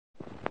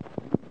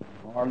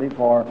Hardly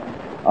for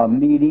a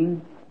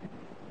meeting.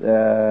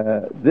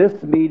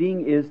 This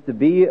meeting is to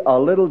be a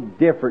little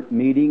different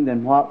meeting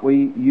than what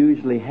we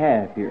usually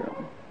have here.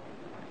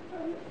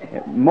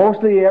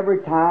 Mostly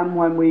every time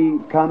when we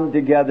come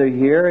together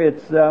here,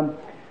 it's a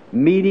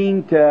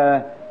meeting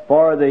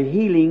for the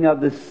healing of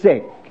the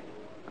sick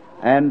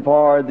and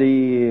for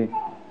the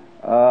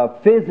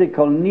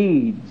physical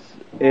needs.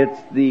 It's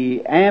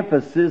the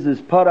emphasis is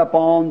put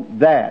upon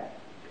that.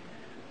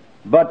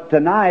 But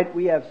tonight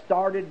we have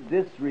started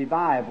this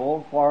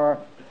revival for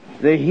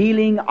the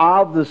healing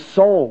of the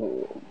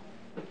soul,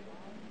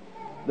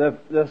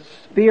 the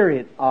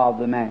spirit of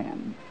the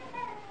man.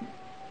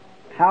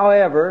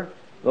 However,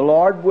 the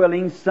Lord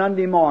willing,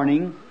 Sunday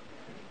morning,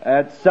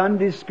 at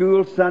Sunday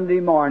school Sunday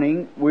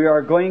morning, we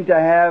are going to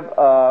have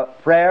a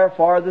prayer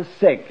for the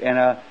sick and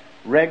a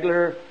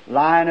regular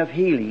line of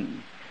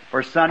healing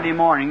for Sunday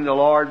morning, the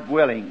Lord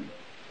willing.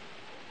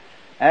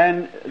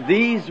 And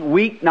these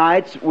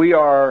weeknights we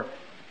are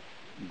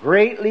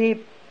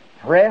greatly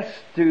pressed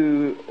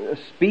to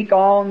speak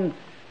on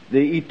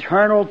the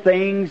eternal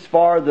things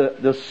for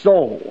the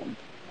soul.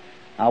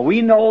 Now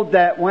we know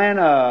that when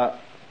a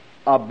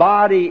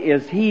body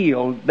is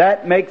healed,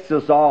 that makes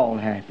us all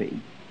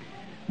happy,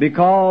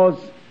 because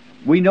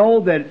we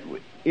know that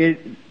it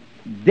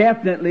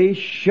definitely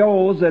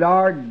shows that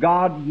our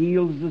God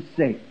heals the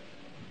sick.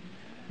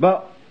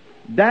 But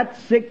that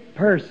sick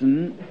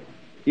person,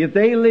 if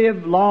they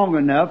live long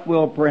enough,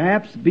 will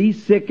perhaps be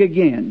sick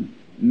again,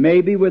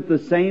 maybe with the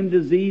same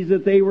disease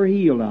that they were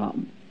healed of.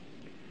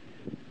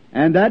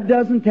 And that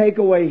doesn't take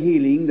away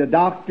healing. The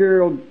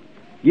doctor will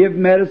give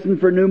medicine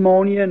for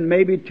pneumonia, and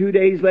maybe 2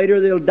 days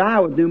later they'll die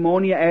with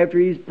pneumonia after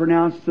he's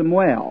pronounced them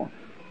well.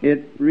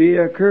 It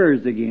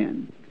reoccurs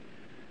again.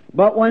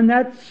 But when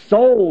that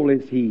soul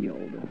is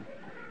healed,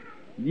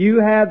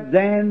 you have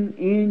then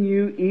in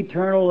you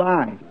eternal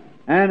life.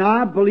 And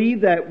I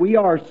believe that we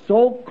are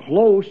so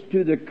close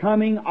to the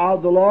coming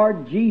of the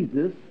Lord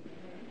Jesus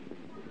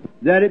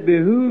that it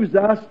behooves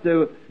us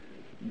to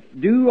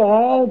do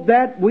all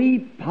that we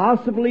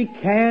possibly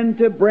can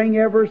to bring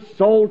every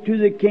soul to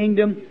the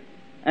kingdom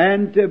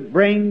and to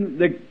bring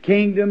the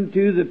kingdom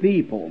to the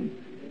people.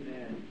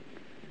 Amen.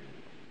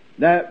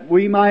 That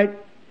we might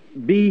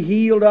be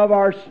healed of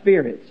our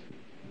spirits.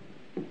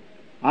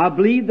 I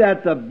believe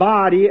that the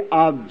body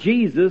of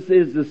Jesus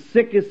is the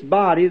sickest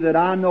body that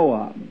I know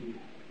of.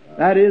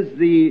 That is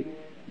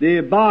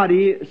the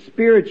body,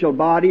 spiritual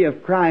body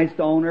of Christ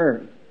on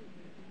earth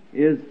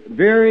is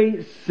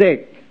very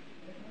sick.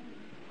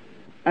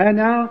 And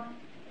now,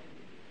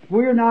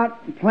 we're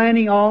not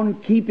planning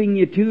on keeping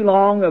you too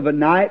long of a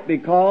night,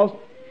 because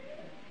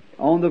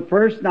on the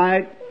first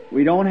night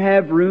we don't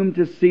have room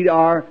to seat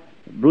our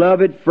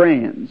beloved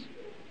friends.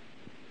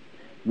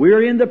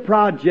 We're in the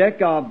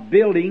project of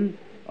building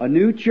a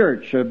new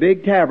church, a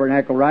big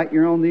tabernacle right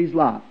here on these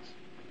lots,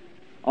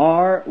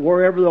 or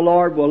wherever the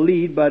Lord will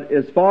lead, but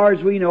as far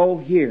as we know,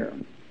 here.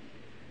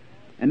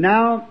 And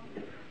now,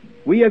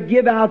 we have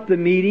give out the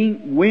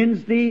meeting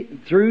Wednesday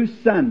through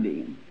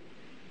Sunday.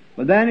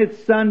 But then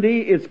it's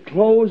Sunday, it's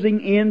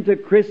closing into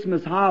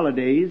Christmas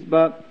holidays,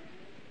 but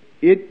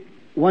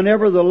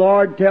whenever the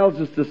Lord tells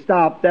us to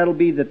stop, that'll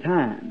be the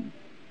time.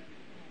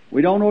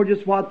 We don't know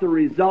just what the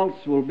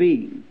results will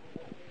be.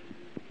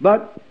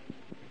 But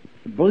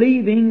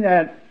believing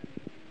that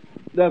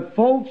the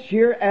folks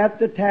here at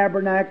the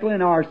tabernacle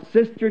in our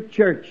sister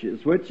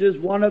churches, which is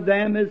one of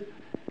them is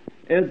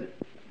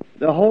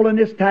the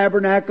Holiness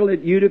Tabernacle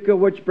at Utica,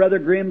 which Brother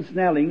Grim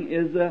Snelling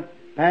is a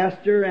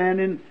pastor, and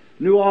in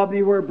New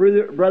Albany, where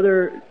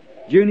Brother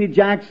Junie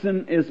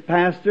Jackson is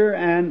pastor,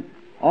 and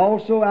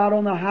also out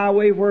on the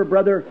highway where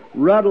Brother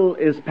Ruddle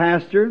is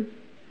pastor.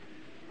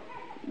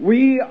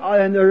 We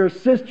and there are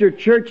sister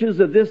churches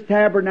of this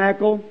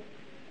tabernacle.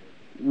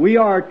 We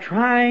are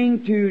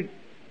trying to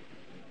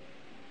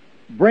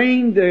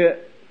bring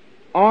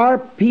our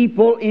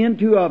people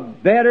into a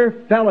better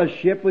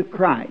fellowship with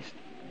Christ.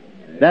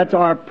 That's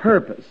our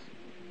purpose.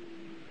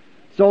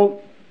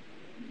 So,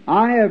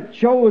 I have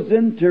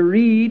chosen to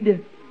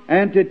read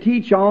and to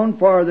teach on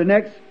for the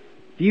next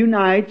few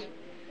nights.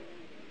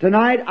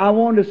 Tonight I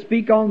want to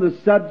speak on the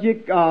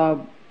subject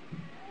of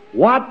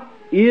what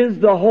is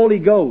the Holy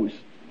Ghost.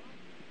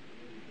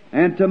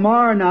 And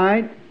tomorrow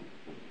night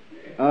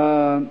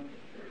I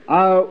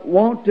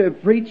want to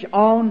preach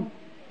on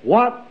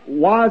what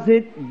was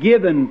it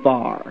given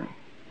for.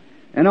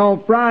 And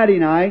on Friday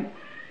night,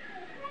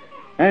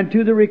 and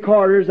to the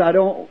recorders, I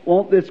don't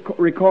want this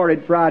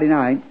recorded Friday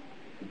night,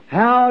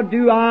 how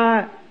do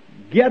I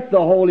get the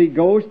Holy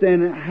Ghost,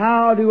 and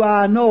how do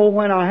I know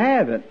when I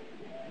have it?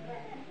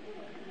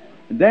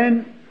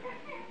 Then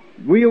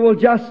we will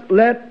just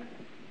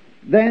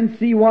then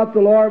see what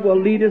the Lord will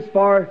lead us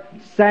for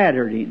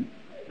Saturday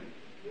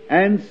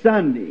and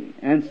Sunday.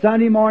 And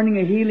Sunday morning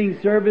a healing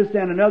service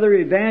and another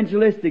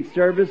evangelistic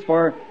service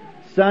for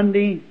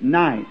Sunday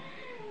night.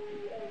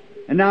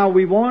 And now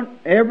we want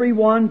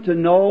everyone to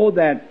know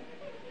that,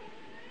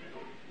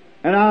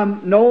 and I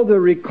know the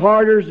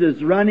recorders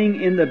is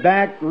running in the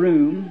back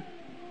room,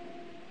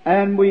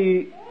 and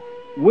we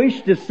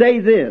wish to say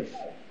this,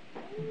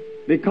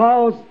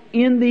 because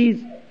in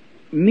these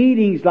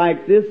meetings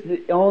like this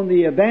on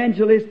the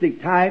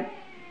evangelistic type,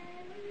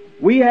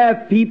 we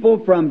have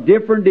people from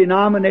different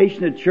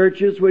denominational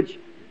churches which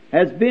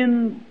has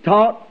been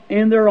taught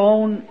in their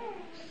own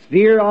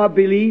sphere of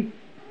belief,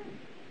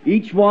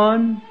 each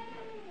one,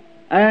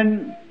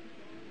 and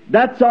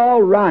that's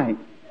all right.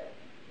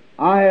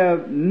 I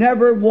have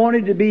never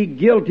wanted to be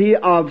guilty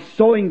of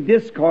sowing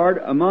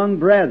discord among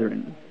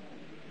brethren.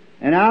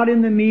 And out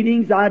in the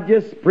meetings, I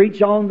just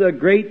preach on the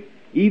great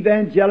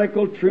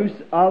evangelical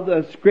truths of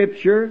the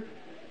Scripture,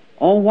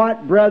 on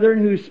what brethren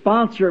who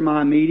sponsor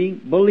my meeting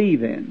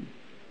believe in.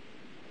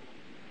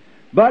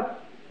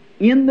 But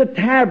in the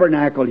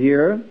tabernacle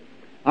here,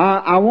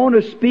 I want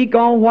to speak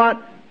on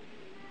what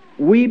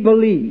we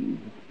believe.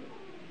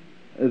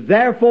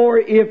 Therefore,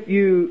 if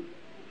you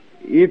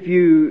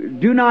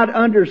do not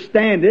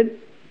understand it,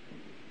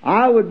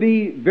 I would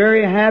be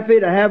very happy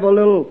to have a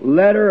little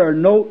letter or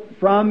note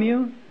from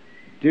you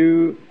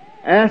to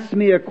ask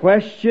me a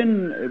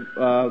question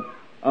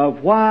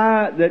of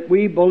why that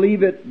we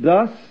believe it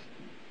thus.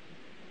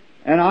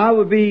 And I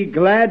would be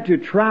glad to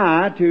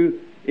try to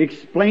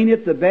explain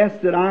it the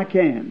best that I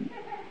can.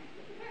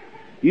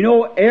 You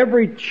know,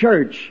 every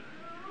church,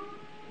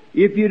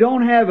 if you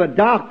don't have a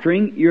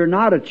doctrine, you're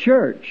not a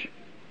church.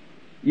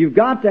 You've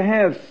got to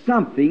have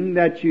something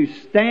that you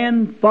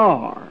stand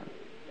for,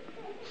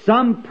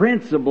 some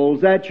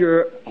principles that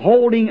you're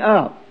holding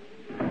up.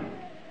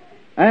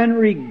 And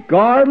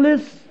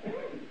regardless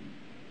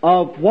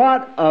of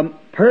what a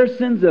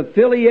person's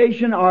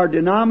affiliation or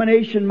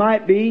denomination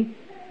might be,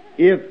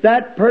 if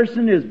that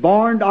person is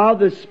born of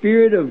the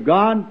Spirit of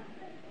God,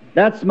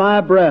 that's my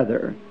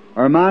brother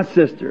or my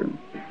sister.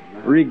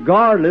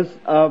 Regardless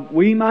of,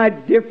 we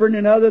might differ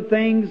in other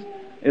things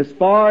as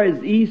far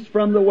as east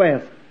from the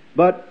west,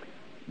 but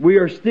we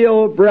are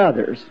still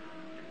brothers.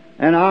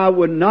 And I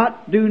would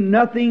not do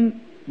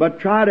nothing but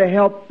try to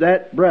help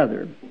that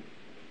brother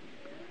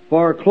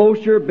for a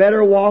closer,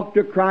 better walk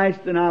to Christ,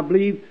 and I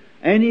believe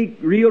any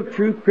real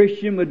true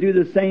Christian would do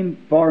the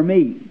same for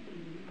me.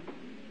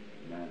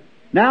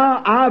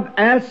 Now, I've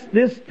asked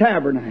this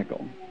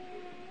tabernacle.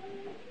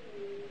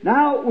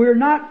 Now, we're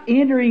not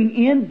entering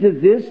into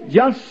this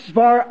just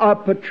for a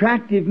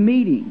protracted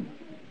meeting.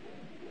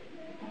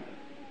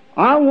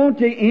 I want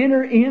to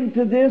enter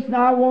into this, and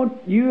I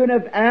want you, and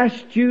have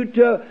asked you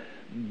to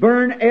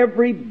burn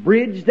every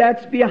bridge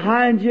that's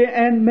behind you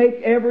and make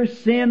every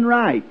sin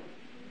right.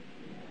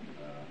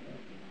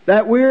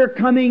 That we're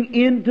coming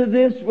into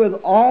this with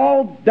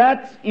all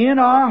that's in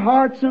our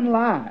hearts and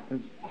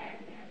lives.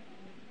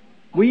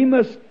 We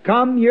must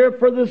come here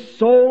for the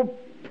sole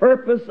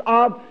purpose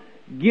of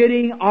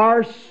getting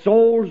our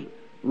souls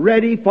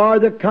ready for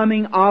the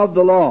coming of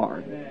the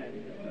Lord.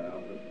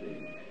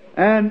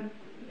 And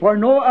for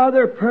no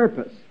other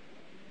purpose.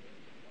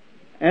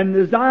 And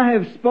as I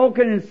have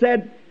spoken and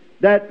said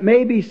that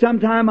maybe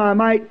sometime I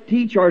might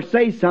teach or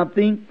say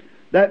something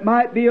that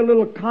might be a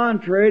little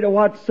contrary to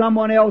what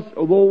someone else,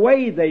 the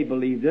way they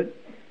believed it.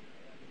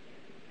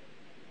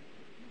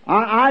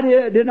 I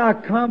did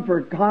not come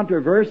for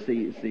controversy,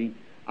 you see.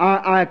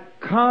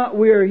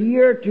 We're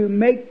here to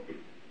make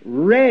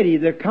ready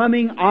the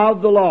coming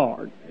of the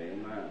Lord.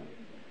 Amen.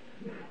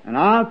 And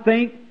I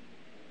think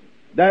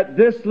that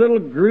this little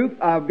group,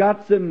 I've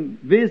got some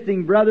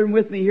visiting brethren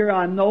with me here,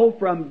 I know,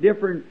 from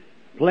different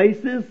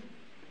places,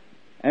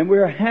 and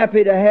we're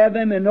happy to have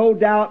them, and no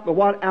doubt but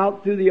what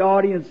out through the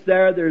audience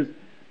there's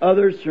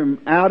others from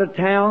out of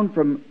town,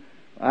 from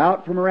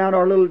around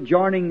our little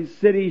adjoining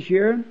cities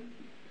here.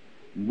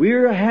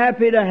 We're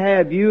happy to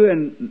have you,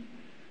 and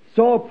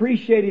so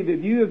appreciative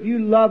of you if you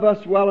love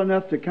us well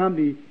enough to come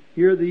to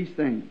hear these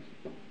things.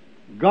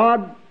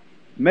 God,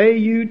 may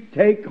you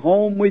take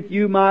home with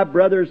you, my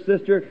brother or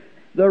sister,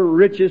 the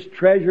richest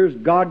treasures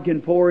God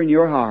can pour in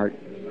your heart,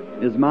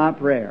 is my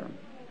prayer.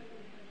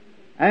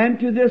 And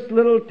to this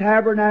little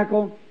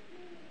tabernacle,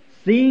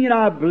 seeing it,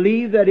 I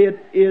believe that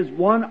it is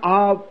one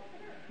of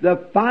the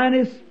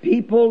finest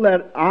people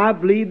that I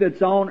believe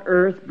that's on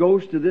earth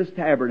goes to this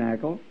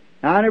tabernacle.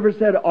 Now, I never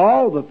said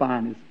all the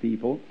finest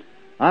people.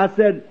 I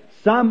said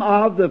some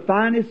of the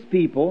finest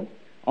people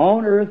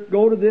on earth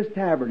go to this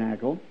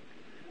tabernacle.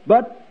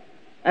 But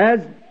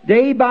as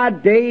day by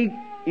day,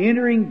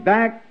 entering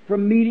back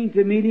from meeting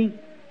to meeting,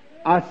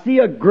 I see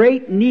a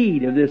great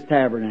need of this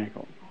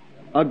tabernacle.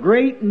 A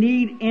great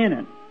need in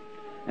it.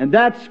 And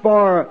that's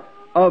for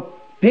a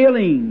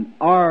filling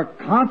or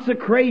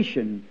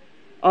consecration,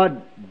 a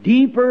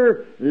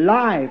deeper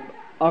life,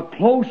 a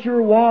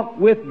closer walk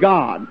with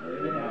God.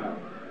 Amen.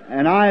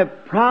 And I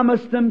have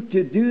promised them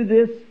to do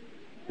this,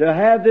 to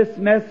have this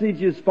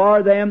message is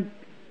for them.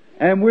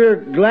 And we're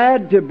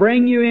glad to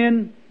bring you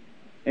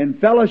in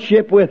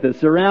fellowship with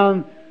us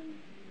around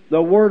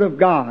the Word of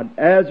God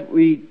as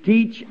we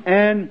teach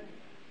and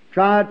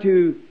try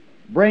to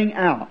bring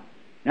out.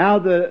 Now,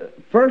 the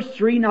first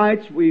 3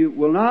 nights we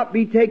will not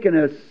be taking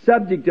a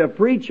subject to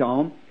preach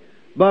on,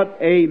 but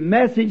a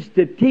message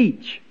to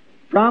teach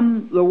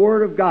from the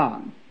Word of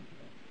God.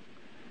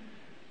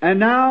 And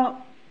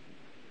now,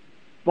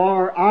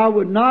 For I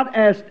would not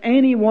ask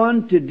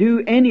anyone to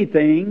do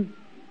anything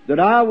that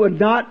I would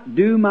not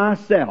do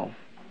myself.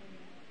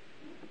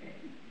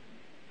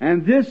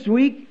 And this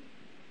week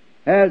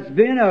has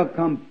been a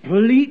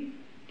complete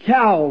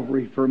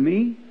Calvary for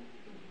me.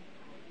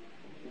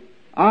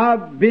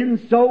 I've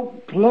been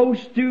so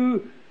close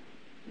to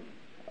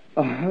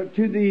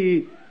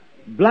the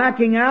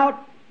blacking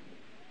out,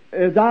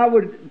 as I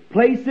would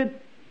place it,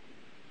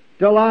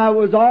 till I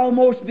was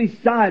almost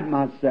beside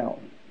myself.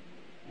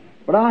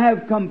 But I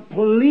have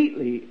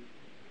completely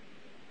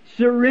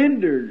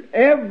surrendered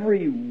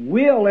every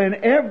will and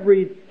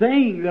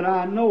everything that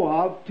I know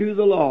of to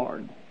the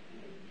Lord.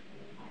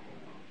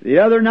 The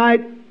other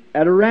night,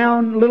 at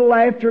around a little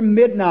after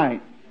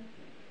midnight,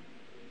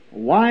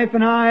 wife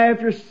and I,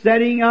 after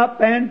setting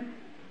up and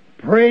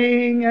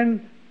praying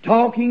and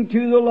talking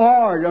to the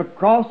Lord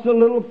across the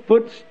little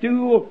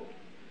footstool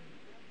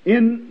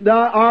in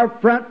our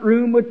front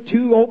room with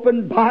 2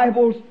 open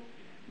Bibles,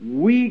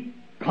 we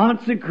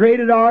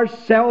consecrated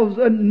ourselves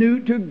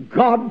anew to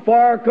God for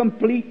our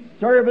complete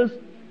service,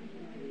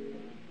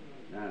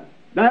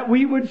 that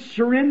we would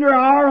surrender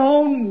our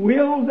own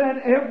wills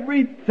and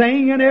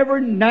everything and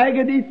every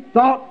negative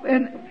thought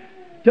and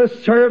to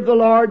serve the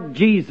Lord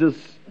Jesus.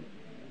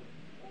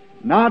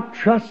 And I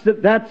trust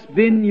that that's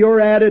been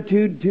your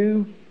attitude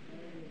too,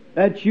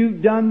 that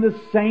you've done the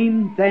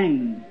same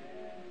thing.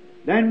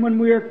 Then when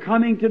we are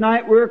coming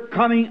tonight, we're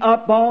coming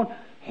up on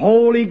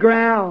holy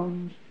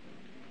grounds,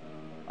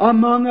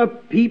 among a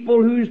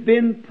people who's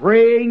been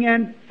praying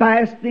and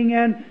fasting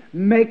and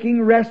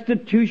making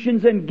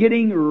restitutions and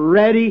getting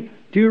ready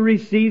to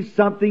receive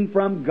something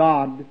from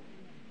God.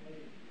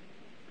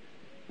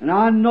 And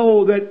I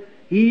know that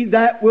he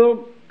that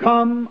will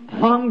come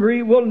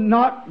hungry will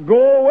not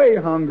go away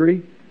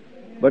hungry,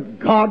 but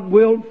God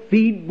will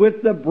feed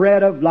with the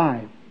bread of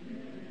life.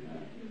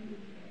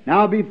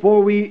 Now,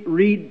 before we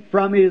read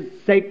from His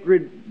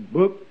sacred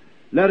book,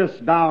 let us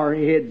bow our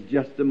heads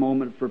just a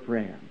moment for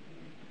prayer.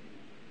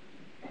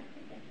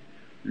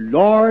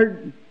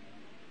 Lord,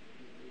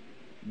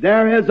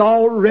 there has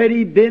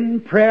already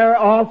been prayer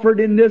offered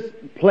in this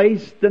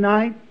place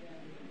tonight.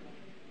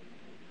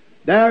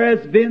 There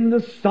has been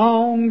the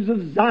songs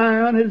of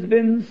Zion has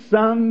been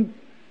sung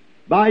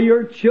by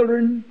your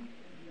children.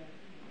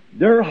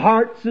 Their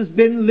hearts has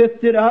been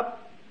lifted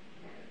up.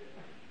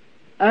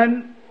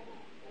 And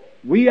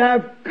we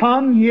have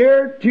come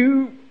here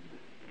to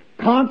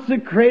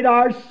consecrate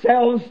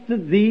ourselves to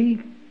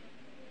Thee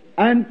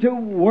and to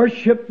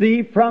worship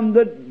Thee from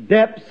the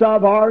depths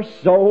of our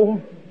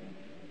soul.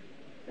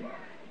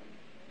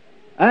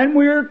 And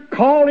we're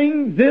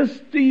calling this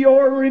to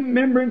your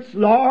remembrance,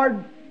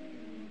 Lord,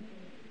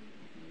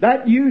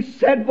 that you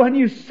said when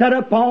you sat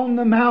upon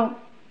the mount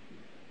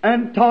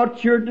and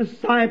taught your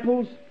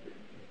disciples,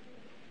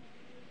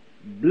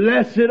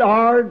 blessed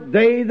are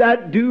they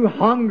that do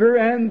hunger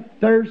and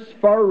thirst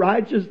for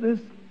righteousness,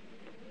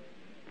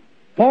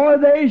 for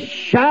they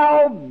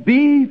shall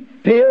be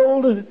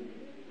filled.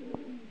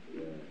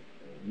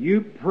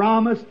 You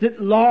promised it,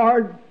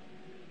 Lord.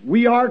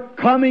 We are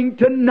coming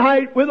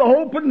tonight with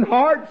open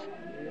hearts.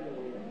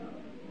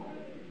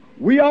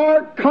 We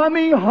are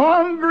coming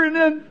hungering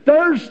and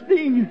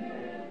thirsting.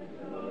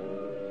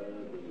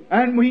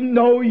 And we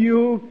know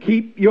you'll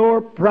keep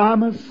your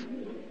promise.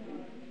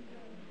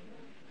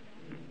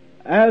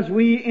 As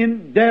we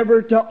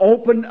endeavor to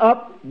open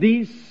up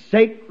these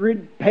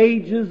sacred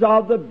pages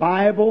of the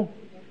Bible,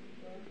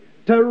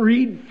 to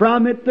read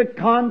from it the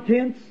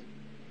contents,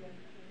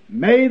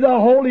 may the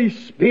Holy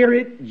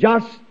Spirit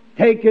just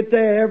take it to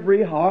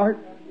every heart.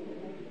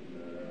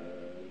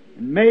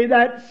 May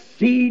that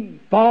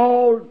seed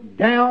fall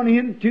down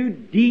into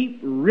deep,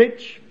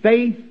 rich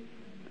faith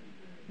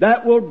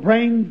that will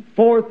bring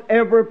forth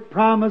every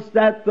promise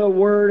that the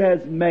Word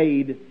has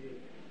made.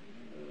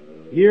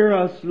 Hear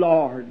us,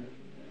 Lord,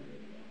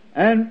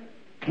 and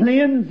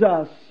cleanse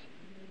us,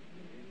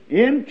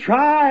 and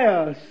try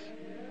us.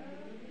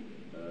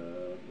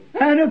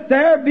 And if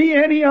there be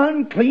any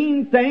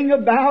unclean thing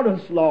about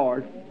us,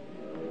 Lord,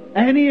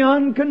 any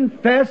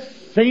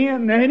unconfessed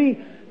sin,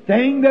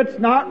 anything that's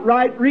not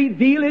right,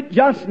 reveal it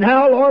just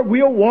now, Lord.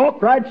 We'll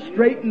walk right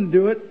straight and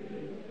do it.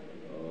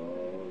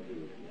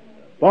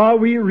 For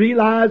we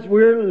realize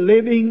we're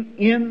living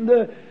in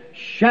the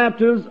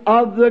shadows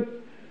of the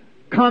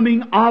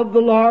coming of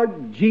the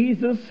Lord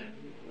Jesus.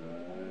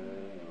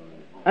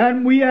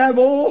 And we have,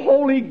 O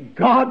holy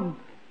God,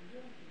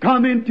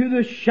 come into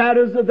the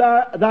shadows of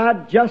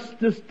thy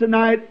justice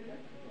tonight.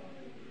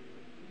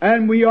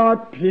 And we are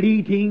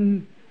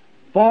pleading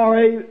for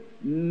a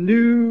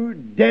new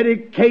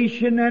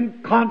dedication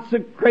and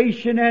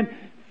consecration and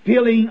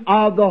filling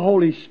of the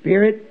Holy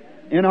Spirit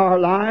in our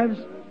lives.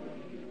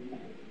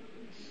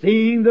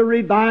 Seeing the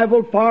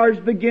revival fires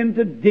begin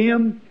to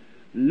dim,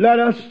 let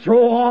us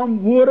throw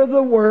on wood of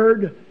the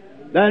Word,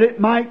 that it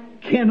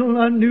might kindle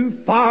a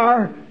new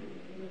fire,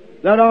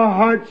 that our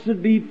hearts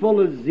should be full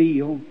of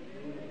zeal.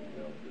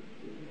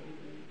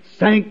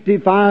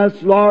 Sanctify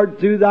us, Lord,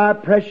 through Thy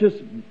precious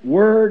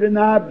Word and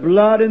Thy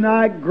blood and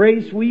Thy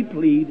grace we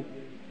plead.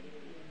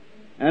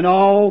 and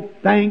all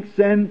thanks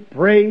and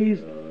praise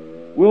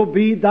will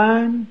be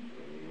Thine.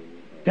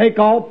 Take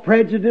all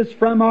prejudice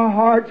from our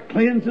hearts.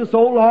 Cleanse us,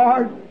 O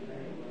Lord.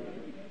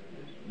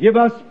 Give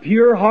us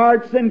pure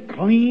hearts and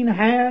clean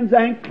hands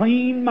and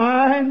clean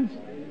minds,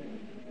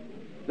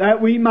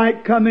 that we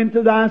might come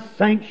into Thy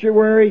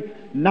sanctuary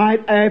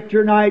night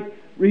after night,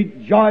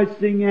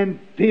 rejoicing and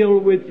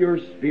filled with Your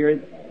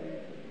Spirit.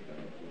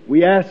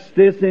 We ask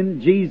this in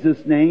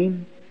Jesus'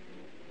 name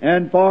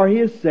and for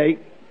His sake.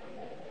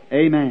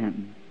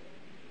 Amen.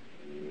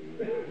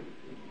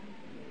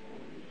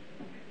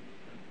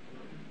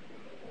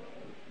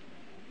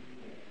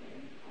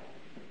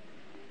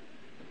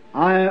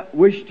 I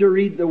wish to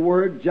read the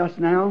Word just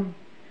now.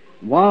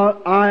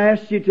 While I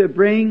ask you to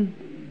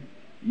bring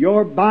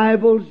your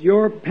Bibles,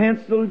 your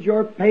pencils,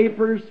 your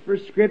papers for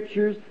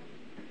Scriptures,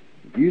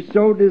 if you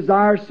so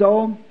desire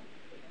so,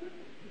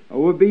 it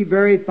would be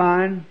very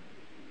fine.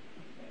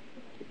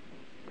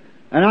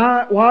 And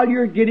while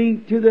you're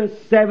getting to the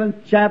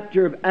 7th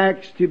chapter of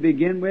Acts to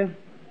begin with,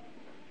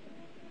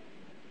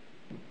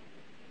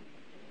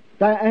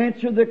 to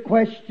answer the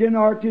question,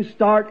 or to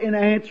start in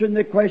answering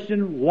the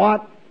question,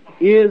 what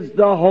is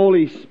the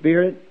Holy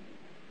Spirit?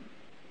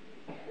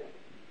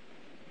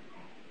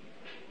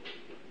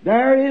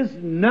 There is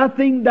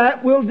nothing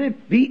that will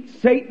defeat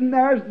Satan.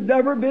 There's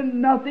never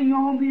been nothing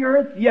on the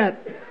earth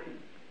yet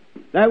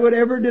that would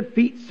ever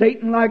defeat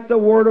Satan like the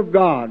Word of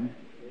God.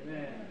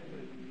 Amen.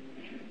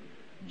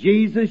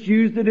 Jesus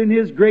used it in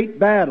His great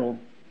battle.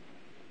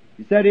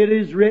 He said, "It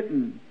is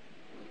written."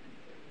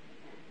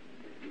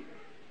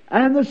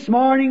 And this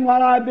morning,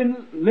 while I've been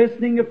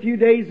listening a few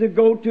days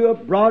ago to a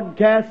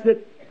broadcast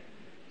that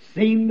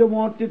seemed to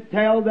want to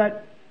tell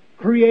that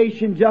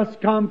creation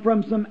just come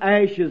from some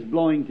ashes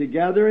blowing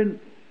together and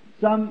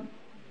some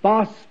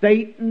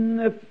phosphate and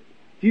a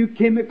few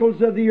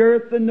chemicals of the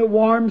earth, and the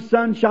warm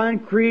sunshine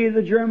created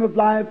the germ of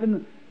life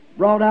and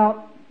brought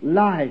out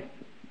life.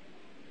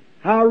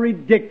 How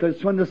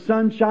ridiculous, when the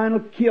sunshine will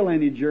kill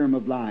any germ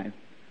of life.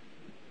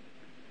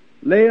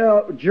 Lay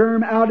a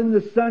germ out in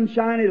the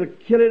sunshine, it'll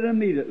kill it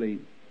immediately.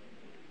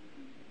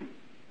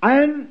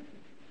 And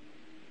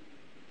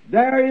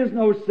there is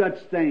no such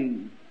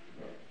thing.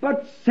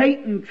 But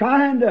Satan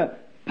trying to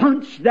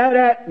punch that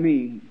at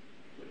me.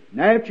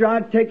 And after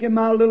I'd taken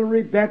my little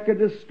Rebecca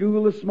to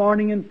school this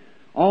morning and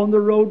on the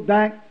road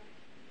back,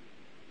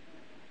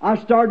 I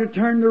started to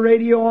turn the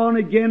radio on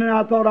again, and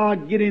I thought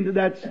I'd get into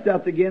that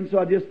stuff again, so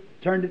I just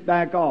turned it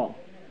back off.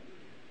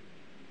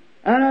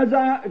 And as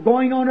I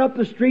going on up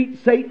the street,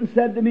 Satan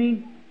said to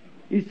me,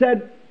 he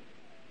said,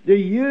 "Do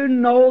you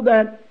know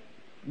that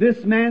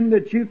this man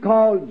that you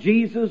call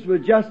Jesus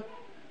was just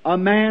a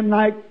man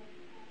like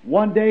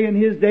one day in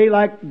his day,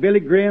 like Billy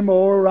Graham or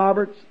Oral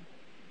Roberts?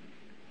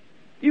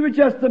 He was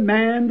just a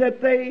man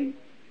that they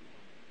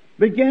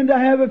began to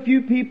have a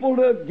few people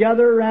to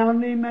gather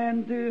around him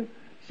and to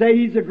say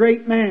he's a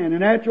great man.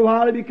 And after a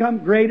while he become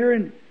greater,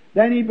 and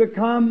then he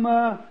become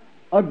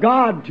a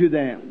god to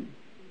them.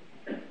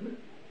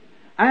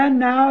 And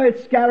now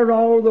it's scattered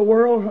all over the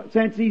world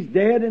since he's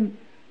dead, and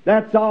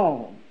that's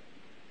all."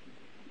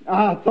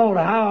 I thought,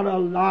 how a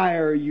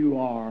liar you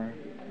are.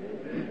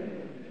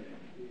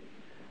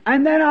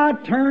 And then I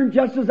turned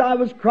just as I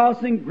was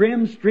crossing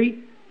Grimm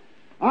Street.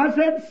 I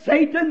said,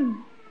 "Satan,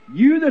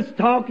 you that's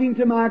talking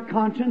to my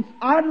conscience,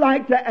 I'd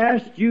like to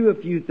ask you a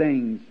few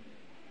things.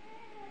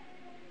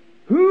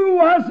 Who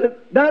was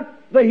it that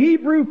the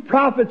Hebrew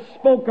prophets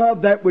spoke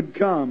of that would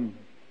come?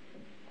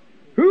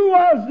 Who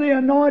was the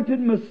anointed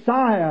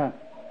Messiah?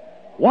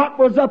 What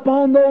was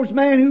upon those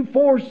men who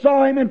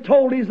foresaw Him and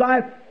told His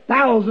life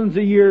thousands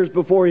of years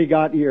before He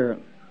got here?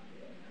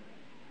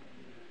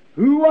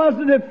 Who was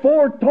it that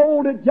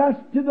foretold it just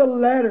to the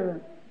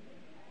letter?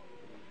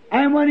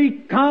 And when He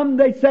come,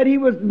 they said He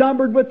was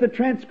numbered with the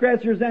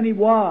transgressors, and He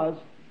was.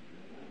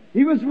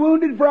 He was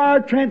wounded for our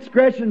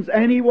transgressions,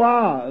 and He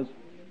was.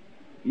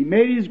 He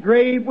made His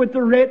grave with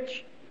the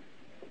rich,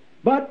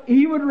 but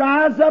He would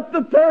rise up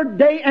the third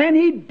day, and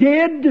He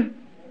did.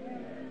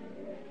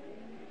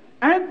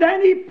 And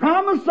then He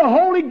promised the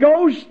Holy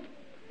Ghost,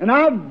 and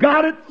I've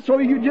got it, so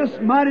you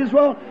just might as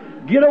well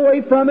get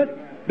away from it,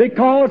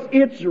 because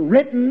it's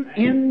written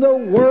in the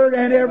Word,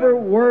 and every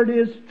word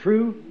is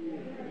true.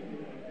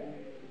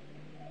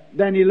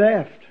 Then He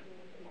left.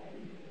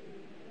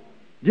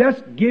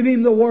 Just give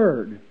Him the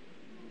Word.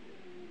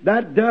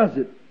 That does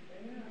it.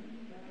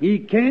 He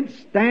can't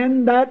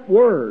stand that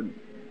Word,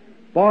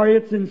 for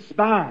it's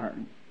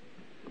inspired.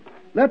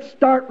 Let's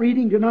start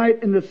reading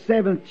tonight in the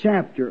 7th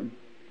chapter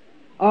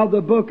of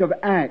the book of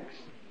Acts.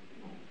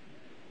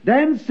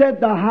 Then said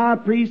the high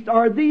priest,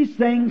 "Are these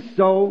things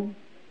so?"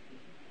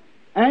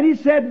 And he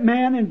said,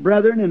 "Men and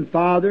brethren and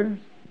fathers,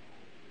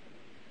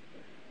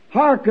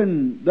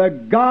 hearken, the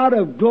God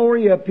of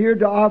glory appeared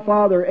to our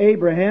father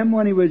Abraham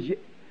when he was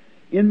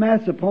in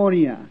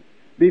Macedonia,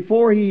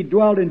 before he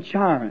dwelt in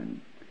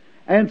Charan,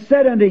 and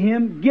said unto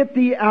him, Get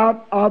thee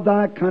out of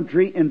thy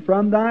country and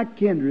from thy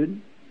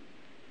kindred,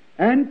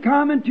 and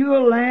come into a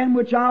land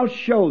which I'll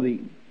show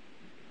thee.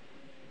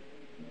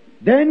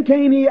 Then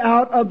came he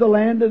out of the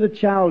land of the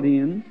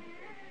Chaldeans,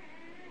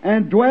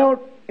 and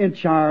dwelt in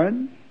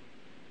Charan,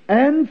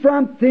 and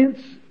from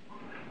thence,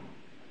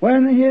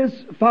 when his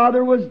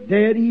father was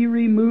dead, he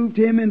removed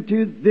him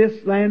into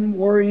this land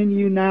wherein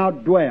you now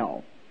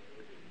dwell.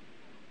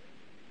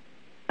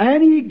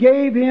 And he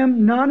gave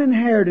him none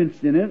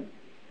inheritance in it,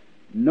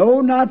 no,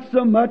 not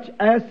so much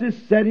as to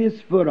set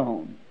his foot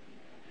on.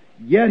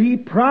 Yet he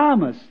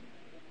promised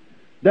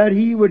that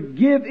he would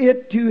give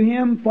it to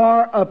him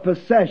for a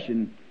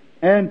possession,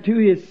 and to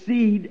his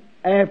seed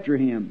after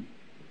him,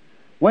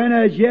 when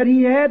as yet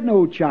he had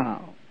no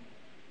child.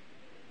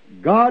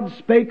 God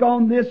spake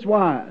on this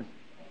wise,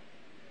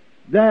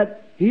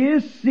 that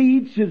his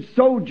seed should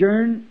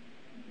sojourn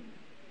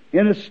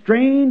in a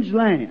strange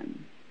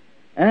land,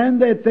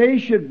 and that they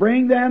should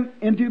bring them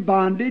into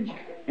bondage,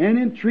 and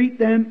entreat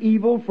them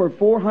evil for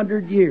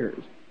 400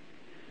 years.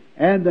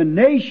 And the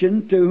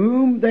nation to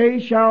whom they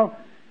shall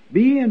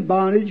be in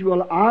bondage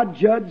will I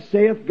judge,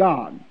 saith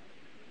God.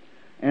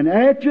 And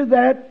after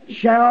that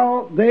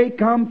shall they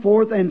come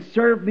forth and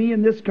serve me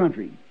in this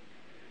country.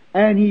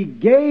 And he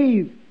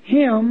gave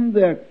him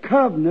the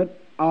covenant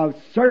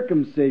of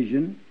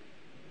circumcision.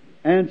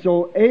 And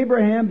so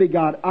Abraham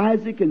begot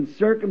Isaac and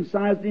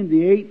circumcised him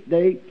the 8th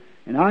day.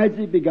 And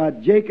Isaac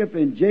begot Jacob,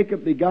 and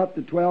Jacob begot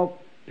the 12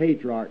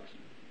 patriarchs.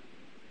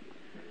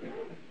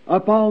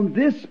 Upon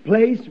this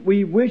place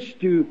we wish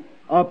to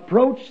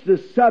approach the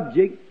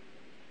subject,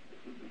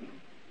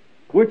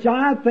 which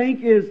I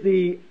think is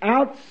the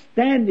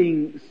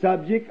outstanding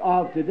subject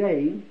of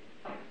today,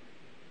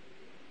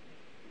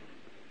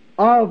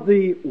 of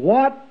the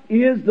what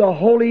is the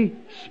Holy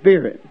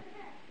Spirit?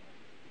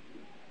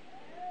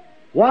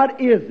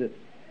 What is it?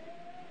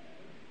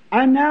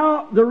 And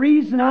now the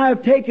reason I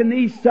have taken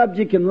these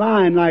subjects in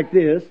line like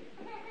this,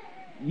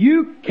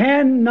 you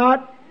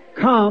cannot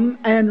come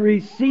and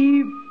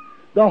receive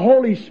the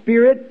Holy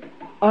Spirit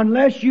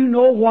unless you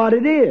know what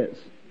it is.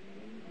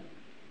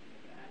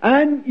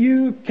 And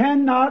you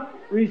cannot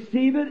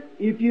receive it,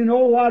 if you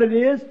know what it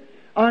is,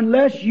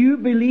 unless you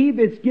believe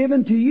it's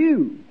given to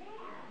you.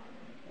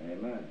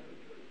 Amen.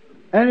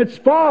 And it's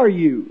for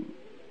you.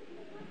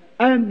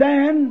 And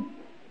then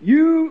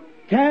you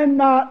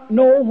cannot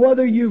know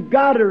whether you've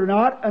got it or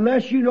not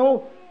unless you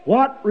know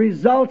what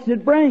results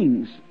it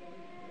brings.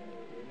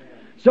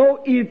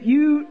 So if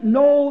you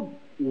know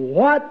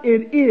what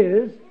it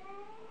is,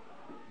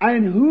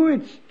 and who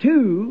it's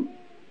to,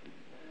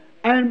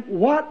 and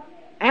what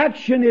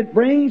action it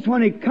brings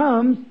when it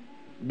comes,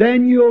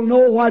 then you'll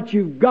know what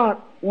you've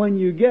got when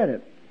you get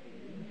it.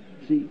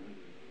 See,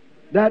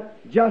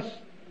 that just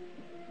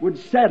would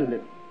settle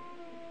it.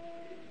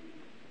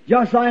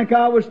 Just like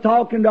I was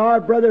talking to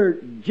our brother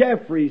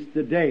Jeffries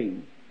today.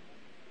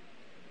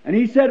 And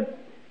he said,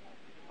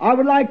 I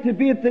would like to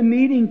be at the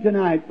meeting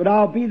tonight, but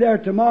I'll be there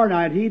tomorrow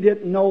night. He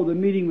didn't know the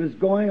meeting was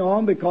going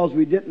on because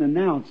we didn't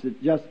announce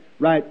it just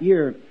right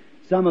here.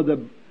 Some of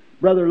the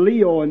Brother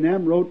Leo and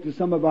them wrote to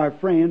some of our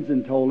friends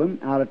and told them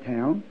out of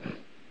town.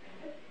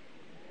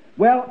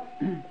 Well,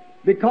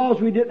 because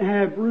we didn't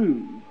have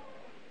room.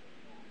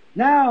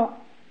 Now,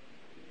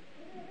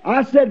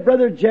 I said,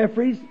 Brother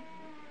Jeffries,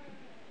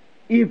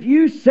 if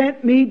you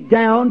sent me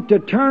down to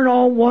turn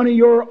on one of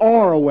your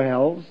oil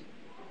wells,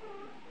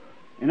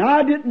 and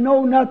I didn't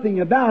know nothing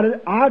about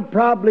it, I'd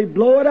probably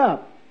blow it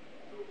up.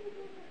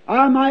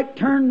 I might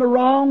turn the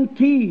wrong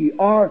key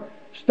or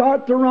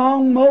start the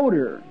wrong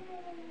motor.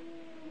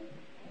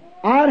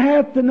 I'd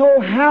have to know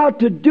how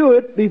to do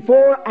it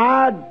before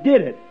I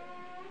did it.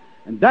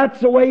 And that's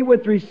the way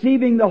with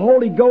receiving the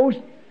Holy Ghost.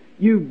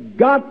 You've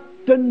got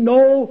to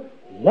know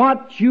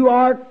what you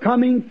are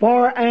coming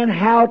for and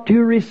how to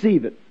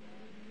receive it.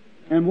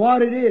 And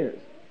what it is.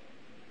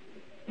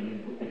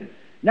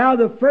 Now,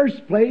 the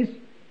first place,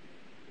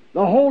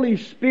 the Holy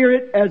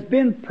Spirit has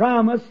been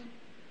promised.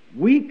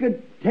 We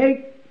could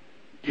take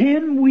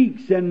 10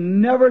 weeks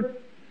and never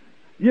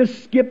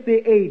just skip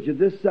the age of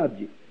this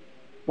subject.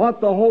 What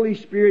the Holy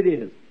Spirit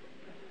is.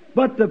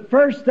 But the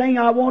first thing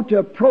I want to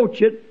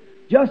approach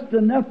it, just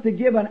enough to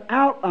give an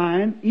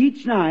outline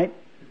each night,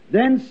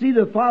 then see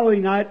the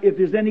following night if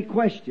there's any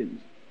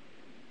questions.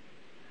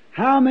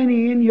 How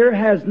many in here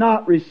has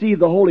not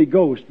received the Holy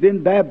Ghost,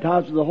 been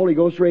baptized with the Holy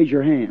Ghost? Raise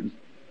your hands.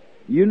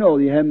 You know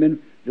you haven't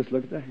been. Just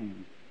look at the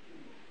hands.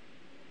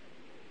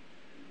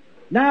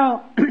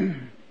 Now,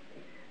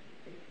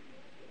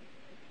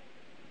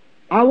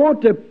 I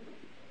want to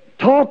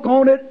talk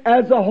on it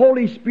as the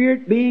Holy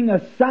Spirit being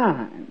a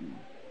sign.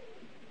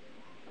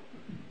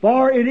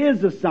 For it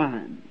is a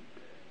sign.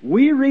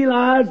 We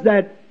realize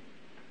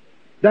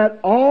that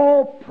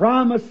all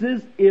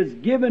promises is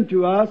given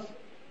to us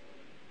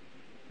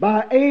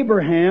by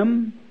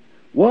Abraham,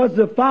 was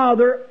the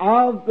father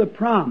of the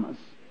promise.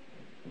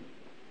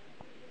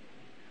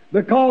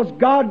 Because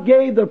God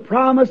gave the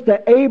promise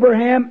to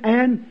Abraham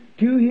and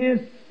to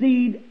his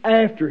seed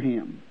after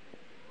him.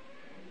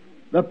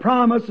 The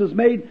promise was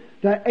made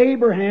to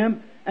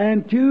Abraham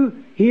and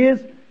to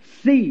his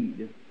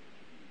seed.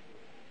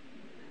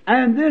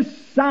 And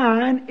this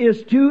sign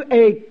is to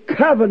a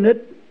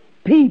covenant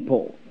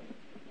people.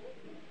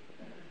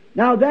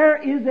 Now there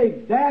is a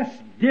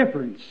vast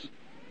difference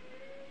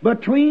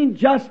between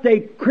just a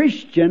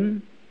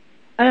Christian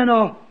and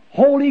a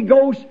Holy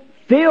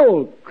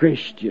Ghost-filled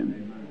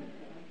Christian.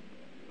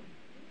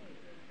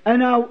 And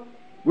now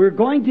we're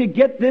going to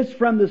get this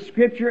from the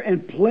Scripture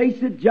and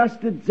place it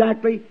just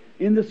exactly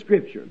in the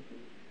Scripture.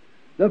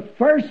 The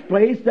first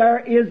place, there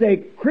is a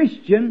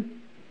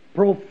Christian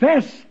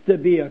professed to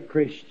be a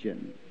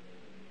Christian.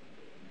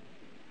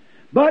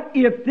 But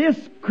if this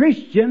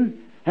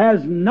Christian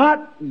has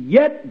not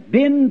yet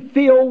been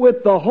filled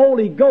with the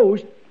Holy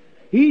Ghost,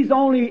 he's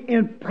only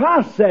in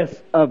process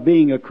of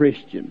being a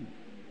Christian.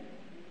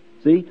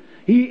 See?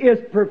 He is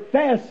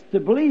professed to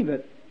believe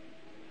it.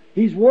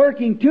 He's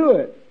working to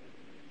it.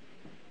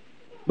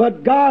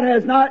 But God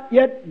has not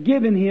yet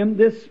given him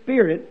this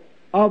Spirit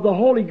of the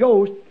Holy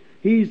Ghost.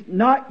 He's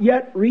not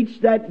yet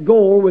reached that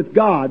goal with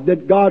God,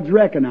 that God's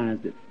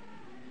recognized it.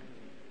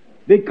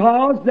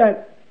 Because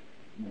that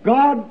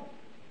God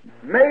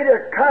made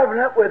a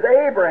covenant with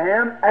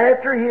Abraham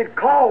after he had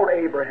called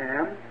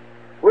Abraham,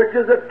 which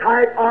is a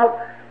type of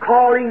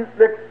calling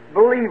the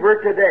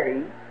believer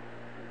today.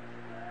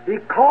 He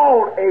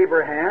called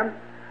Abraham,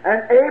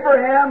 and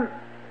Abraham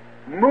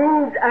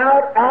moved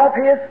out of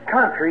his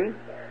country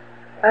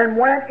and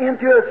went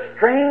into a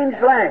strange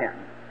land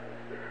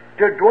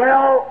to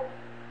dwell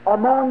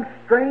among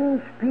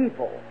strange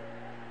people.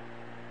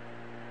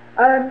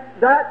 And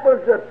that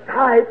was the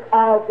type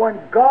of when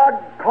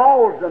God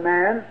calls a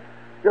man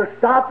to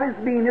stop his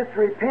meanness, to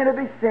repent of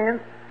his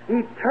sins,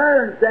 he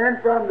turns then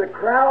from the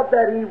crowd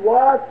that he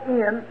was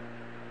in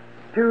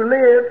to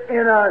live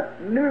in a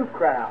new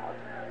crowd,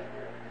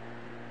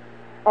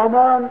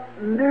 among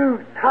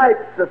new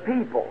types of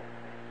people.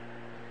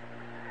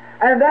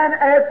 And then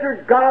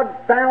after God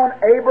found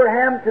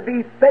Abraham to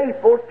be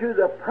faithful to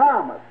the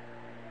promise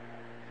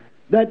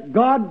that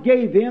God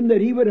gave him,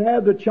 that he would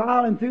have the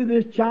child, and through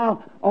this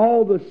child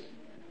all the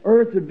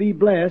earth would be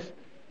blessed,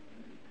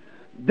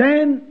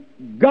 then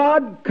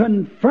God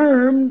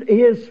confirmed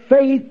his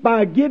faith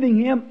by giving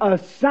him a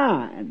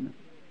sign.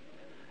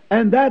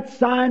 And that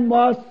sign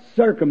was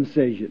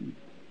circumcision.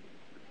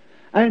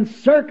 And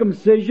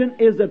circumcision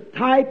is a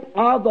type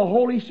of the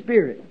Holy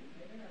Spirit.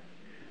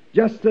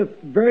 Just the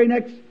very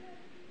next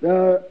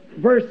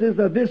verses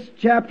of this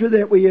chapter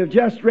that we have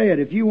just read,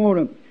 if you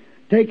want to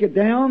take it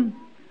down.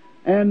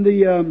 And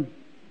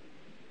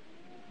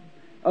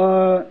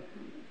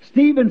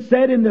Stephen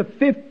said in the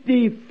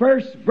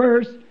 51st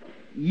verse,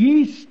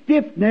 "Ye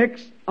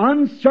stiff-necks,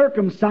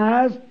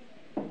 uncircumcised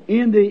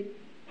in the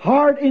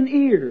heart and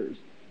ears,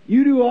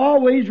 you do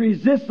always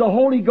resist the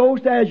Holy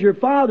Ghost as your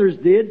fathers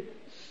did,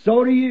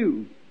 so do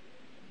you."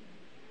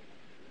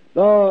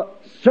 The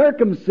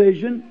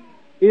circumcision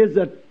is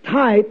a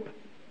type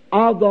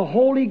of the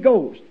Holy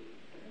Ghost.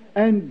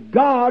 And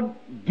God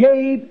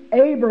gave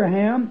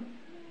Abraham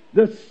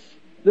the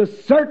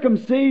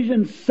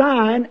circumcision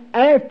sign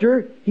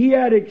after he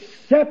had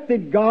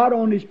accepted God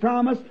on His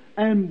promise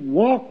and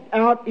walked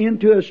out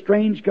into a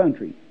strange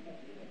country.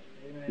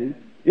 See?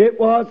 It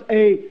was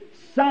a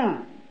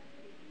sign.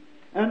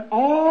 And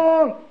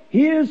all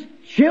his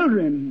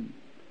children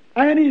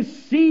and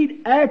his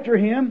seed after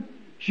him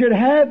should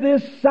have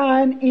this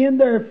sign in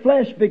their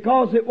flesh,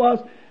 because it was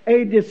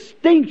a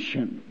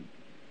distinction.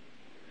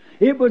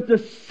 It was to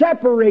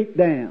separate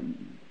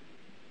them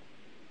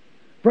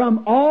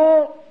from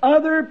all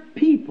other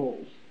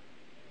peoples.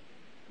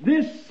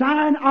 This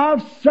sign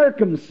of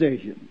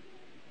circumcision.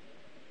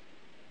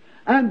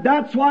 And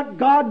that's what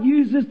God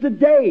uses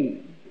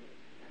today.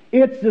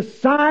 It's the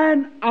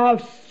sign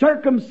of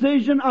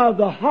circumcision of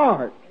the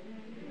heart.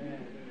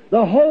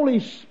 The Holy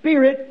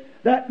Spirit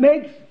that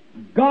makes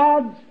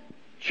God's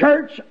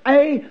church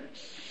a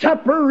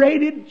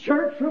separated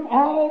church from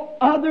all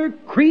other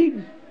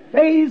creeds,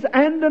 faiths,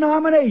 and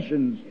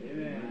denominations.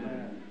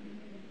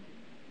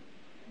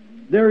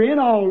 They're in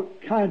all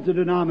kinds of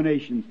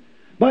denominations,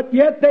 but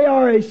yet they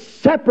are a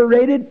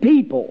separated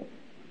people.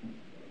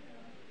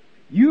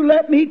 You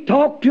let me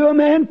talk to a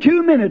man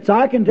 2 minutes,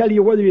 I can tell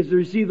you whether he's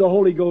received the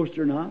Holy Ghost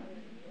or not.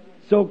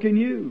 So can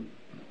you.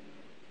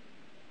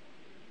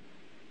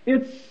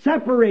 It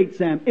separates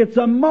them. It's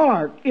a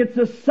mark. It's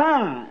a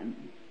sign.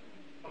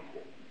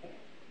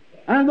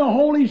 And the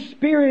Holy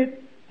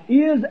Spirit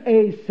is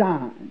a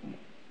sign.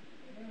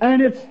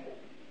 And it's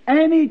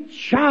any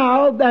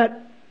child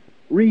that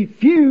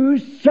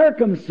refused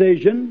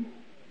circumcision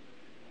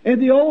in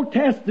the Old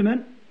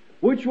Testament,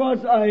 which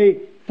was a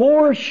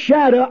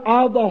foreshadow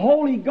of the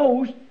Holy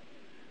Ghost,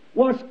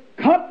 was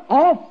cut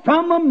off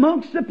from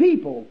amongst the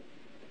people.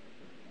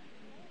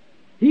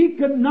 He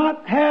could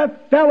not have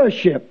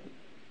fellowship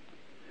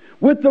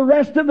with the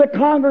rest of the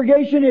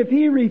congregation if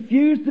he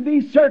refused to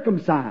be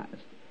circumcised.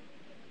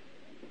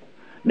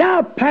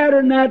 Now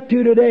pattern that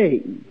to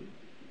today.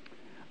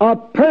 A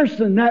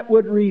person that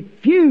would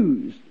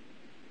refuse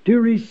to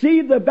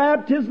receive the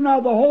baptism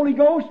of the Holy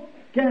Ghost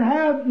can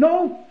have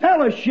no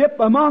fellowship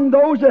among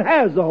those that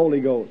has the Holy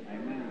Ghost.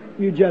 Amen.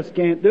 You just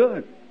can't do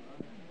it.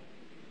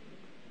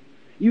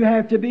 You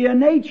have to be a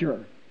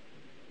nature.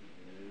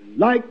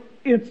 Like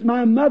it's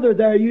my mother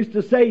there used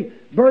to say,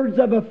 birds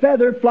of a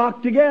feather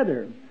flock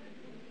together.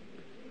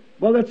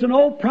 Well, it's an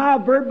old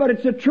proverb, but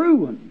it's a true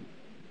one.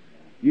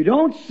 You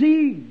don't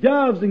see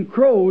doves and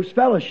crows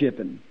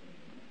fellowshipping.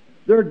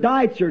 Their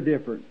diets are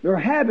different. Their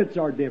habits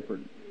are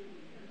different.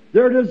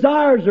 Their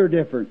desires are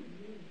different.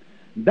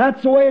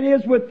 That's the way it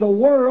is with the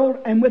world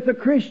and with the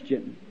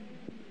Christian.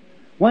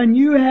 When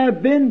you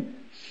have been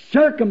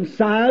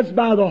circumcised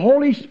by the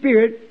Holy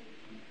Spirit,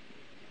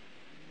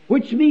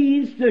 which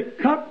means to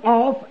cut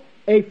off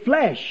a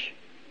flesh.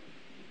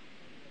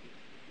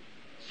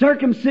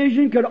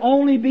 Circumcision could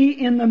only be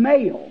in the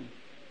male.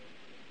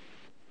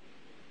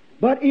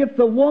 But if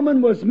the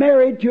woman was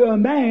married to a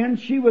man,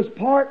 she was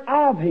part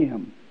of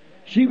him.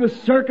 She was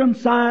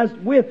circumcised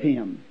with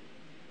him.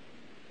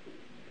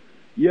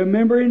 You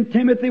remember in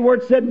Timothy where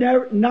it said,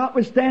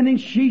 notwithstanding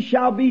she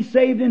shall be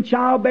saved in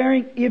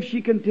childbearing if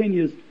she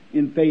continues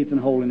in faith and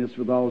holiness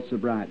with all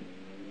sobriety.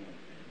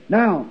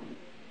 Now,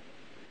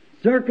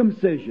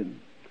 circumcision.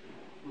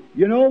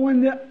 You know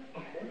when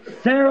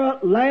Sarah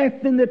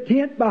laughed in the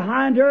tent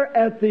behind her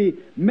at the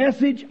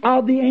message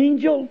of the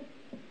angel?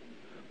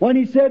 When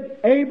he said,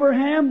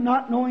 Abraham,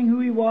 not knowing who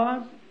he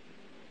was,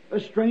 a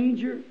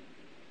stranger,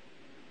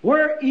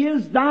 where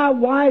is thy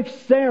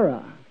wife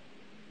Sarah?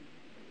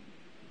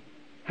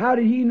 How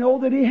did he know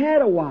that he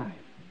had a wife?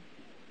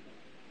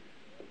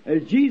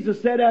 As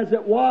Jesus said, as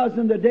it was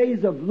in the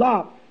days of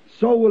Lot,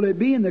 so will it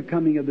be in the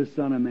coming of the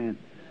Son of Man.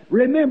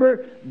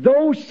 Remember,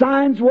 those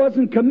signs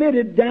wasn't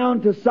committed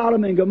down to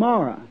Sodom and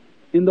Gomorrah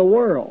in the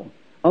world,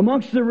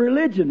 amongst the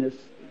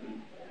religionists.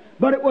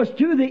 But it was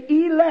to the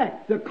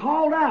elect, the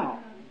called out.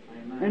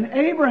 And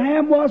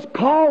Abraham was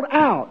called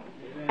out.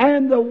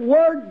 And the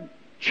word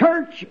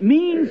church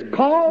means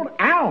called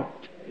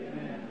out.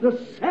 The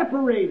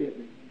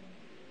separated.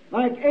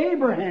 Like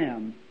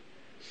Abraham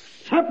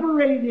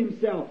separated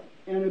himself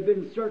and had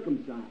been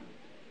circumcised.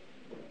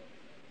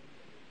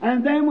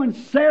 And then when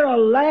Sarah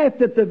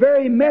laughed at the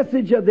very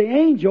message of the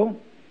angel,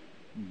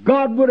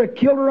 God would have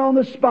killed her on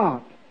the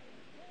spot.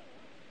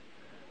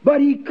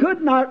 But He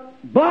could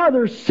not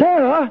bother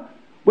Sarah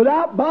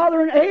without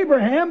bothering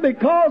Abraham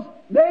because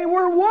they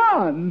were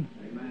one.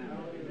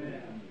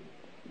 Amen.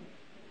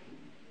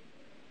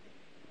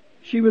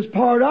 She was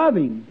part of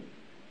Him.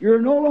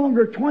 You're no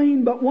longer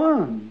twain but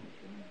one.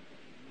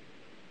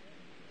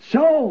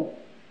 So,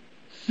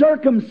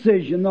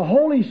 circumcision, the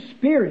Holy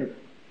Spirit,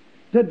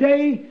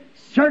 today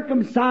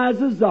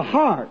circumcises the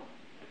heart.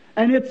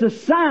 And it's a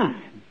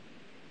sign.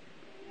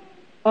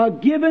 A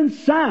given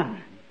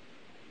sign.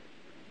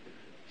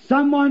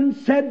 Someone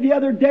said the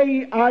other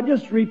day, I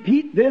just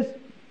repeat this,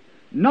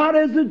 not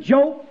as a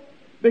joke,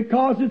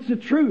 because it's the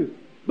truth,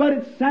 but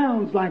it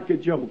sounds like a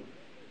joke.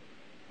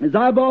 As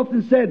I've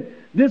often said,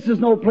 this is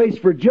no place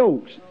for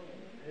jokes.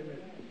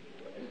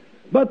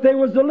 But there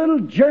was a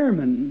little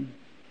German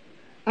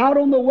out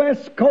on the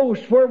west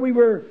coast where we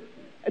were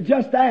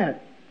just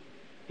at.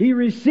 He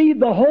received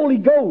the Holy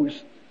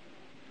Ghost.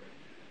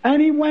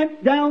 And he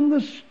went down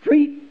the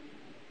street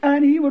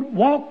and he would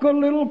walk a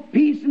little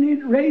piece and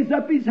he'd raise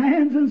up his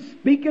hands and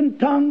speak in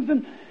tongues,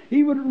 and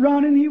he would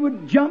run and he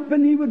would jump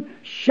and he would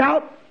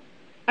shout,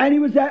 and he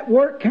was at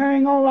work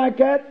carrying on like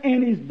that,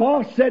 and his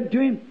boss said to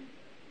him,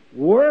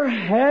 "Where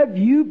have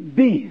you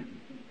been?"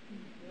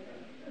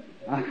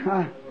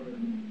 I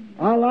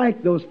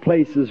like those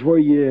places where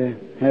you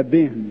have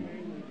been.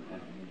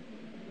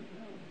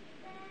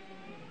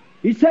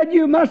 He said,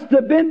 "You must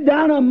have been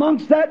down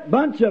amongst that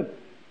bunch of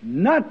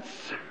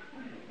nuts."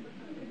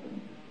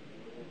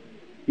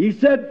 He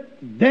said,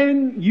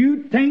 "Then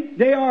you think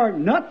they are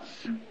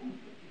nuts?"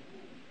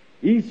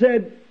 He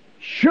said,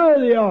 "Sure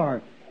they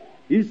are."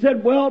 He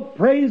said, "Well,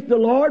 praise the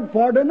Lord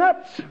for the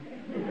nuts."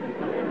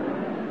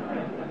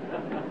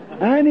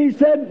 And he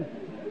said,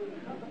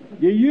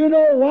 "You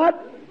know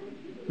what?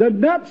 The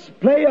nuts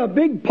play a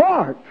big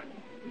part."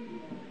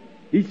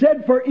 He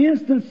said, for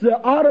instance,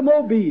 the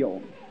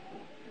automobile.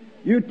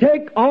 You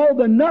take all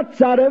the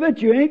nuts out of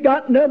it, you ain't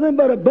got nothing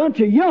but a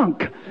bunch of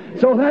yunk.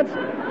 So that's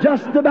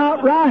just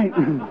about right.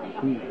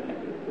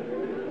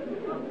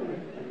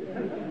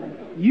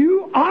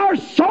 You are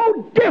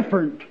so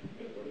different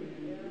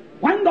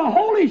when the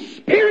Holy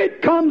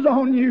Spirit comes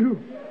on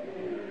you.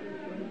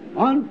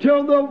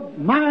 Until the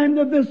mind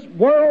of this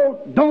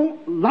world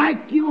don't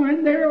like you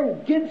and they're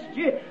against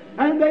you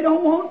and they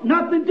don't want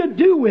nothing to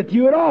do with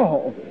you at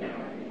all.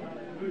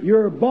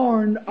 You're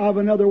born of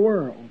another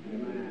world.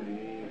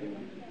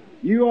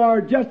 You are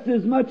just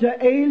as much an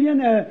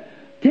alien,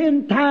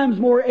 10 times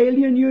more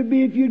alien you'd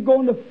be if you'd go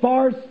into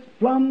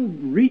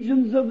far-flung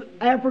regions of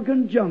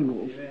African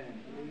jungles.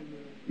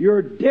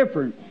 You're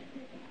different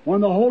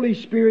when the Holy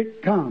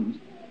Spirit comes.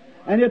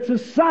 And it's a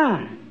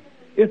sign.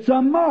 It's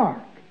a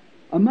mark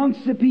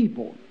amongst the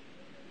people.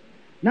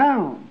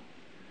 Now,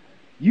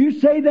 you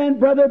say then,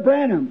 Brother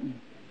Branham,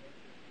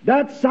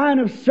 that sign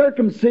of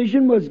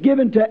circumcision was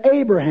given to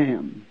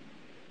Abraham.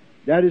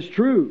 That is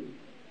true.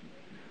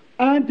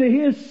 And to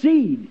his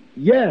seed,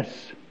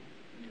 yes.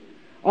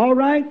 All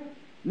right,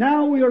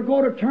 now we are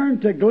going to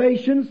turn to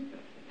Galatians,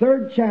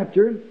 3rd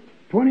chapter,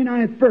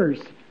 29th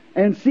verse,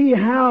 and see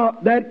how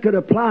that could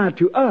apply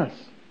to us.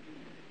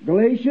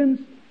 Galatians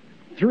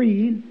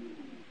 3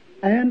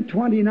 and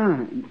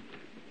 29.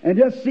 And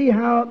just see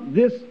how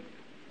this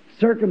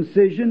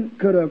circumcision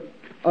could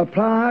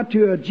apply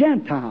to a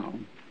Gentile.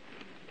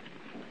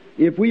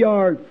 If we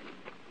are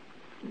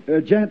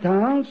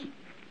Gentiles,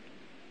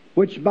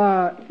 which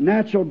by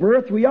natural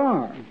birth we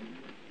are.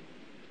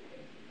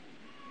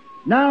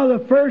 Now the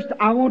first,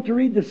 I want to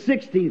read the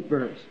 16th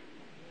verse.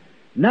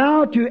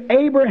 Now to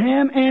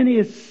Abraham and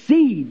his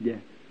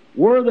seed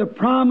were the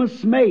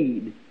promise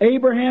made.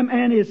 Abraham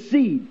and his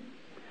seed.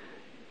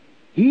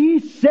 He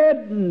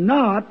said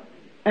not,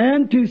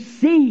 and to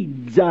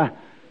seeds,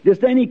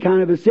 just any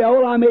kind of a seed.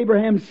 Oh, I'm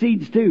Abraham's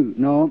seeds too.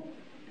 No.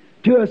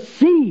 To a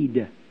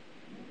seed.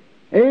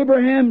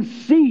 Abraham's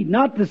seed,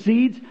 not the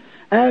seeds,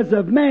 as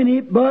of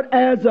many, but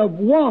as of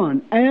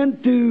one.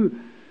 And to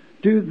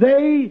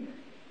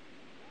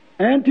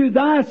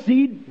thy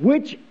seed,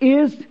 which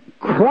is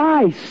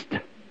Christ.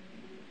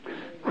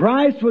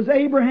 Christ was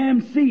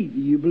Abraham's seed. Do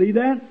you believe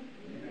that?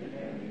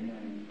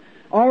 Amen.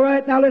 All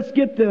right, now let's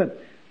get the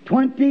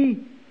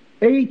 28th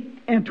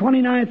and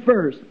 29th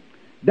verse.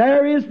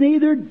 There is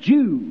neither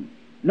Jew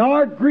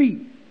nor Greek,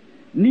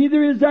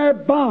 neither is there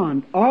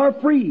bond or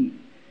free,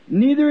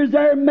 neither is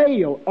there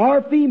male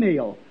or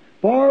female,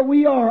 for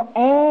we are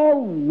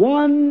all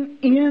one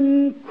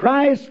in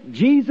Christ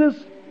Jesus.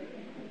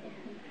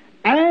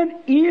 And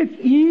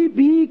if ye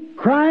be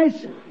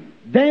Christ,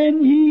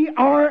 then ye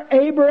are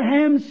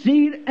Abraham's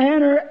seed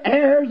and are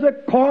heirs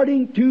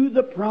according to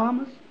the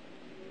promise.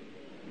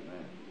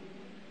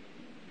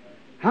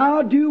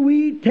 How do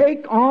we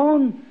take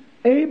on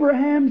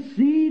Abraham's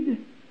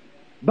seed?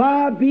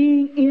 By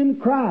being in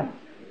Christ.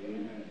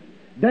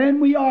 Then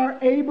we are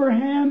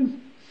Abraham's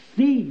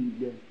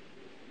seed.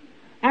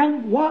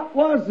 And what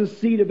was the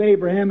seed of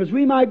Abraham? As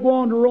we might go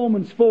on to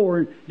Romans 4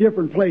 in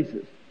different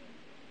places.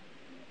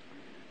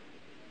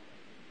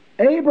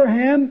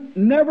 Abraham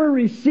never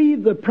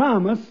received the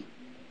promise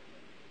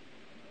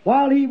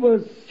while he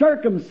was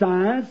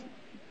circumcised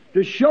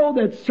to show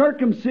that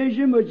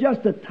circumcision was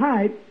just a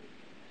type.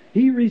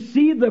 He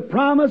received the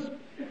promise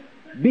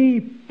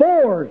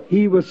before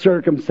he was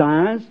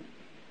circumcised,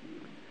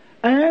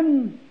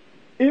 and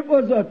it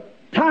was a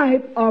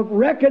type of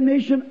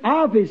recognition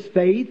of his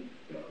faith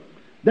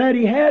that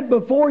he had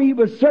before he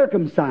was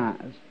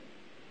circumcised.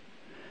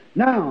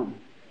 Now,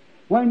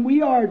 when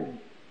we are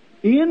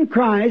in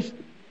Christ,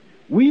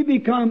 we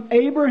become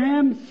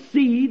Abraham's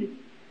seed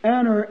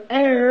and are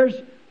heirs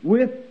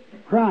with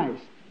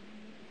Christ.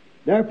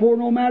 Therefore,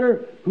 no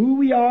matter who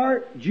we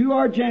are, Jew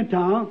or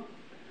Gentile,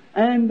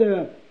 and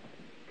the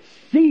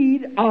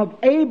seed of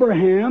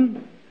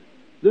Abraham,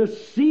 the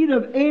seed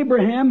of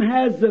Abraham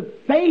has the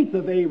faith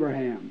of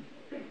Abraham,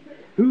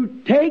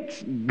 who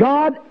takes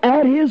God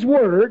at His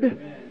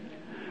word,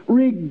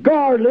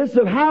 regardless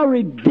of how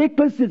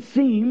ridiculous it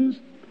seems,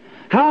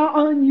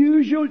 how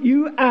unusual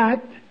you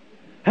act,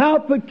 how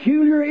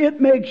peculiar it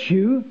makes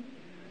you.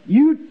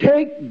 You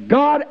take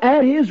God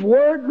at His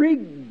word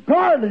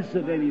regardless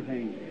of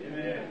anything.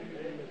 Amen.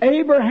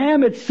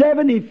 Abraham at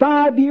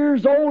 75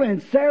 years old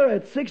and Sarah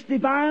at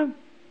 65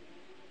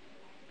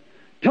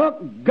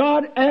 took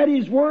God at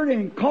His word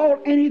and called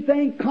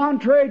anything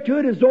contrary to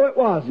it as though it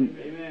wasn't.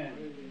 Amen.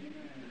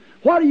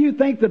 What do you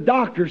think the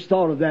doctors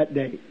thought of that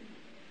day?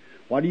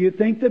 What do you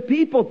think the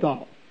people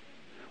thought?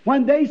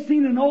 When they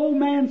seen an old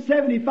man,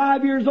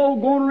 75 years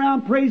old, going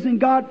around praising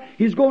God,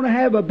 he's going to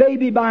have a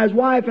baby by his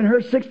wife, and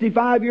her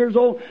 65 years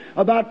old,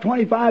 about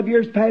 25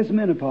 years past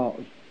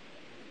menopause.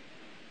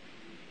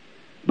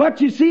 But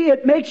you see,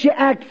 it makes you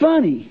act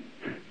funny.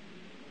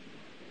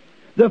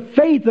 The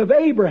faith of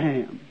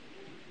Abraham.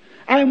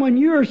 And when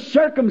you're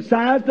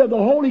circumcised of the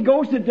Holy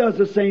Ghost, it does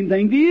the same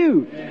thing to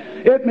you.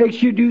 It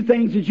makes you do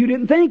things that you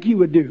didn't think you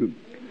would do.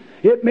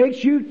 It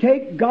makes you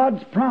take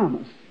God's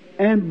promise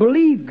and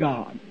believe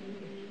God.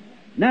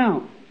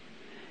 Now,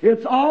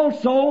 it's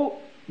also,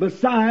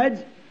 besides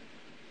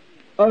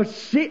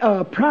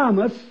a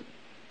promise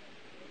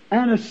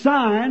and a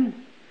sign,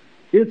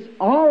 it's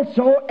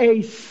also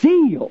a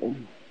seal.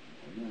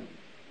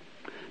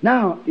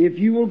 Now, if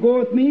you will go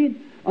with me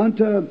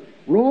unto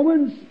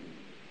Romans,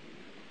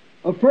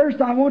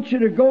 first I want you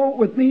to go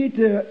with me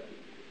to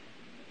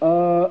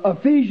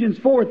Ephesians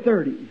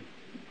 4:30.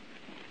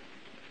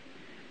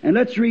 And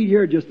let's read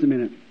here just a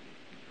minute.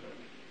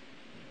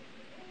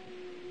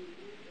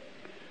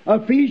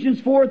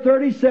 Ephesians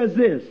 4:30 says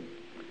this.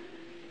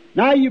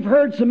 Now you've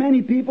heard so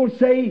many people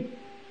say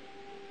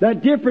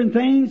that different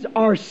things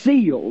are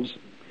seals.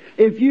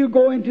 If you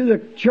go into the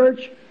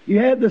church, you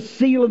have the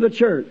seal of the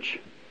church.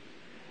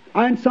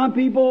 And some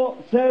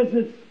people says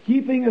it's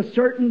keeping a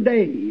certain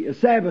day, a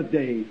Sabbath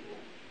day.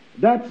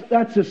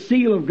 That's a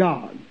seal of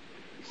God.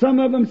 Some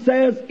of them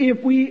says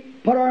if we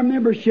put our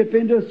membership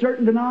into a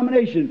certain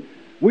denomination,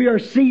 we are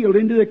sealed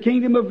into the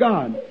kingdom of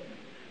God.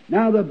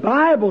 Now the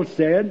Bible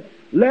said,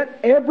 let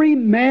every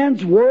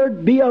man's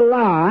word be a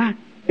lie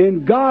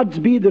and God's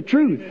be the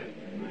truth.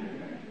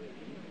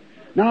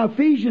 Now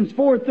Ephesians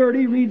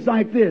 4:30 reads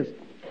like this.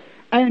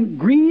 And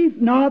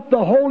grieve not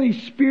the Holy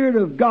Spirit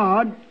of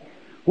God,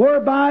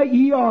 whereby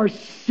ye are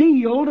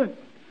sealed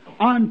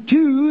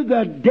unto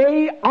the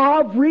day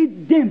of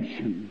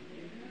redemption.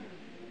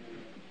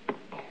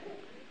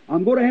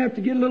 I'm going to have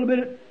to get a little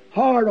bit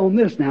hard on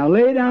this now.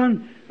 Lay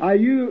down,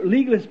 you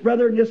legalist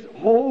brother, and just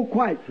hold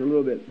quiet for a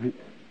little bit.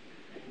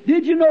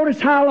 Did you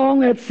notice how long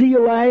that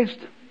seal lasts?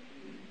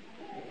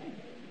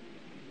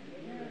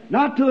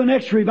 Not till the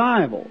next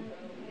revival.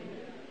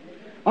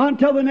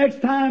 Until the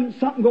next time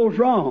something goes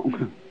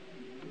wrong.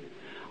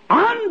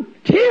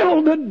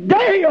 Until the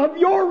day of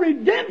your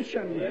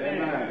redemption.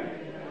 Amen.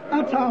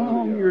 That's how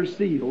long you're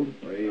sealed.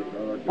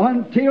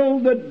 Until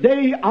the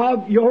day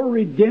of your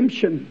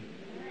redemption.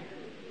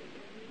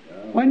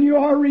 When you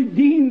are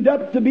redeemed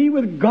up to be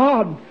with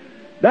God,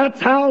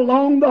 that's how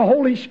long the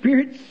Holy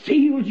Spirit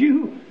seals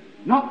you.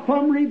 Not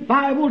from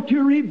revival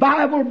to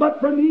revival, but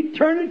from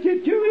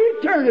eternity to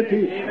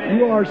eternity. Amen.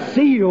 You are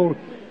sealed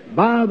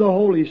by the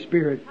Holy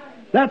Spirit.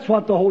 That's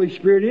what the Holy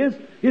Spirit is.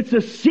 It's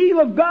a seal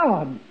of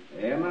God.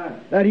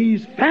 Amen. That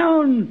He's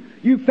found,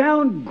 you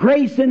found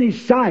grace in His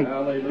sight.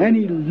 Hallelujah. And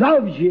He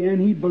loves you and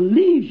He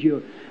believes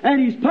you. And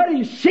He's put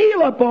His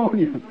seal upon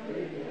you.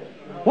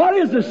 What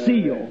is a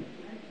seal?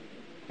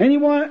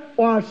 Anyone,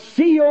 a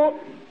seal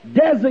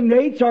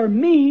designates or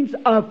means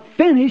a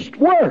finished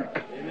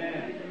work.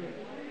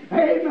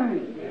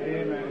 Amen.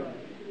 Amen.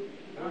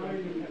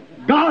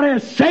 God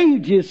has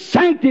saved you,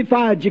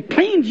 sanctified you,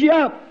 cleaned you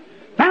up,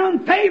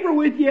 found favor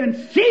with you, and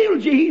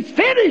sealed you. He's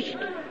finished.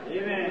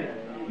 Amen.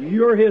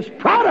 You're His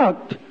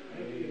product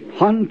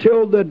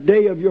until the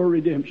day of your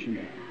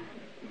redemption.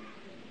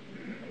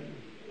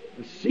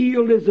 The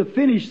sealed is a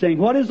finished thing.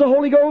 What is the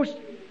Holy Ghost?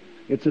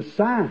 It's a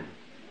sign.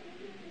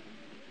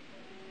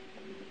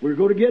 We're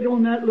going to get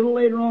on that a little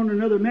later on in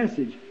another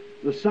message.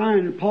 The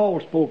sign that Paul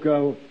spoke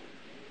of.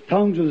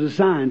 Tongues was a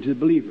sign to the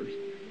believers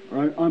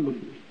or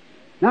unbelievers.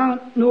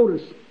 Now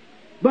notice,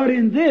 but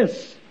in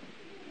this,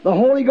 the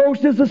Holy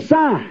Ghost is a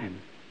sign.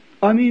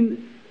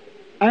 And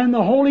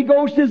the Holy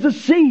Ghost is a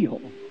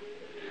seal.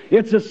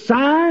 It's a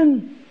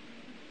sign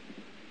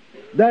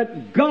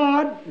that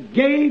God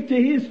gave to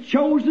His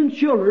chosen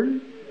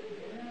children.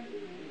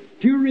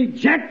 To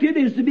reject it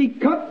is to be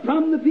cut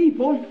from the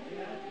people.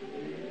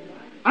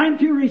 And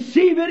to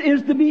receive it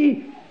is to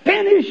be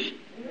finished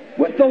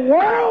with the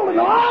world and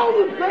all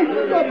the things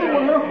of the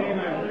world.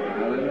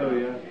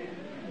 Hallelujah.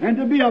 And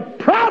to be a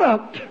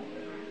product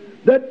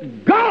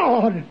that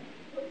God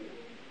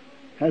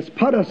has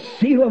put a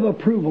seal of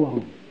approval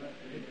on.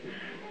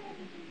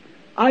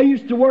 I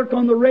used to work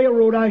on the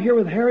railroad out here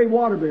with Harry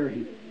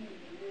Waterbury.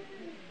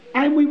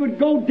 And we would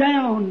go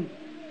down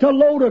to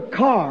load a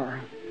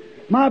car.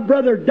 My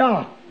brother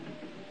Doc,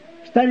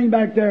 standing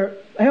back there,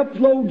 helps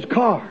load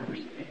cars.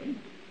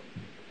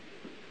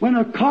 When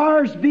a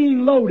car's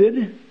being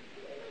loaded,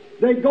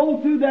 they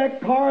go through that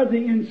car,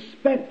 the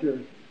inspector,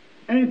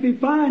 and if he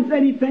finds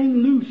anything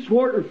loose,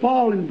 where it would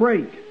fall and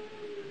break,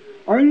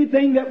 or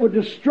anything that would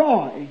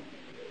destroy,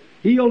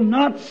 he'll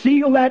not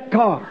seal that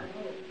car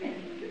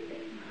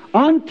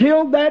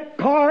until that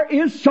car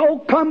is so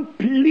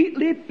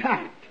completely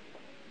packed,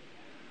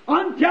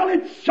 until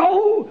it's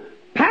so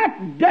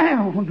packed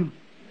down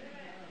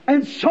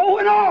and so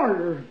in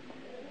order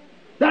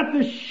that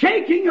the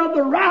shaking of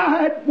the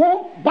ride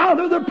won't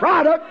bother the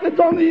product that's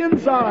on the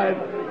inside.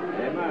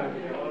 Amen.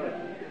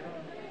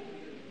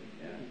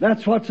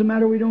 That's what's the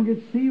matter. We don't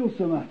get sealed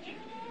so much.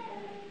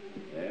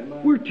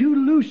 Amen. We're too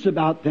loose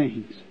about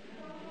things.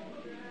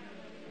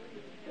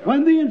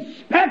 When the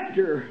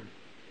inspector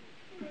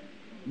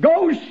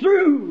goes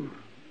through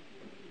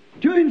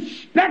to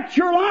inspect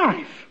your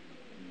life,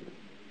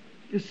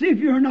 to see if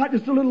you're not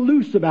just a little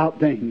loose about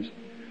things,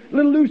 a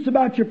little loose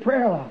about your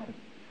prayer life,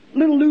 a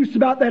little loose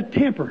about that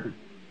temper,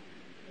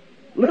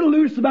 a little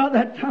loose about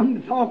that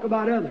tongue to talk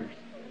about others.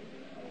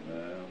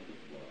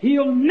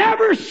 He'll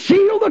never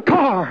seal the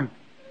car.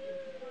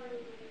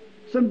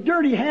 Some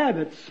dirty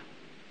habits,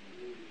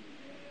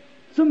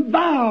 some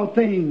vile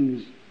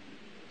things,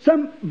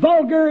 some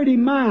vulgarity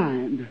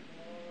mind.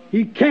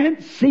 He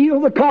can't seal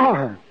the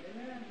car.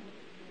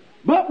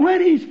 But when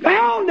he's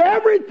found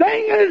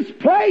everything in its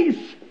place,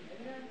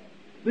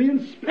 the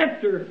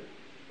inspector,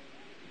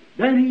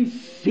 then he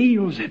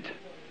seals it.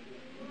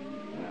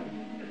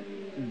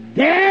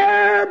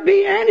 Dare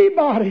be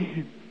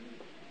anybody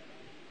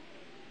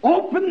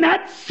open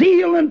that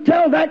seal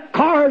until that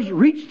car's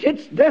reached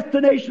its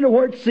destination of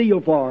where it's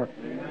sealed for.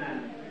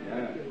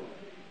 Amen.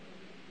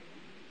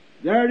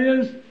 There it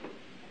is.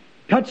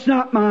 Touch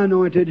not my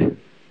anointed.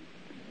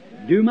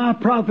 Do my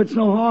prophets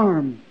no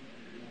harm.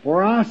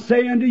 For I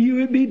say unto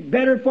you, it be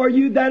better for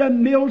you that a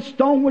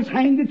millstone was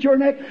hanged at your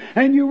neck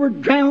and you were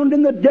drowned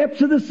in the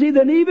depths of the sea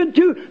than even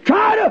to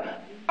try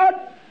to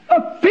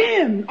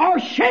offend or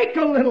shake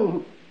a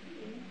little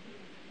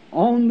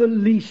on the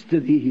least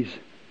of these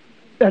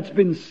that's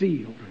been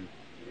sealed.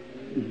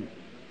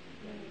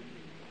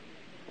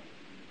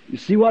 You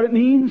see what it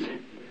means?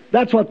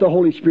 That's what the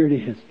Holy Spirit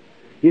is.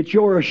 It's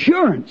your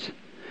assurance.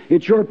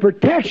 It's your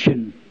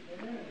protection.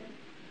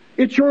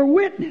 It's your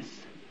witness.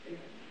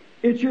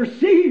 It's your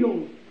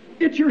seal.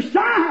 It's your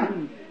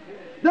sign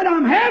that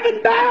I'm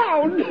heaven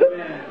bound.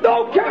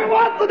 Don't care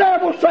what the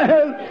devil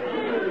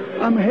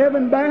says. I'm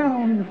heaven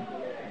bound.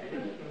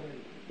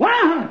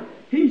 Why?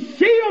 He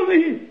sealed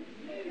me.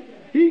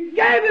 He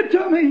gave it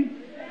to me.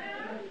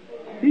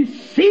 He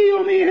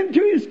sealed me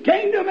into His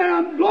kingdom, and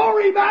I'm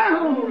glory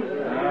bound.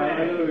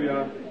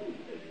 Hallelujah.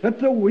 Let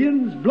the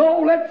winds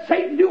blow. Let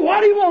Satan do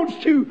what he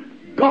wants to.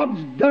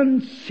 God's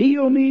done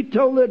sealed me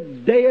till the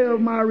day of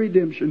my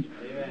redemption.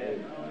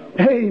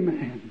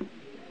 Amen.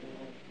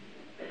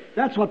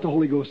 That's what the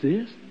Holy Ghost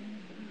is.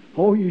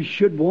 Oh, you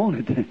should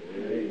want it.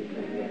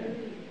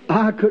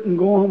 I couldn't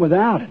go on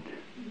without it.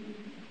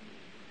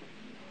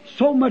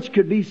 So much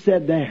could be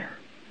said there.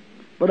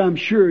 But I'm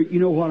sure you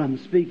know what I'm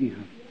speaking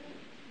of.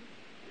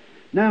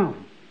 Now,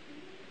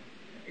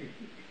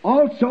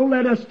 also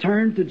let us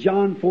turn to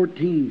John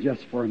 14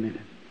 just for a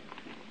minute.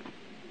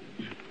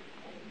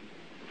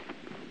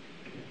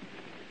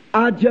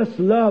 I just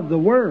love the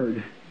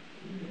Word.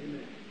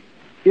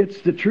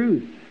 It's the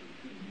truth.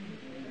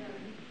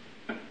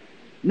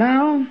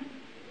 Now,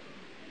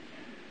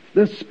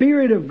 the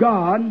Spirit of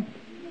God,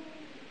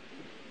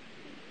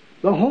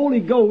 the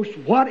Holy Ghost,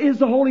 what is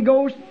the Holy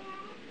Ghost?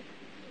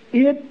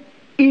 It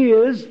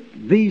is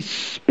the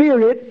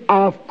Spirit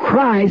of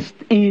Christ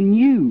in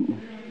you.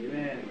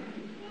 Amen.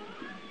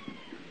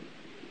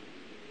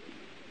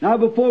 Now,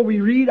 before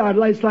we read, I'd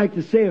just like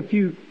to say a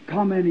few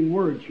commenting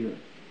words here.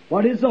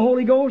 What is the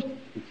Holy Ghost?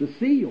 It's a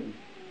seal.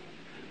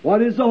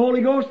 What is the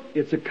Holy Ghost?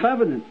 It's a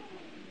covenant.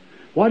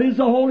 What is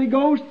the Holy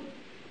Ghost?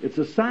 It's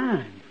a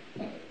sign.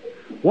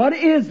 What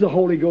is the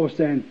Holy Ghost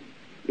then?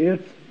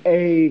 It's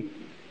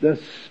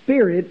the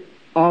Spirit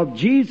of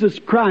Jesus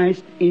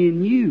Christ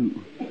in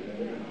you.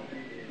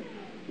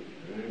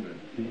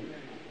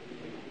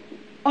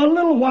 A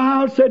little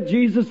while, said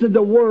Jesus, that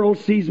the world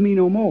sees me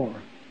no more.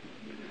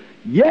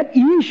 Yet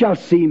ye shall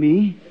see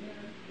me,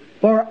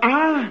 for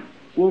I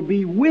will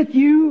be with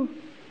you,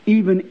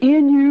 even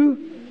in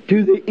you,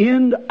 to the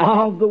end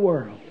of the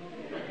world.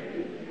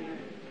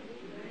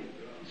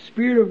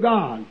 Spirit of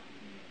God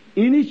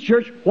in His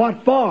church,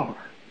 what for?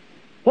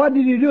 What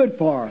did He do it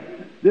for?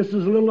 This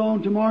is a little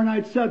on tomorrow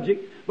night's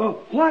subject,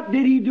 but what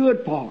did He do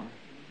it for?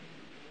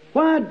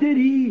 What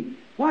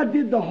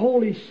did the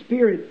Holy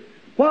Spirit,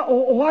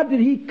 what did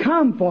He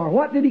come for?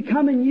 What did He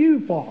come in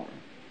you for?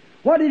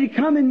 What did He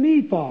come in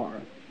me for?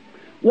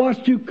 Was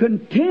to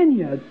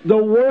continue the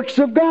works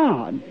of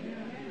God.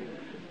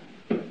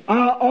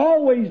 I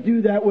always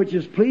do that which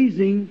is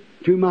pleasing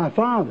to my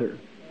Father.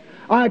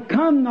 I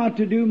come not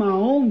to do my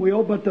own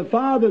will, but the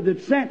Father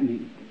that sent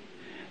me.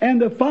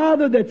 And the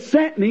Father that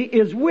sent me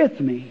is with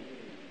me.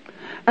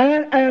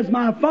 And as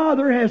my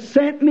Father has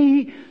sent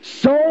me,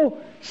 so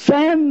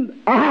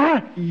send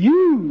I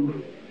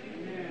you.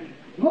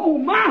 Oh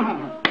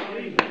my!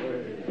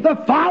 The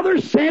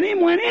Father sent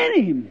Him, went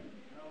in Him.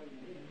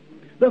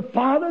 The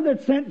Father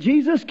that sent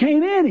Jesus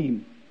came in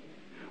Him,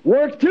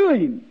 worked through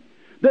Him.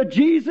 The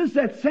Jesus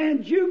that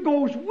sends you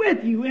goes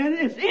with you and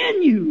is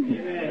in you.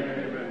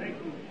 Amen.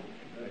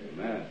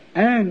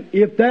 And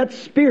if that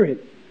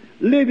Spirit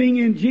living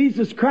in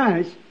Jesus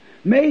Christ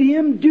made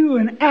Him do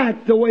and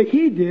act the way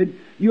He did,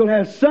 you'll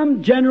have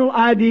some general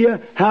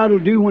idea how it'll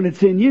do when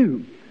it's in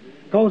you.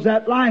 Because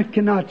that life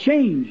cannot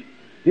change.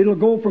 It'll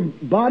go from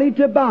body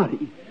to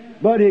body,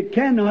 but it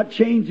cannot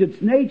change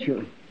its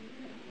nature,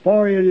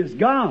 for it is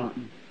God.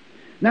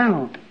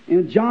 Now,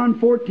 in John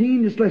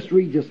 14, let's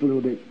read just a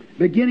little bit.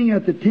 Beginning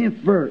at the 10th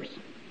verse.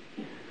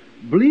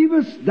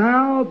 Believest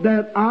thou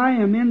that I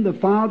am in the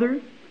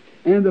Father,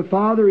 and the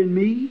Father in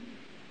me?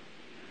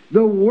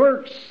 The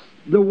words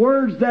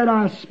that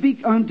I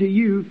speak unto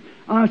you,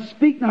 I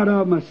speak not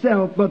of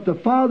myself, but the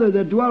Father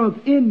that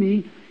dwelleth in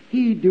me,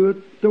 He doeth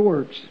the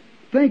works.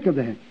 Think of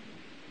that.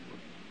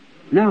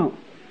 Now,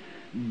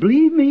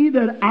 believe me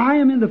that I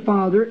am in the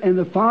Father, and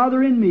the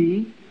Father in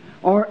me,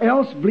 or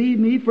else believe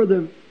me for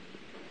the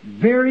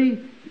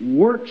very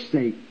work's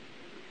sake.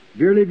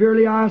 Verily,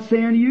 verily, I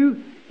say unto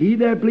you, he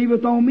that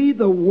believeth on me,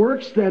 the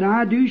works that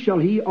I do shall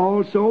he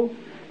also,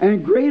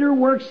 and greater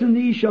works than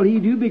these shall he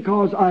do,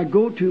 because I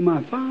go to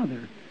my Father.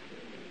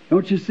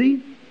 Don't you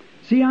see?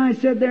 See how I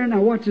said there?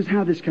 Now watch this,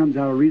 how this comes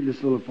out. I'll read this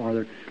a little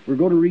farther. We're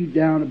going to read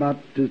down about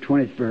to the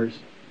 20th verse.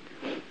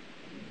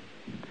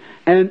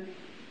 And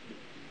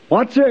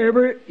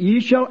whatsoever ye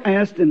shall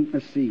ask, and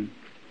let's see,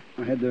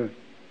 I had the,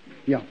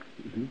 yeah.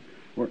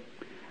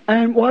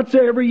 And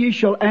whatsoever ye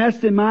shall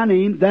ask in my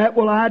name, that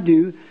will I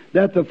do,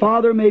 that the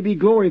Father may be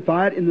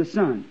glorified in the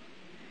Son.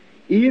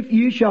 If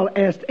you shall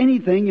ask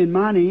anything in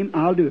my name,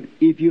 I'll do it.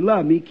 If you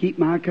love me, keep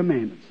my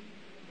commandments.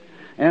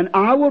 And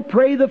I will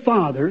pray the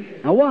Father,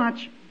 now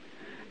watch,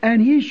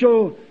 and He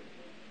shall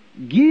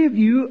give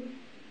you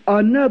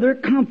another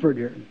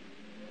Comforter,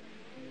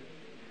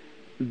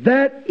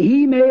 that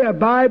He may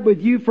abide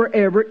with you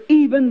forever,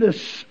 even the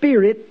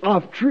Spirit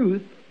of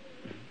truth,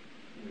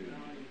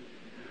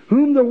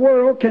 whom the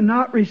world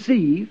cannot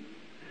receive,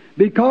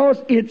 because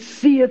it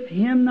seeth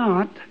Him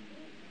not,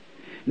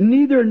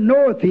 neither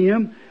knoweth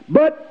Him,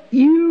 but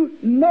you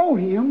know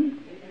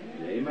Him.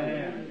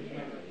 Amen.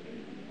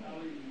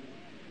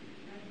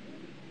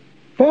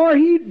 For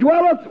He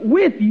dwelleth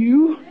with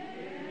you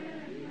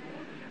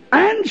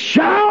and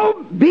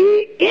shall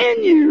be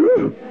in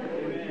you.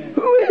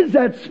 Who is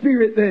that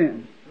Spirit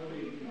then?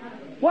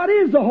 What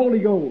is the Holy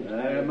Ghost?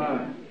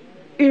 Amen.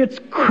 It's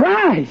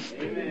Christ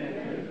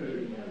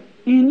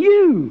in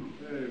you.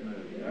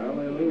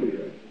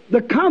 Hallelujah.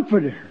 The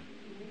Comforter.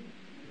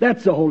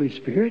 That's the Holy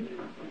Spirit.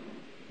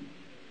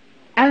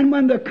 And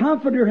when the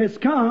Comforter has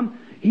come,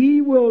 He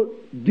will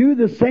do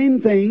the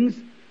same things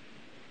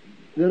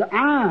that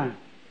I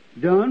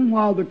done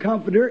while the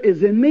Comforter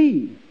is in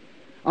me.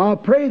 I'll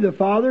pray the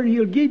Father and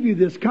He'll give you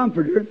this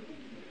Comforter.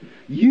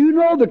 You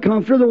know the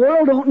Comforter. The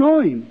world don't know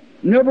Him.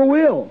 Never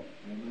will.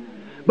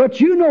 But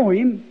you know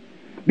Him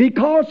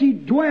because He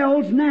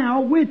dwells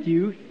now with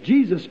you,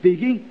 Jesus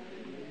speaking,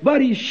 but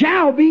He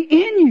shall be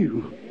in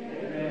you.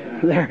 Amen.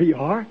 There you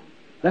are.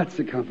 That's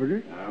the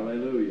Comforter.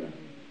 Hallelujah.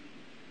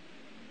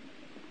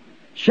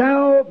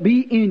 Shall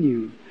be in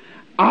you.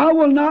 I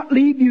will not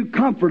leave you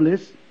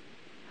comfortless.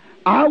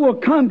 I will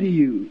come to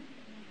you.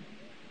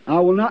 I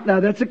will not.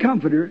 Now that's a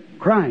Comforter,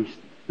 Christ.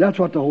 That's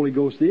what the Holy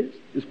Ghost is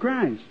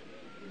Christ.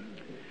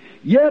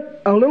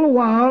 Yet a little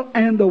while,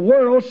 and the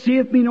world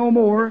seeth me no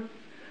more,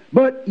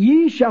 but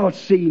ye shall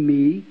see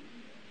me,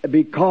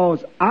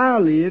 because I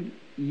live,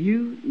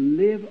 you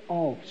live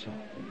also.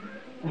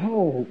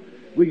 Oh,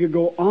 we could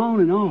go on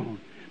and on.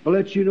 But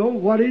let you know,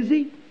 what is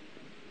He?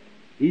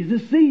 He's the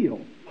seal.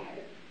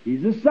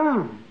 He's the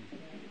sign.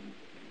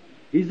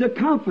 He's the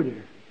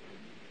Comforter.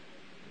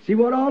 See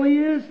what all He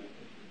is?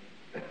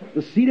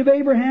 The seed of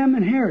Abraham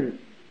inherited.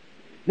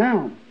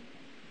 Now,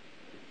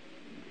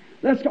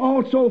 let's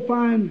also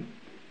find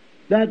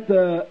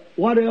that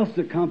what else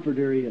the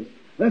Comforter is.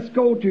 Let's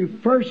go to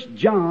 1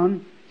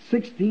 John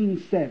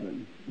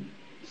 16:7.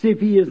 See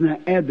if he isn't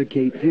an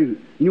advocate too.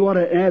 You know what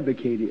an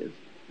advocate is?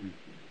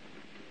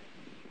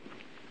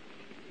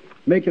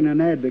 Making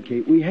an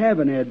advocate. We have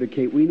an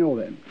advocate. We know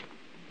that.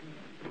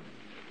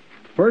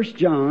 1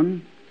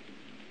 John,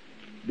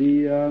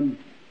 the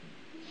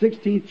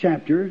 16th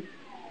chapter.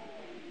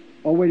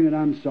 Oh, wait a minute.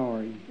 I'm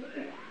sorry.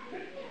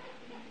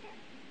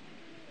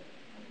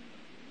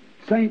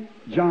 St.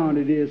 John,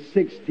 it is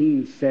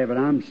 16:7.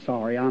 I'm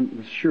sorry.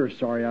 I'm sure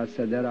sorry I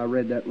said that. I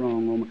read that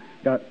wrong.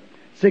 Got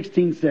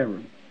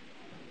 16:7.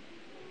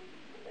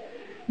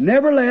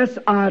 Nevertheless,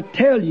 I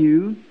tell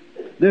you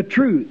the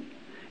truth.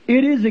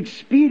 It is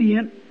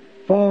expedient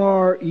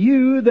for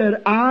you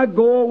that I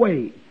go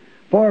away.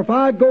 For if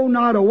I go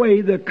not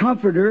away, the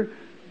Comforter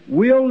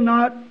will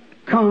not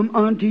come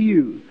unto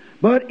you.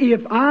 But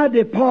if I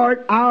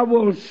depart, I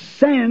will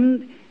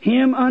send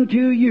Him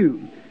unto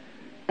you.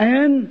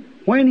 And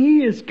when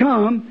He is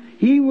come,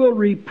 He will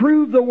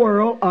reprove the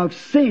world of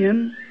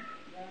sin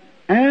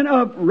and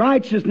of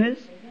righteousness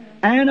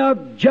and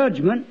of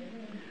judgment.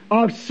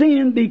 Of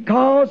sin,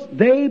 because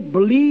they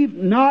believe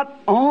not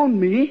on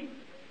me.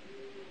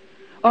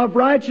 Of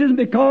righteousness,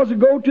 because I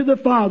go to the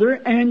Father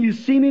and you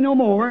see me no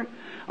more.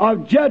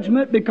 Of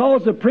judgment,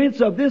 because the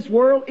prince of this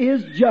world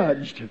is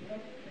judged.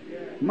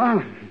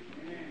 My.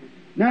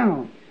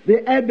 Now,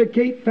 the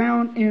advocate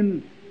found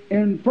in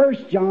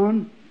 1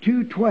 John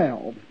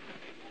 2:12.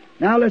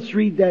 Now let's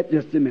read that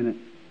just a minute.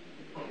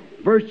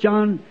 1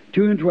 John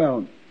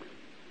 2:12.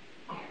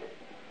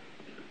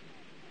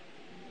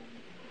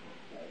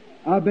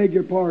 I beg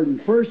your pardon.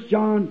 1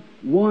 John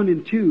 1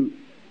 and 2.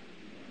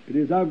 It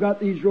is, I've got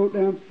these wrote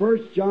down.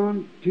 1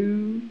 John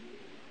 2,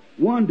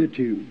 1 to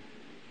 2.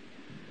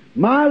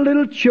 My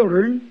little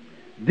children,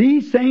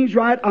 these things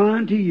write I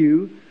unto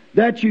you,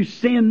 that you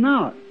sin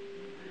not.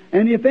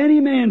 And if any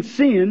man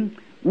sin,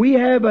 we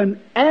have an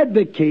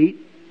advocate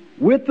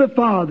with the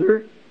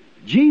Father,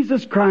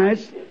 Jesus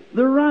Christ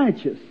the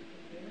righteous.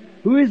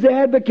 Who is the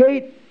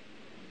advocate?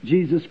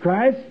 Jesus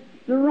Christ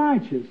the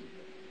righteous.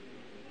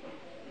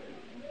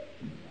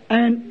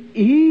 And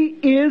He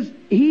is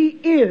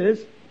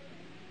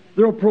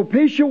the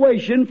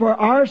propitiation for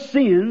our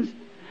sins,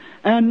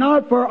 and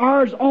not for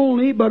ours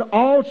only, but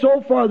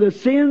also for the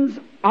sins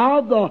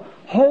of the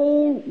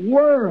whole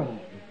world.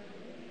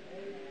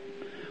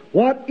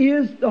 What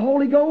is the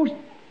Holy Ghost?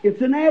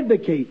 It's an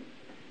advocate.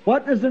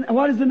 What is an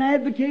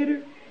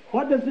advocator?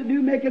 What does it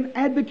do, make an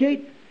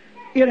advocate?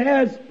 It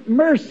has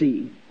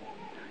mercy.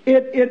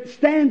 It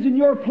stands in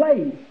your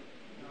place.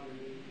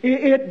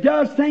 It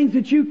does things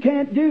that you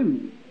can't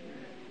do.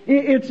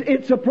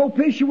 It's a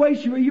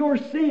propitiation for your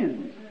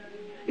sins.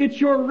 It's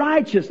your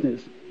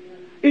righteousness.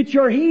 It's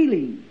your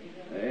healing.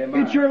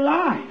 Amen. It's your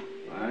life.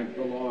 Thank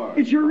the Lord.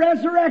 It's your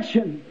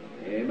resurrection.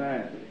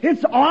 Amen.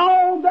 It's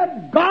all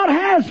that God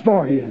has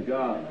for you.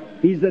 God.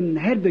 He's an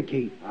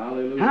advocate.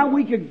 Hallelujah. How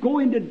we could go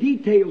into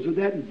details of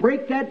that and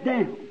break that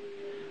down.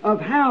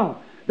 Of how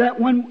that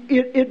when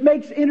it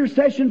makes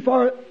intercession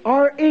for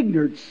our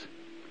ignorance.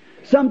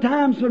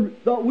 Sometimes when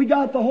we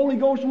got the Holy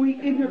Ghost, we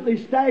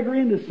ignorantly stagger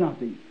into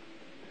something.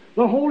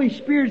 The Holy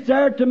Spirit's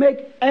there to make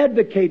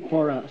advocate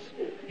for us.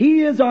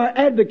 He is our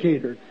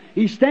advocator.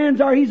 He's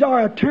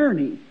our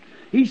attorney.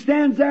 He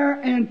stands there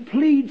and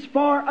pleads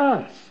for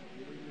us.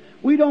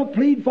 We don't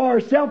plead for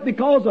ourselves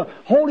because the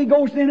Holy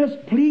Ghost in us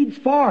pleads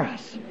for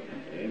us.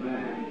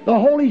 Amen. The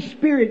Holy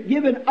Spirit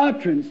giving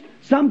utterance.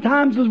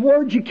 Sometimes there's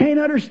words you can't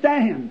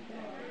understand.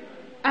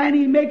 And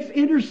He makes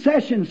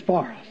intercessions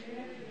for us.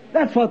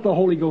 That's what the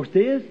Holy Ghost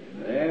is.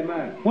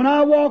 Amen. When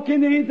I walk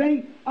into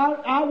anything,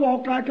 I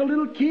walk like a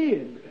little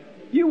kid.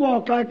 You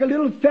walk like a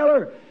little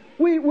feller.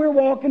 We're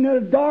walking in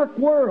a dark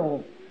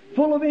world,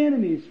 full of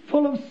enemies,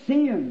 full of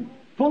sin,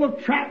 full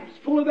of traps,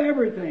 full of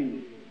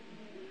everything.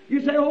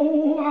 You say,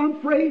 oh, I'm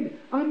afraid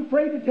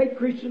to take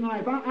Christian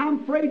life.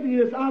 I'm afraid to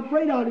do this. I'm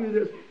afraid I'll do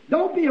this.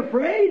 Don't be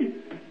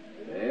afraid.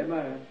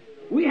 Amen.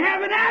 We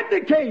have an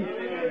advocate.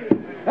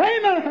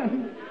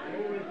 Amen.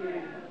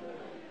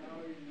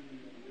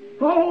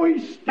 Oh, He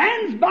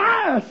stands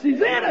by us.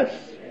 He's in us.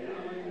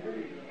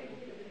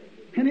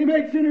 And He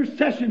makes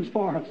intercessions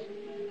for us.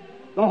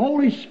 The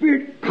Holy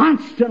Spirit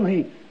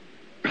constantly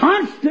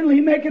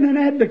making an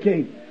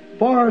advocate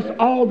for us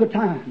all the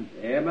time.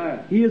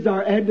 Amen. He is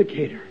our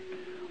advocator.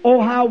 Oh,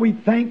 how we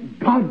thank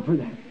God for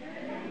that.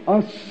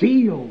 A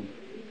seal,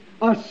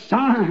 a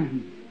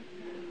sign,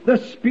 the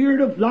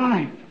Spirit of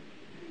life,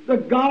 the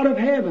God of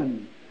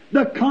heaven,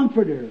 the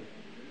Comforter,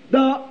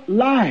 the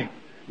life,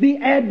 the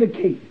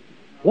advocate.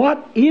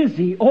 What is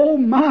He? Oh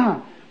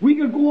my! We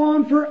could go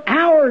on for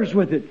hours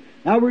with it.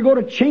 Now we're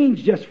going to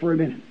change just for a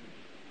minute.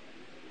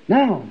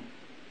 Now,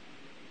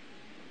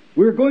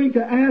 we're going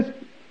to ask,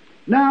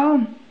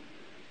 now,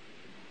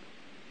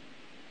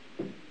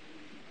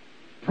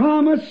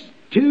 promise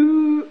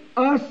to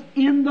us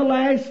in the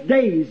last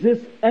days.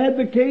 This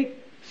advocate,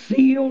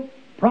 seal,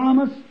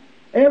 promise,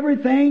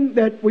 everything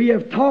that we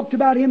have talked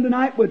about Him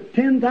tonight with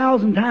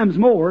 10,000 times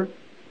more,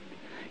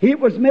 it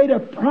was made a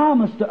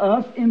promise to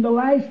us in the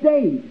last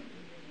days.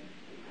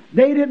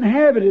 They didn't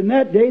have it in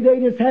that day. They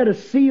just had a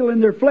seal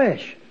in their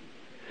flesh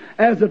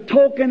as a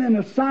token and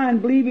a sign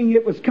believing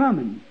it was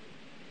coming.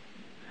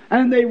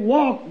 And they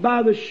walked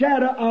by the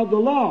shadow of the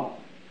law,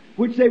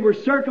 which they were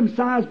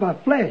circumcised by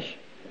flesh.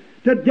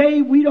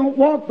 Today we don't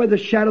walk by the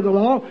shadow of the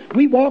law.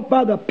 We walk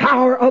by the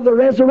power of the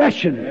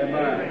resurrection.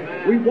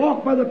 Amen. We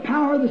walk by the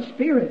power of the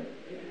Spirit,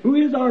 who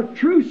is our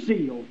true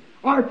seal,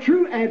 our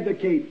true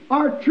advocate,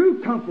 our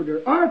true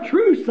comforter, our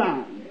true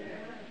sign.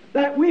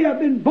 That we have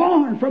been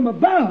born from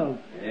above.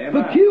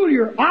 Amen.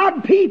 Peculiar,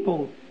 odd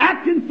people,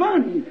 acting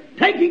funny,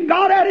 taking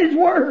God at His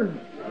word.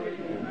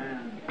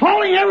 Amen.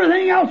 Calling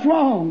everything else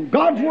wrong.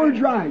 God's word's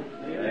right.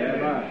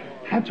 Amen.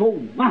 That's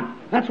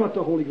what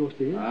the Holy Ghost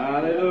is.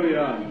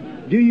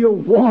 Hallelujah. Do you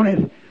want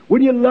it?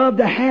 Would you love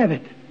to have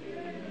it?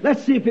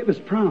 Let's see if it was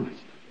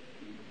promised.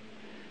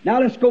 Now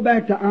let's go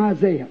back to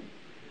Isaiah.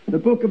 The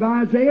book of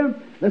Isaiah.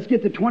 Let's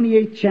get the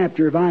 28th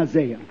chapter of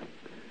Isaiah.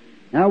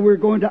 Now we're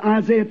going to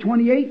Isaiah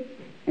 28,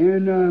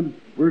 and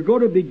we're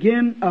going to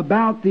begin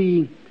about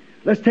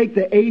let's take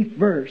the 8th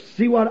verse.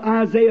 See what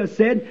Isaiah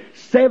said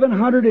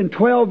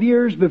 712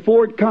 years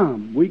before it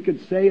come. We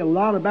could say a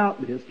lot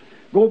about this.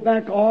 Go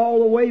back all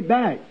the way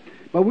back.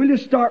 But we'll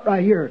just start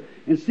right here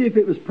and see if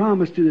it was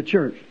promised to the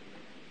church.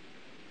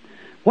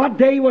 What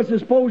day was it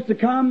supposed to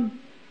come?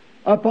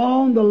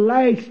 Upon the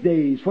last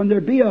days, when there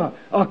be a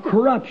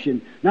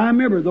corruption. Now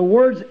remember, the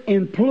words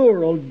in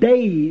plural,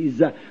 days,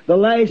 the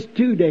last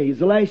 2 days,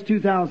 the last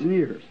 2,000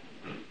 years.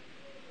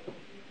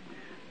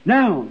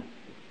 Now,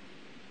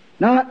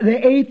 the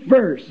 8th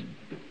verse.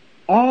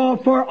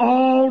 For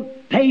all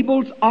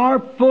tables are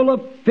full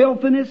of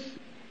filthiness,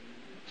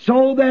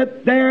 so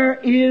that there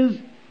is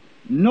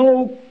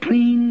no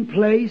clean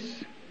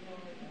place.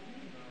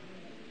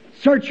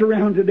 Search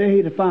around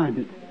today to find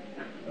it.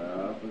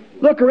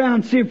 Look around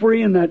and see if we're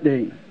in that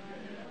day.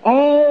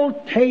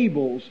 All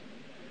tables,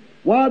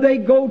 while they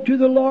go to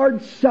the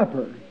Lord's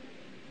Supper.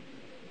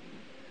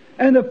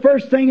 And the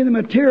first thing in the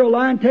material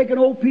line, take an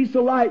old piece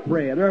of light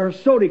bread or a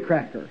soda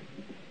cracker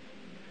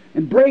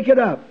and break it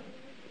up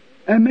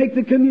and make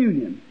the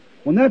communion.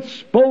 When that's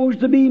supposed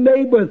to be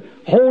made with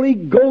Holy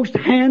Ghost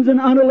hands and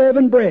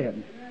unleavened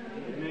bread.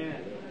 Amen.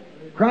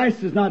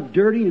 Christ is not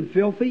dirty and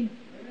filthy,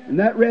 and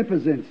that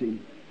represents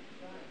Him.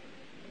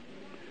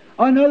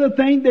 Another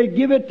thing, they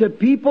give it to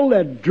people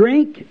that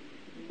drink,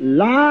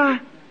 lie,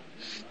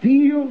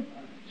 steal,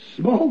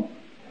 smoke,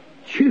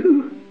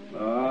 chew.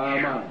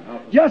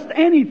 Just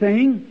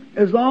anything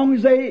as long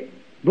as they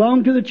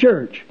belong to the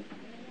church.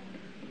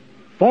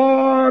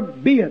 Far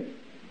be it.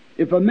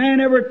 If a man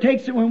ever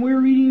takes it, when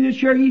we're reading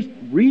this year, he's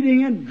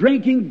reading and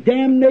drinking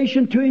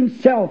damnation to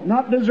himself,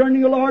 not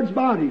discerning the Lord's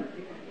body.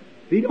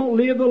 If he don't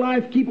live the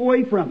life, keep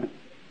away from it.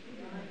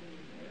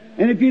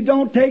 And if you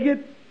don't take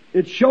it,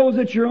 it shows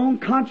that your own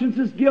conscience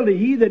is guilty.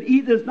 He that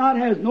eateth not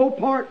has no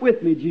part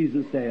with me,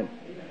 Jesus said.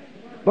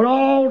 But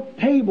all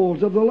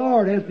tables of the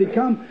Lord has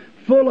become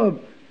full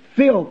of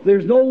filth.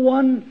 There's no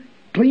one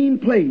clean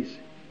place.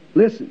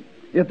 Listen,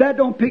 if that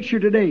don't picture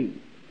today,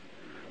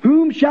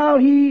 who shall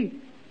he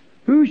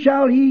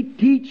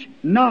teach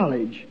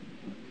knowledge?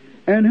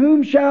 And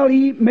whom shall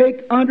he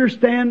make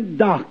understand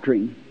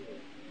doctrine?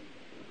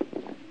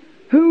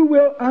 Who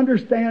will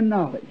understand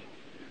knowledge?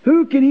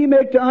 Who can he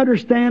make to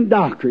understand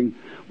doctrine?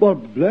 Well,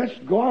 bless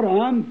God,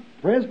 I'm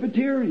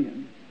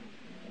Presbyterian.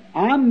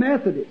 I'm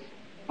Methodist.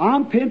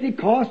 I'm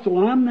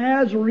Pentecostal, I'm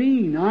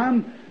Nazarene,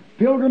 I'm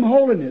Pilgrim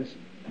Holiness.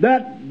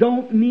 That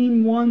don't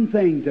mean one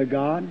thing to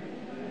God.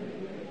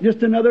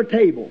 Just another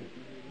table.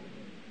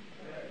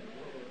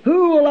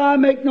 Who will I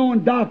make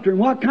known doctrine?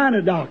 What kind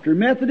of doctrine?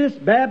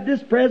 Methodist,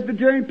 Baptist,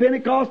 Presbyterian,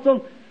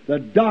 Pentecostal? The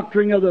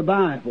doctrine of the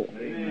Bible.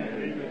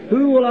 Amen.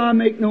 Who will I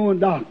make known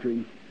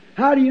doctrine?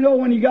 How do you know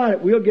when you got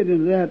it? We'll get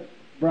into that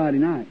Friday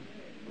night.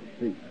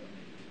 See.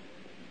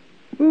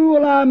 Who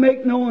will I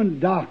make known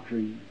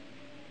doctrine?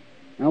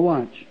 Now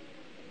watch.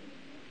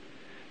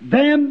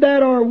 Them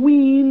that are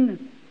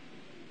weaned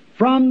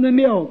from the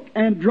milk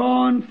and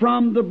drawn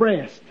from the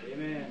breast.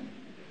 Amen.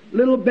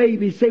 Little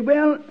babies say,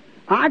 well,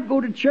 I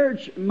go to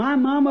church. My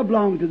mama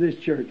belonged to this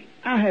church.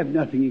 I have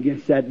nothing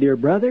against that, dear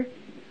brother.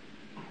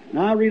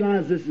 Now I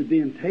realize this is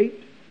being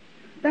taped.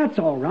 That's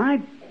all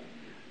right.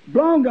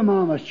 Belong to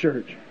mama's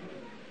church.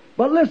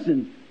 But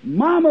listen,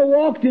 mama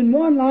walked in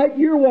one light,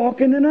 you're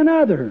walking in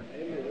another.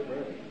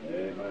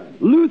 Amen.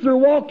 Luther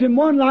walked in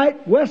one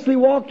light, Wesley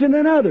walked in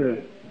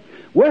another.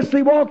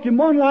 Wesley walked in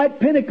one light,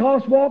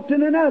 Pentecost walked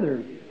in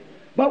another.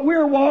 But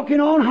we're walking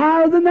on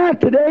higher than that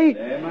today.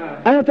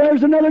 Amen. And if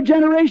there's another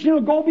generation,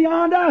 it'll go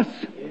beyond us.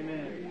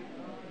 Amen.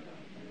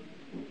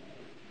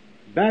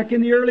 Back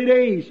in the early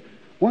days,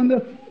 when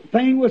the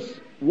thing was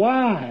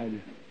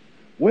wide,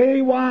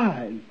 way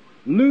wide,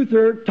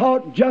 Luther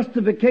taught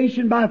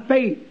justification by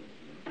faith.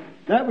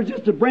 That was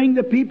just to bring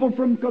the people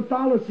from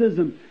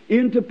Catholicism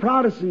into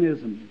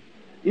Protestantism,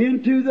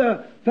 into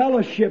the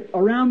fellowship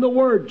around the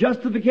Word,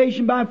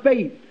 justification by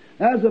faith.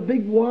 That was a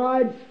big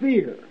wide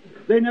sphere.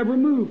 They never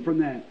moved from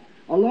that.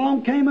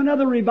 Along came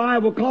another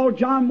revival called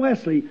John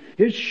Wesley.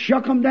 It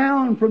shook them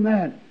down from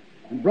that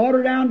and brought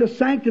her down to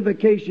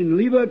sanctification.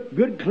 Live a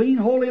good, clean,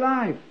 holy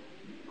life.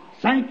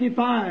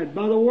 Sanctified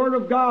by the Word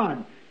of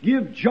God.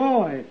 Give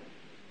joy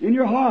in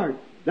your heart.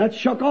 That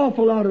shook off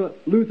a lot of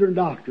Lutheran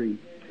doctrine.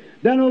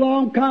 Then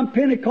along come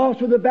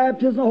Pentecost with the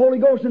baptism of the Holy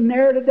Ghost and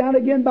narrowed it down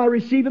again by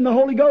receiving the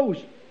Holy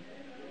Ghost.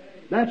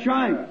 That's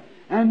right.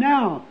 And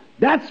now,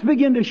 that's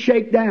begun to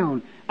shake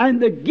down.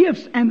 And the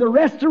gifts and the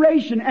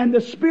restoration and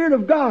the Spirit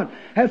of God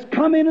has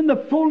come in the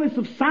fullness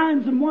of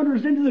signs and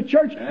wonders into the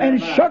church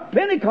and it shook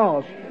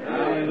Pentecost.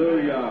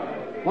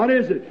 Hallelujah. What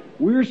is it?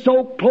 We're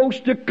so close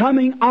to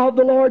coming of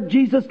the Lord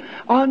Jesus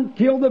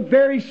until the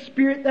very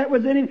Spirit that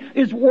was in Him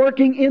is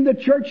working in the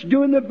church,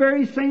 doing the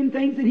very same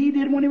things that He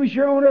did when He was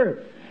here on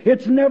earth.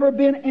 It's never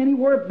been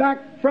anywhere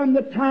back from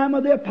the time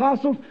of the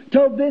apostles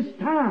till this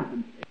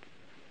time.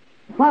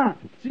 Why?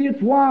 See,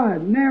 it's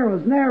wide,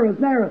 narrows.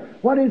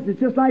 What is it?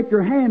 Just like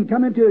your hand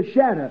come into a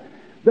shadow.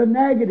 The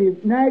negative.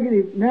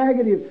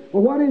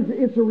 Well, what is it?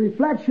 It's a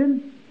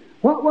reflection.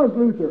 What was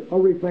Luther? A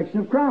reflection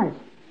of Christ.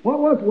 What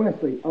was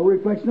Wesley? A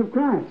reflection of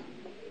Christ.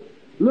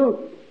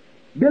 Look,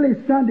 Billy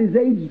Sunday's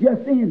age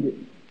just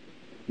ended.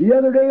 The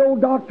other day,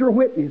 old Dr.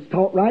 Whitney's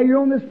taught right here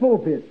on this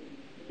pulpit.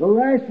 The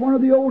last one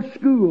of the old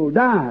school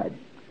died.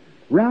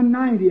 Around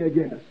 90, I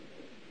guess.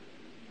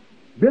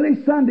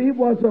 Billy Sunday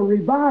was a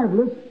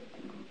revivalist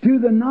to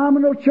the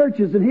nominal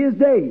churches in his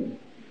day.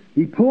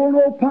 He pulled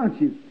no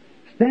punches.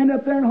 Stand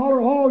up there and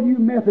holler, all you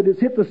Methodists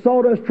hit the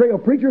sawdust trail,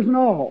 preachers and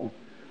all.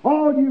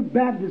 All you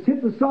Baptists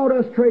hit the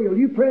sawdust trail,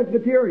 you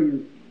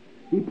Presbyterians.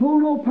 He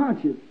pulled no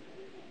punches.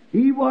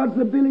 He was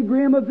the Billy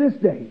Graham of this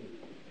day.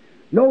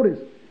 Notice,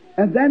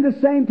 and then the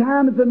same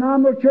time as the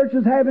nominal church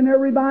is having their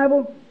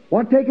revival,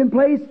 what taking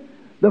place?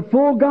 The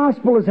full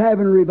gospel is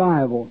having a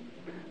revival.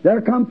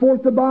 There come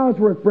forth the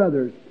Bosworth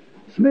brothers,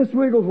 Smith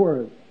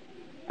Wigglesworth,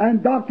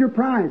 and Dr.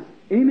 Price,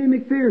 Amy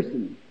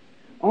McPherson.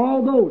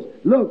 All those.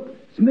 Look,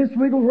 Smith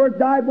Wigglesworth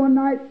died one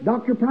night,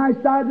 Dr. Price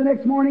died the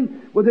next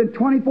morning. Within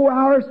 24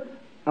 hours,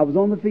 I was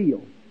on the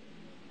field.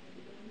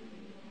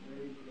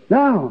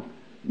 Now,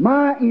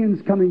 my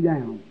end's coming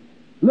down.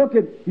 Look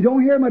at, you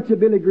don't hear much of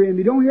Billy Graham,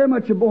 you don't hear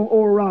much of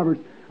Oral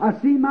Roberts. I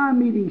see my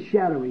meetings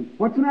shattering.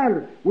 What's the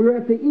matter? We're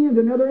at the end,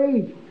 another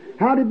age.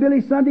 How did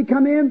Billy Sunday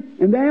come in?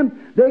 And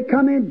them? They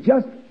come in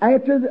just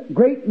after the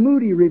great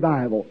Moody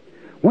revival.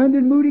 When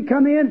did Moody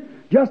come in?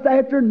 Just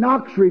after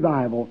Knox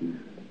revival.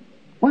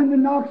 When did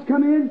Knox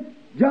come in?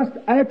 Just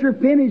after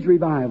Finney's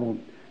revival.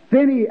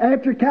 Finney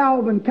after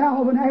Calvin.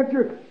 Calvin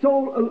after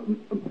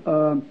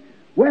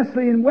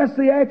Wesley, and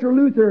Wesley after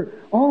Luther.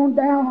 On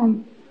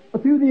down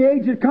through the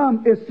age to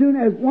come. As soon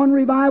as one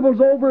revival's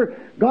over,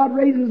 God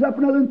raises up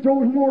another and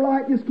throws more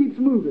light, just keeps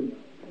moving.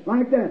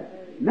 Like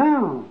that.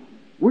 Now,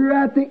 we're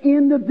at the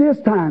end of this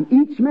time.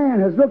 Each man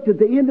has looked at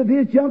the end of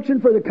his junction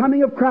for the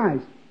coming of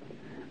Christ.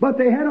 But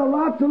they had a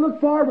lot to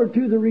look forward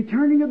to, the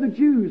returning of the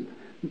Jews,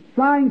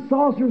 flying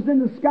saucers in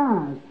the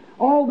skies,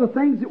 all the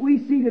things that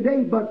we see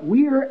today, but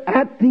we're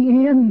at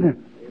the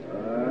end.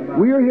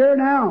 We're here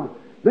now.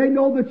 They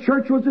know the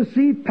church was to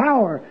receive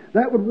power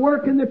that would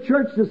work in the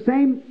church the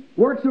same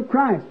works of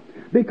Christ.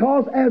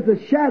 Because as the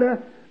shadow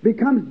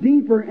becomes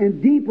deeper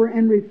and deeper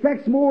and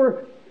reflects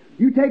more,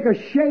 you take a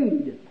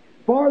shade.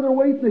 Farther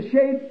away from the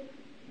shade,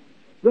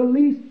 the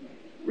least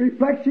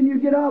reflection you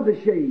get out of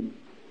the shade.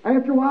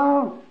 After a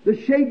while,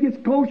 the shade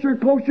gets closer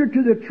and closer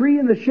to the tree,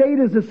 and the shade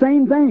is the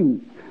same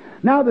thing.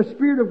 Now the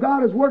Spirit of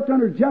God has worked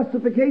under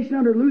justification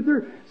under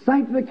Luther,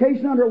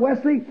 sanctification under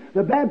Wesley,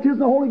 the baptism of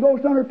the Holy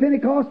Ghost under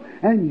Pentecost,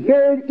 and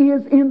here it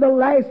is in the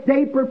last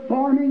day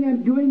performing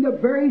and doing the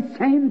very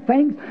same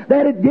things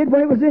that it did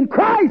when it was in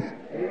Christ.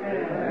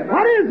 Amen.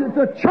 What is it?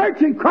 The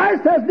church in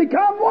Christ has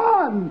become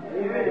one.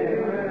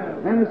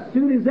 Amen. And as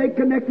soon as they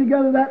connect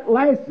together, that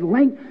last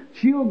link,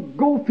 she'll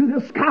go through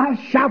the sky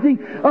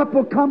shouting, up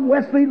will come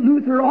Wesley,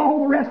 Luther,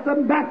 all the rest of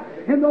them back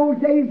in those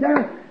days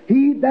there.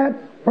 He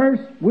that's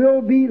first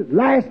will be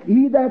last.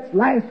 He that's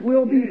last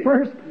will be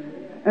first.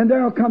 And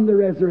there'll come the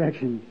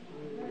resurrection.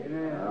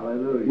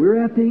 Amen.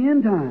 We're at the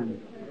end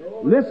time.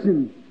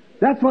 Listen,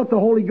 that's what the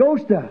Holy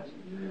Ghost does.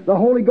 The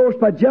Holy Ghost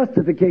by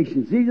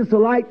justification. See, just a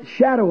light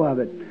shadow of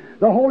it.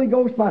 The Holy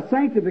Ghost by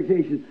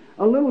sanctification.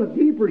 A little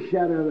deeper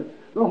shadow of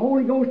it. The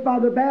Holy Ghost by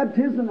the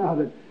baptism of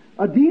it.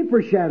 A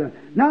deeper shadow.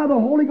 Now the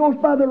Holy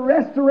Ghost by the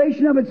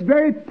restoration of its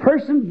very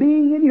person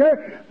being in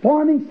here,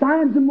 forming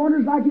signs and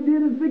wonders like He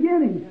did at the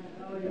beginning.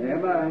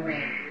 Amen.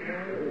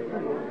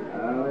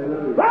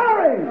 Hallelujah.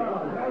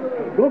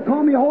 Glory! Don't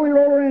call me Holy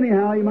Roller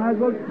anyhow. You might as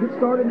well get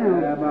started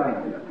now.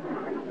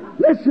 Amen.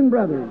 Listen,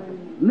 brother.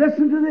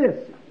 Listen to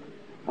this.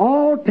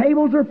 All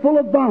tables are full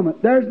of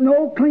vomit. There's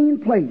no clean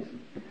place.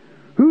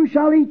 Who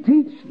shall He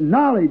teach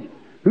knowledge?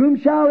 Whom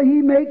shall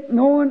He make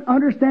know and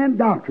understand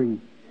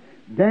doctrine?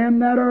 Them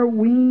that are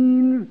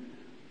weaned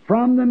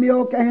from the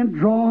milk and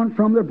drawn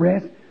from the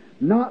breast,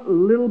 not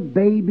little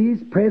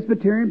babies,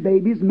 Presbyterian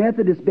babies,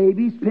 Methodist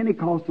babies,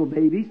 Pentecostal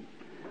babies,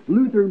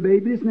 Lutheran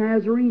babies,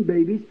 Nazarene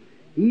babies.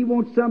 He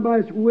wants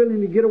somebody that's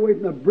willing to get away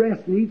from the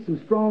breast and eat some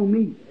strong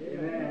meat.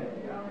 Amen.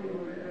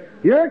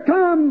 Here it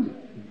comes.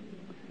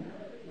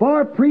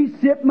 For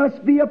precept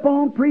must be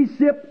upon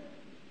precept,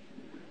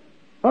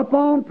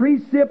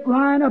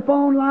 line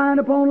upon line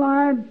upon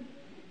line.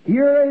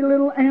 Here a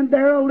little and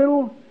there a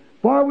little.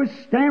 For with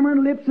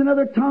stammering lips and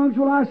other tongues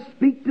will I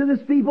speak to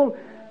this people.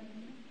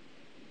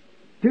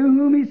 To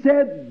whom He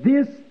said,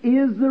 This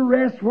is the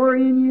rest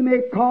wherein ye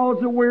may cause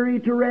the weary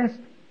to rest.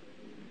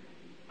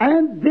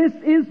 And this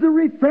is the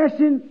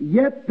refreshing,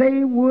 yet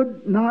they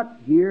would not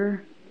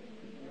hear.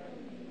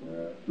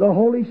 The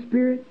Holy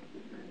Spirit.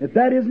 If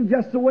that isn't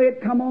just the way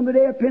it come on the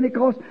day of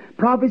Pentecost,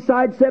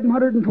 prophesied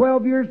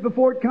 712 years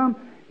before it come,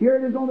 here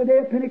it is on the day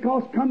of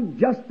Pentecost, come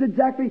just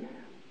exactly.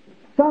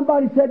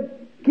 Somebody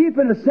said,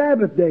 keeping a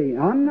Sabbath day.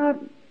 I'm not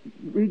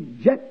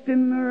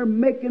rejecting or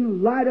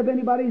making light of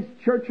anybody's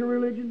church or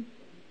religion.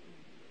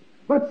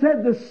 But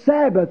said the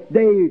Sabbath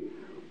day,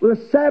 the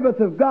Sabbath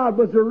of God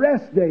was the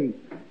rest day.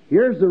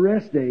 Here's the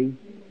rest day.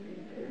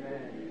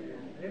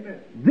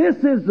 Amen. This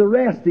is the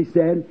rest, He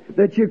said,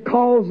 that you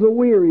cause the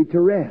weary to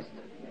rest.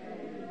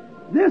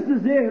 This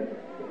is it.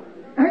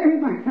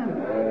 Amen.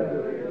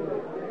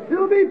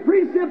 It'll be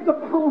precept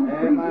upon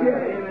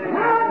precept.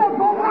 Line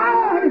upon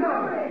line.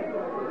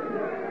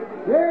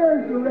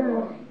 There's the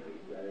rest.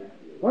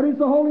 What is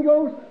the Holy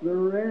Ghost? The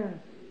rest.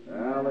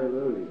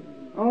 Hallelujah.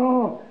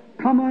 Oh,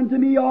 come unto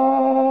me,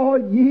 all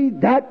ye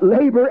that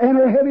labor and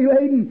are heavy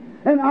laden,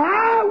 and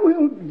I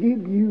will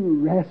give you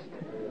rest.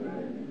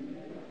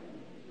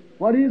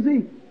 What is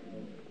He?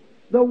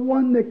 The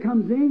one that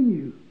comes in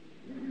you,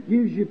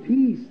 gives you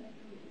peace,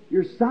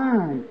 your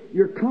sign,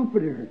 your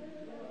comforter,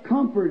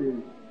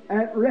 comforted,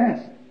 at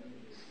rest,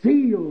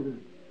 sealed.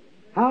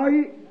 How are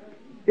you?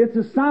 It's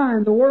a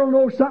sign. The world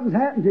knows something's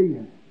happened to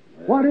you.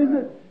 What is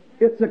it?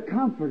 It's a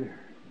comforter.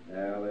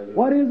 Hallelujah.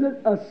 What is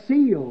it? A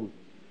seal.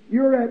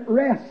 You're at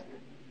rest.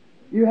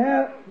 You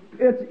have,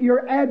 it's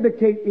your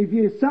advocate.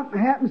 If something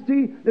happens to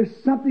you,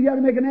 there's something you got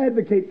to make an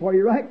advocate for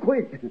you right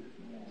quick.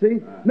 See?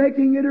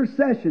 Making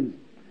intercessions.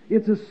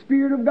 It's a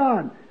Spirit of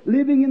God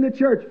living in the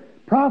church.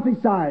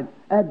 Prophesied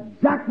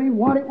exactly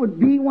what it would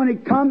be when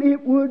it come.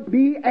 It would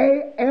be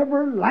a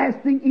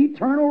everlasting,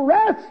 eternal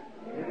rest.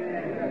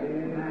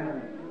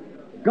 Amen.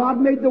 God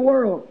made the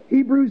world.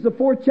 Hebrews, the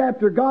 4th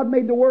chapter. God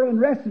made the world and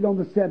rested on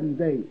the 7th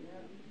day.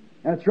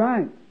 That's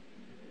right.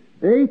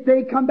 The 8th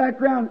day come back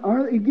around.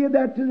 He give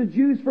that to the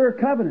Jews for a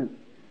covenant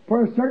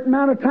for a certain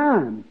amount of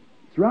time.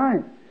 That's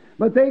right.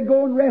 But they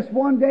go and rest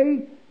one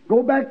day,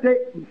 go back to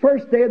the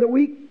first day of the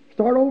week,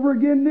 start over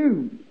again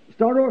new.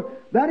 Start over.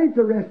 That ain't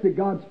the rest that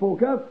God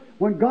spoke of.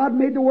 When God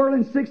made the world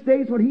in 6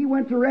 days, when He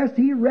went to rest,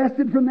 He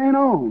rested from then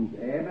on.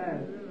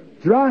 Amen.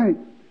 That's right.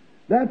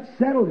 That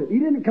settled it. He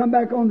didn't come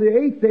back on the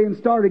 8th day and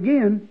start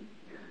again.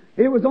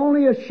 It was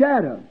only a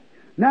shadow.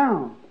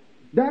 Now,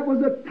 that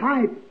was a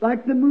type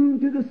like the moon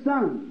to the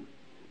sun.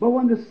 But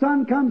when the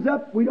sun comes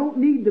up, we don't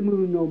need the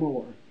moon no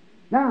more.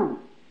 Now,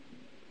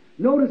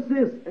 notice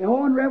this.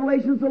 Oh, in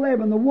Revelations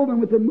 11, the woman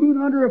with the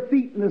moon under her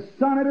feet and the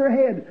sun at her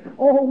head.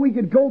 Oh, we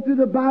could go through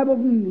the Bible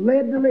from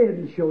lead to lead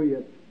and show you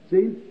it.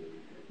 See?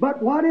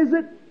 But what is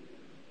it?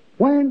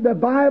 When the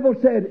Bible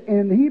said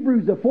in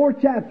Hebrews, the 4th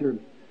chapter,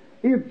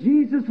 if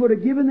Jesus would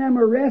have given them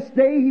a rest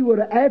day, He would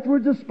have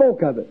afterwards have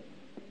spoke of it.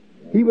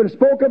 He would have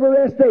spoke of a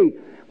rest day.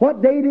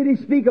 What day did He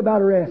speak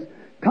about a rest?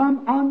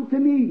 Come unto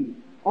me,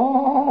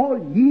 all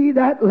ye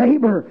that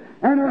labor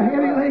and are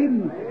heavy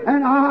laden,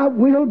 and I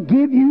will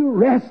give you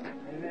rest.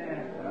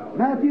 Amen.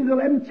 Matthew the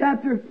 11th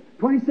chapter,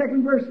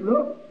 22nd verse,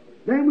 look.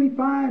 Then we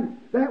find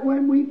that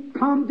when we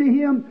come to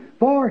Him,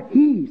 for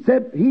He,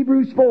 said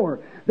Hebrews 4,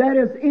 that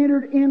has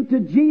entered into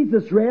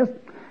Jesus' rest,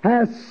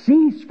 has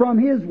ceased from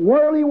his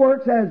worldly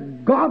works as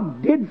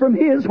God did from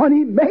His when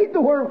He made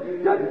the world,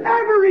 to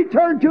never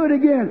return to it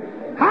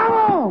again. How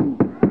long?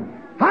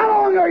 How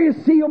long are you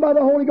sealed by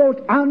the Holy Ghost?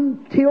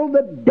 Until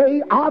the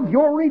day of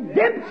your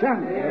redemption.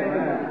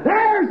 Amen.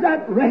 There's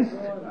that rest.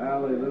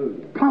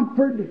 Hallelujah.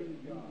 Comfort,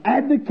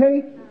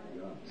 advocate,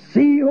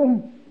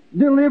 seal,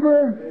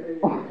 deliver.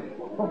 Oh.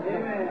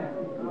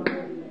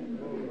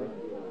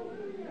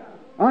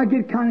 I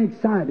get kind of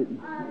excited.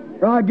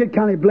 Or I get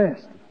kind of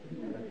blessed.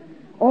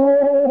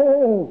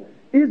 Oh,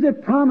 is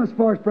it promised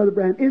for us, Brother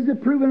Branham? Is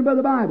it proven by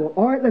the Bible?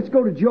 All right, let's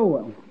go to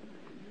Joel.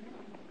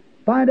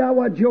 Find out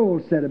what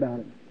Joel said about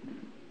it.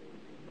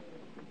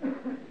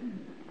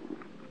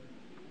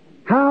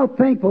 How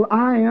thankful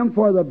I am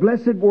for the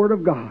blessed Word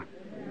of God.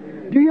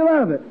 Do you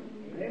love it?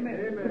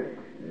 Amen.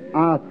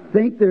 I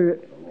think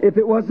if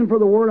it wasn't for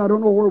the Word, I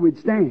don't know where we'd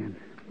stand.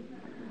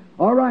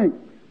 All right,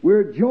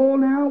 we're at Joel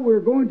now. We're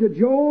going to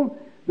Joel,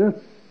 the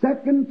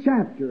 2nd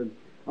chapter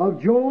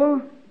of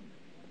Joel.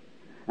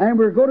 And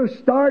we're going to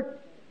start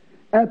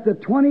at the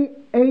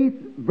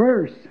 28th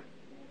verse.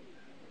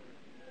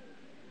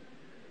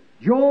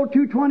 Joel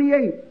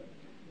 2:28.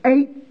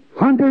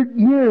 800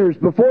 years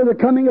before the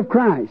coming of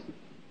Christ.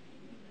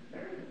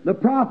 The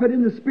prophet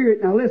in the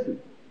Spirit. Now listen.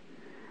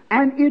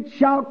 And it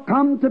shall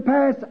come to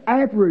pass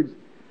afterwards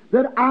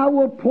that I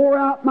will pour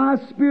out my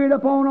Spirit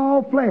upon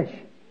all flesh.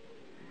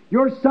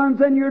 Your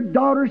sons and your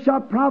daughters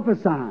shall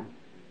prophesy.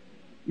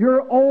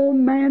 Your old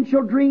man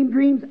shall dream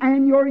dreams,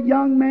 and your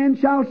young man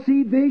shall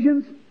see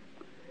visions.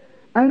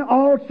 And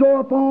also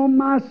upon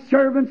my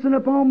servants and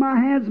upon my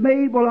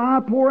handmaid will I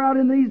pour out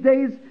in these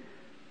days,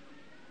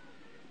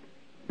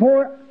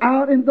 pour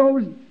out in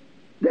those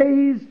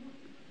days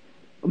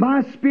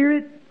my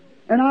Spirit,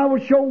 and I will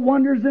show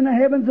wonders in the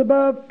heavens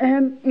above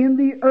and in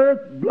the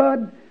earth,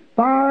 blood,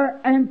 fire,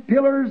 and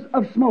pillars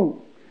of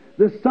smoke.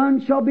 The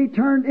sun shall be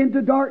turned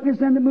into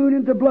darkness and the moon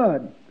into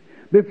blood,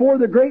 before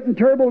the great and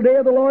terrible day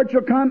of the Lord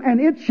shall come.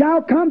 And it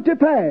shall come to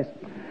pass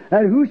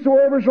that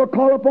whosoever shall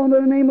call upon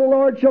the name of the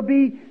Lord shall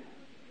be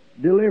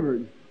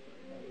delivered.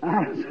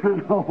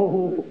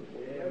 Oh.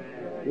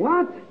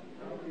 What?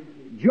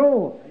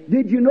 Joel,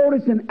 did you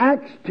notice in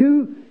Acts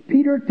 2,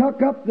 Peter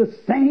took up the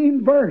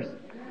same verse.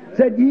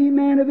 Said, ye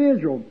men of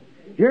Israel,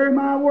 hear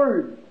my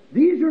word.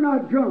 These are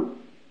not drunk.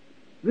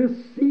 This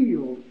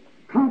sealed,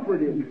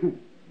 comforted,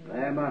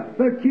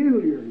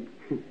 peculiar,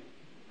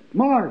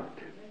 marked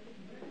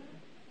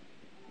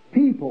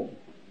people.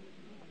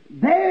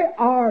 They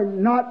are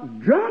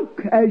not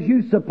drunk, as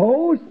you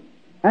suppose.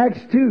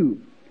 Acts 2.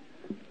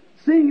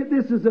 Seeing that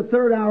this is the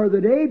 3rd hour of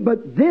the day,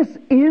 but this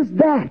is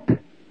that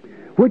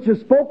which is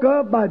spoke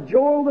of by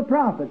Joel the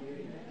prophet,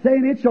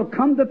 saying, it shall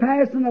come to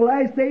pass in the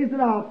last days that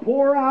I'll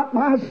pour out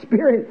my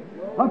Spirit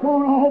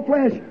upon all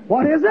flesh.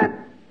 What is it?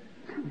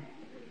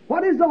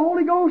 What is the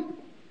Holy Ghost?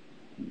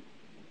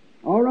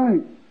 All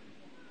right.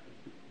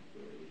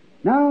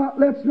 Now,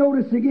 let's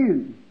notice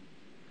again.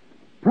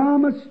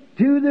 Promise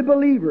to the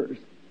believers.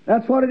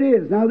 That's what it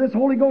is. Now, this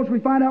Holy Ghost, we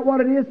find out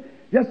what it is.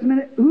 Just a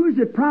minute. Who's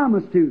it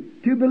promised to?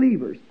 To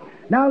believers.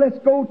 Now, let's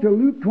go to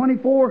Luke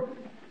 24,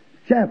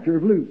 chapter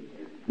of Luke.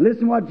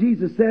 Listen what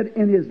Jesus said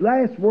in His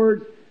last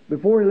words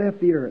before He left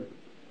the earth.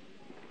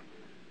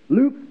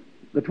 Luke,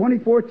 the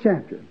 24th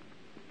chapter.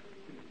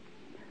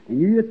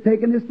 And you're just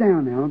taking this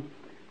down now.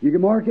 You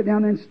can mark it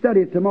down and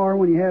study it tomorrow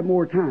when you have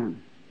more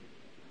time.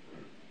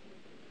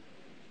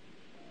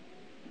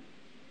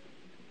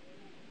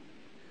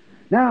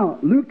 Now,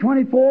 Luke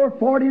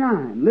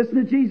 24:49. Listen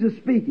to Jesus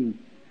speaking.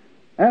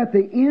 At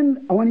the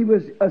end, when He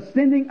was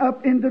ascending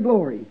up into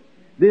glory,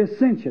 the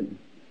ascension.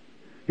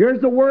 Here's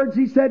the words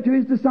He said to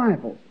His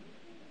disciples.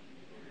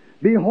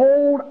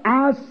 Behold,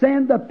 I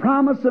send the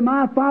promise of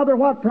my Father.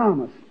 What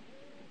promise?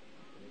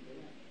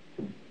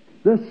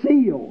 The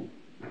seal,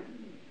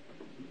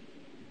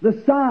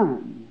 the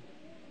sign,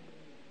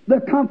 the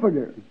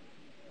comforter,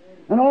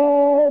 and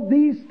all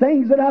these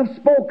things that I've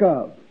spoke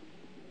of,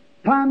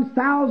 times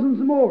thousands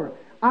more.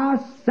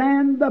 I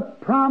send the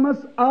promise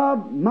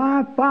of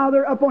my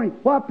Father upon Him.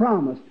 What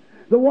promise?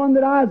 The one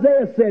that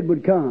Isaiah said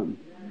would come.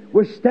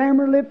 With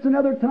stammering lips and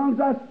other tongues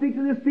I speak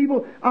to this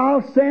people.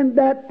 I'll send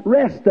that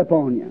rest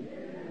upon you.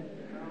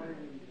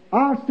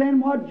 I'll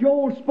send what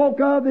Joel spoke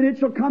of, that it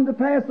shall come to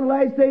pass in the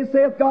last days,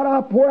 saith God,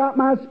 I'll pour out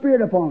my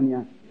Spirit upon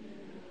you.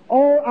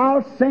 Oh,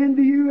 I'll send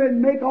to you and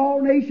make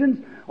all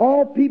nations,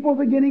 all people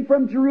beginning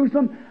from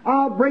Jerusalem,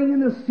 I'll bring in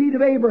the seed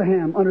of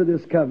Abraham under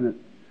this covenant.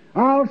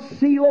 I'll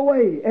seal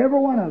away every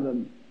one of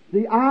them.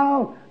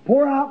 I'll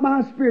pour out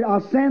my Spirit.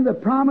 I'll send the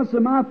promise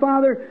of my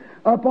Father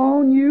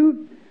upon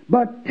you.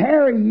 But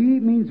tarry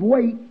ye means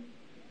wait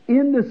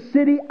in the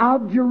city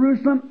of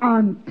Jerusalem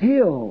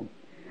until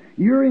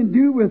you're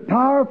endued with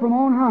power from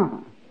on high.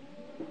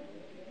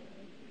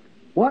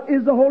 What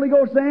is the Holy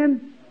Ghost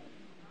saying?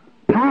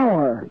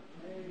 Power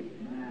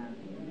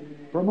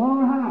from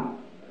on high.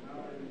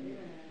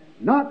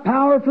 Not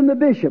power from the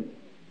bishop.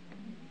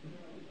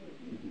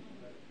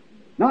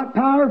 Not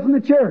power from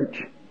the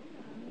church,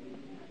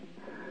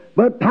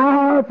 but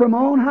power from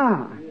on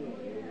high.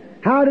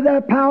 How did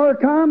that power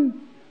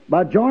come?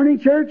 By joining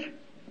church?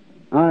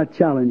 I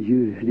challenge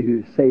you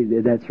to say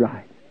that that's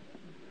right.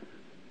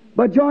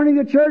 By joining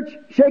the church,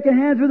 shaking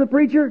hands with the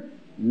preacher?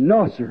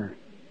 No, sir.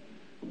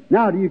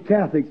 Now, to you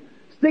Catholics,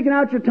 sticking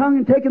out your tongue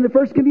and taking the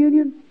first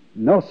communion?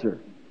 No, sir.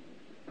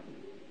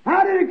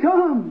 How did it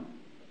come?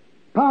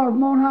 Power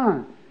from on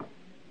high.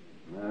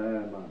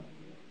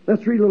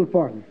 Let's read a little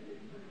farther.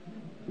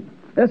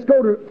 Let's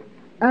go to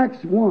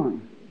Acts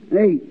 1 and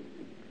 8.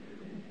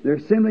 They're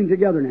assembling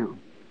together now.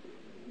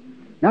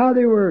 Now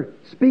they were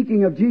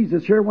speaking of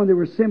Jesus here when they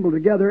were assembled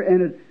together,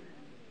 and it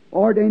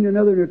ordained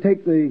another to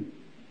take the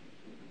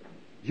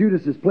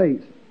Judas's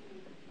place.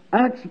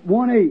 Acts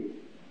 1:8.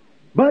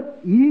 But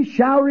ye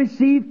shall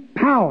receive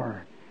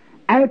power.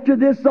 After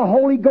this the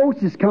Holy Ghost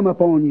has come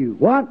upon you.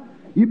 What?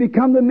 You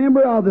become the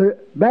member of the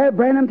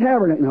Branham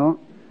Tabernacle. No.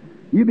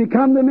 You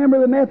become the member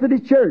of the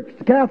Methodist Church,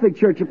 the Catholic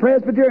Church, the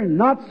Presbyterian.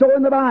 Not so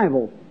in the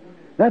Bible.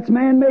 That's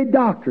man-made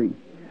doctrine.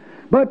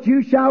 But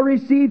you shall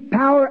receive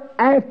power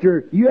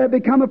after you have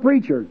become a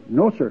preacher.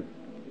 No, sir.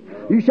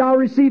 You shall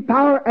receive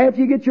power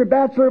after you get your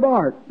Bachelor of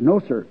Art. No,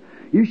 sir.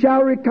 You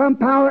shall become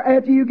power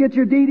after you get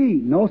your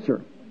DD. No,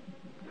 sir.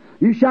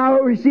 You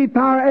shall receive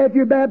power after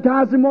you're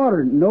baptized in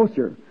water. No,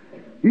 sir.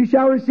 You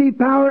shall receive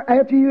power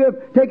after you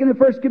have taken the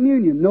first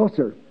communion. No,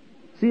 sir.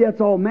 See, that's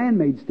all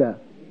man-made stuff.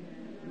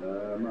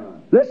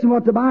 Listen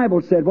what the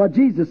Bible said, what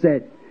Jesus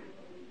said.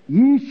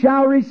 Ye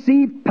shall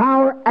receive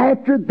power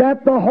after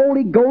that the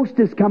Holy Ghost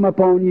has come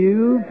upon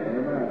you.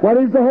 What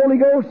is the Holy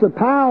Ghost? The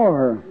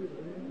power.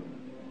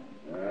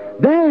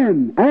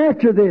 Then,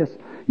 after this,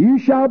 you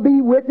shall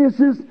be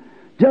witnesses,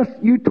 just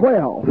you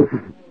 12.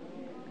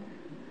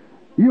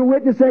 You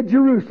witness at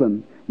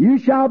Jerusalem. You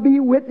shall be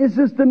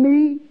witnesses to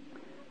me,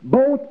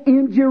 both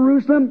in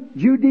Jerusalem,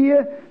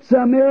 Judea,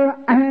 Samaria,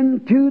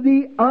 and to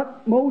the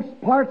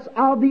utmost parts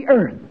of the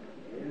earth,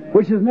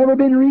 which has never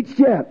been reached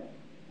yet.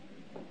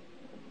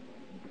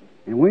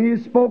 And when he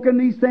had spoken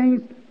these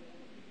things,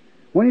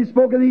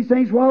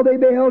 while they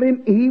beheld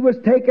him, he was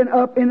taken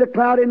up in the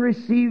cloud and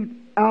received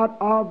out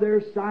of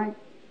their sight.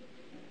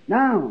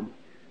 Now,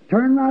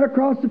 turn right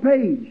across the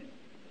page.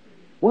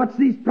 Watch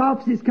these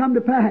prophecies come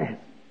to pass.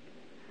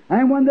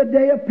 And when the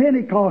day of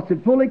Pentecost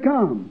had fully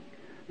come,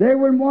 they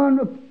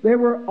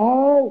were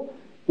all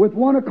with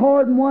one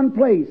accord in one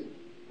place.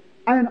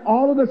 And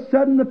all of a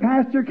sudden the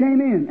pastor came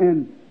in,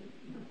 and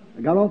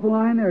I got off the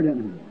line there,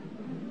 didn't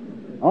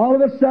I? All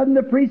of a sudden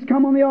the priest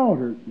come on the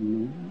altar.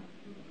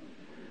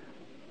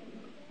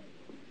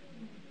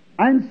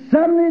 And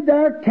suddenly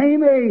there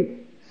came a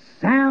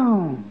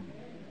sound.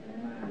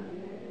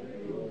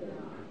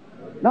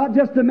 Not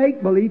just a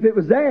make-believe, it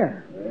was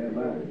there.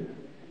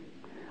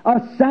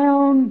 A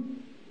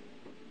sound.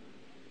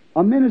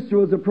 A minister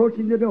was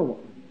approaching the door.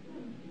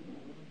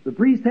 The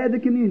priest had the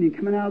communion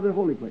coming out of the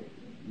holy place.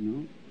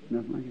 No,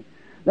 nothing like it.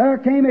 There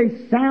came a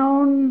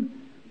sound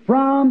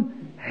from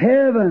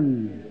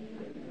heaven.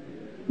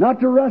 Not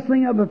the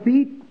rustling of a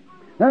feet.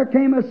 There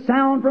came a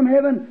sound from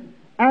heaven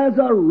as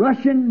a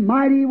rushing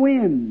mighty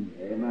wind.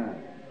 Amen.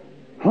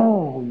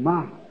 Oh,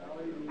 my.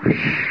 Praise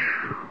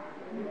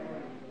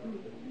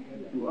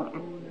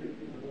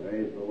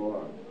the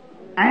Lord.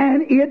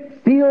 And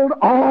it filled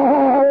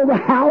all the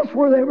house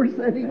where they were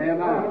sitting.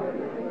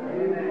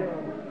 Amen.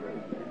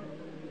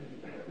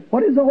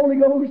 What is the Holy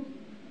Ghost?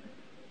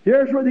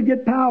 Here's where they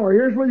get power.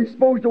 Here's where they're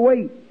supposed to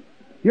wait.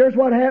 Here's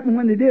what happened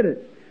when they did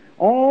it.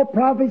 All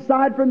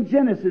prophesied from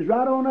Genesis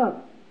right on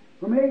up.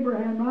 From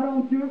Abraham right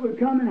on through it would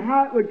come, and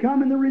how it would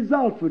come, and the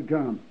results would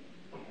come.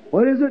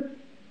 What is it?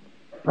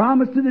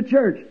 Promise to the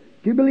church,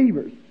 to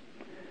believers.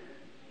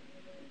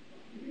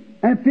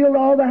 And filled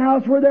all the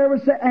house where there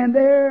was, and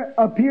there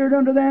appeared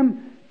unto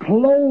them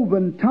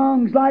cloven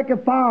tongues like a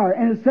fire,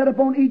 and it set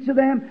upon each of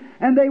them,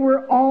 and they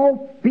were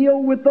all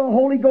filled with the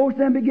Holy Ghost,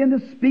 and began to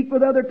speak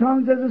with other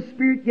tongues as the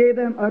Spirit gave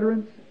them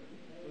utterance.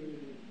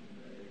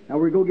 Now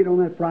we're going to get on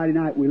that Friday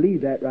night. We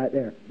leave that right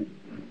there.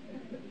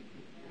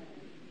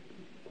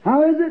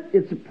 How is it?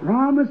 It's a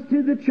promise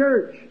to the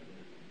church.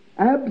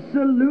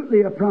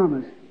 Absolutely a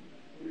promise.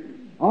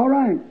 All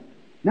right.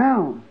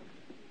 Now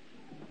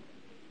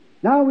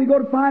we go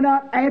to find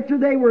out after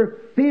they were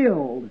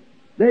filled,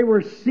 they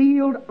were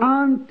sealed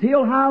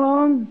until how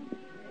long?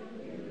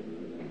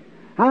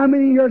 How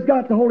many of you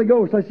got the Holy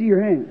Ghost? I see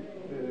your hand.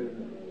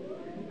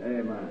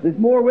 Amen. There's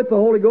more with the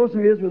Holy Ghost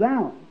than there is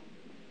without.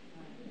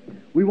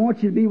 We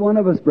want you to be one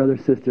of us, brother,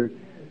 sister.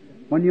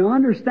 When you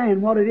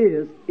understand what it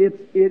is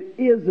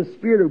the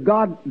Spirit of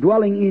God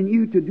dwelling in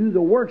you to do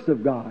the works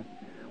of God.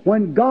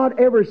 When God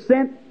ever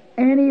sent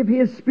any of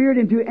His Spirit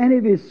into any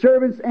of His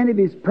servants, any of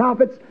His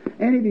prophets,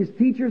 any of His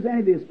teachers, any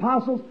of His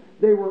apostles,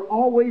 they were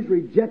always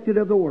rejected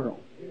of the world.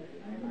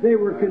 They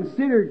were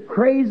considered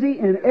crazy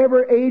in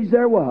every age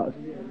there was.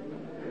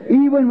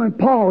 Even when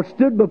Paul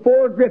stood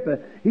before Agrippa,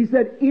 he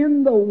said,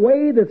 in the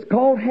way that's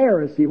called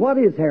heresy. What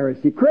is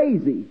heresy?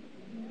 Crazy.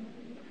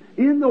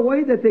 In the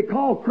way that they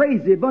call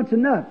crazy, a bunch of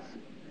nuts.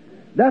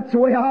 That's the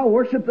way I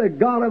worship the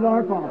God of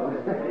our Father.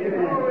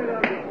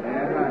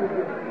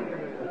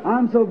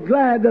 I'm so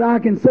glad that I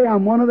can say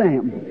I'm one of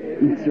them.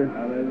 Yes, sir.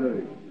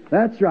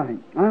 That's right.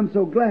 I'm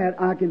so glad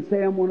I can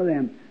say I'm one of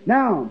them.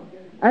 Now,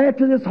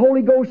 after this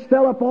Holy Ghost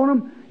fell upon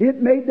them,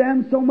 it made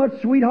them so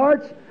much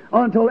sweethearts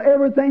until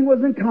everything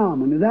was in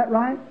common. Is that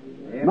right?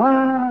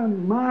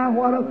 My,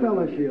 what a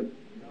fellowship.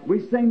 We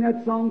sing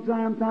that song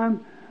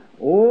sometimes.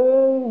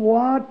 Oh,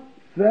 what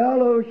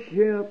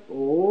fellowship.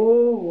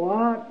 Oh,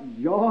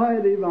 what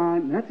joy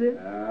divine. That's it.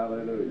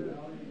 Hallelujah.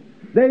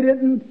 They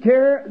didn't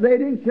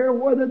care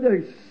whether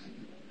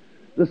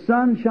the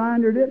sun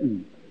shined or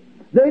didn't.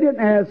 They didn't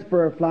ask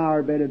for a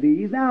flower bed of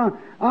ease. Now,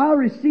 I'll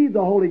receive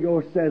the Holy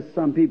Ghost, says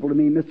some people to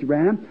me, Mr.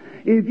 Branham,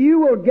 if you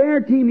will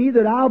guarantee me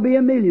that I'll be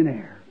a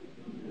millionaire.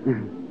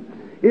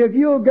 If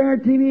you'll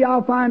guarantee me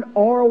I'll find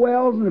oil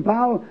wells, and if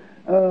I'll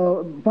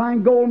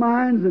find gold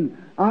mines, and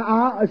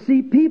I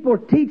see people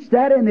teach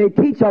that, and they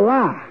teach a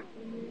lie.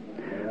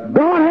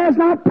 God has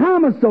not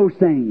promised those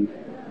things.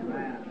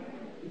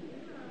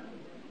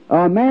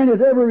 A man that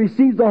ever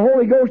receives the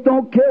Holy Ghost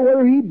don't care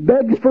whether he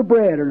begs for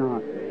bread or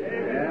not.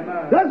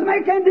 Doesn't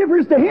make any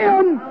difference to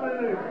him.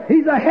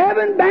 He's a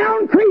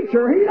heaven-bound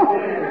creature. He's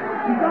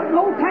got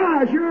no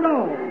ties here at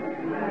all.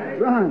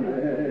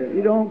 Right.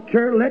 You don't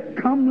care. Let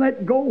come,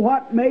 let go,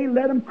 what may.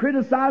 Let them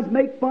criticize,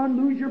 make fun,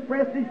 lose your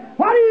prestige.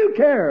 Why do you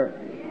care?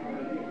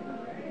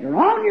 You're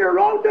on your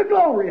road to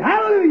glory.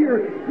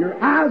 Hallelujah.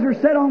 Your eyes are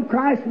set on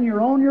Christ and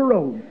you're on your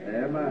road.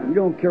 Amen. You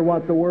don't care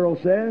what the world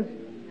says.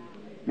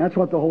 That's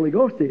what the Holy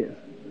Ghost is.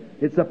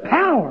 It's a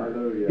power.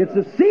 Hallelujah. It's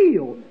a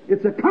seal.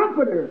 It's a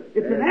comforter.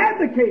 It's an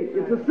advocate.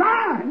 It's a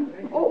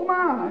sign. Oh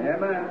my.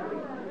 Amen.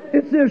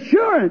 It's the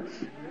assurance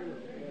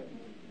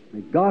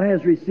that God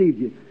has received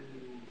you.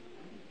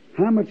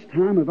 How much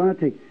time have I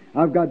taken?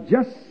 I've got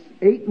just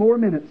 8 more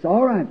minutes.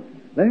 All right.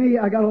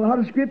 I got a lot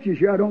of scriptures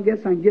here. I don't guess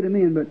I can get them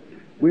in, but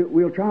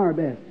we'll try our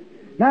best.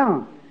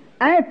 Now,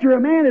 after a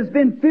man has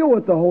been filled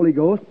with the Holy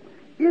Ghost,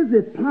 is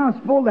it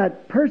possible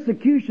that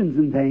persecutions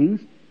and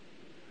things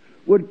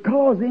would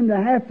cause him to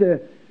have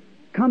to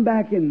come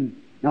back and...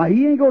 Now,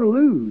 he ain't going to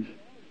lose.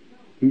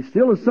 He's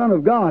still a son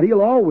of God.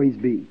 He'll always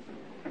be.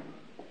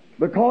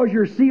 Because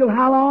you're sealed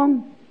how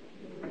long?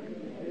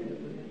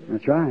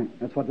 That's right.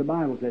 That's what the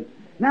Bible said.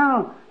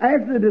 Now,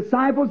 after the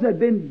disciples had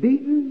been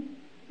beaten,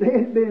 they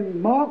had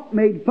been mocked,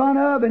 made fun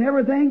of, and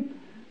everything,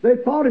 they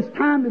thought it's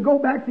time to go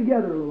back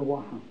together a little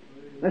while.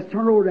 Let's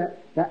turn over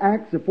to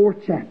Acts, the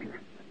 4th chapter,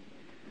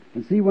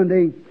 and see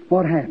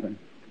what happened.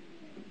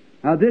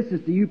 Now, this is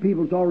to you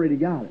people that's already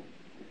got it.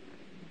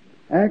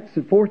 Acts,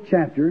 the 4th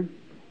chapter.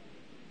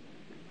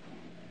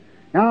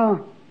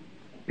 Now,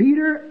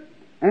 Peter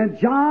and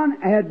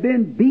John had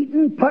been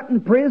beaten, put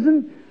in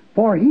prison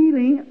for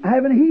healing,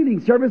 having a healing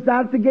service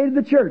out at the gate of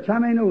the church. How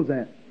many knows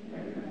that?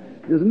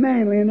 There's a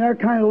man laying there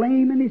kind of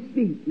lame in his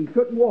feet. He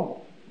couldn't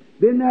walk.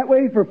 Been that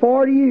way for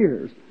 40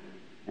 years.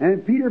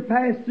 And Peter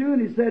passed through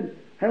and he said,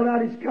 held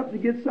out his cup to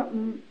get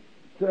something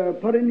to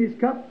put in his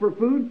cup for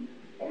food.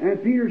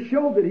 And Peter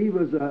showed that he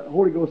was a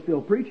Holy Ghost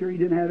filled preacher. He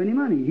didn't have any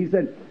money. He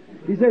said,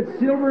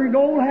 silver and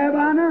gold have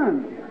I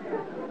none.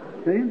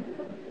 See?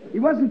 He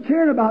wasn't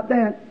caring about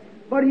that,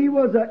 but he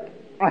was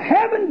a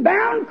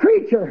heaven-bound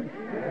creature.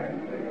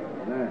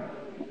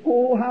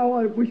 Oh, how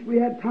I wish we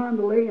had time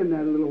to lay in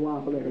that a little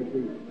while there.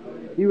 See?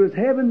 He was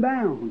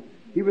heaven-bound.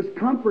 He was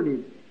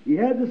comforted. He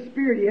had the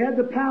Spirit. He had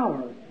the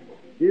power.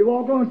 He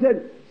walked on and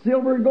said,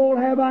 silver and gold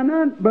have I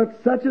none,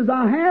 but such as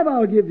I have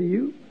I'll give to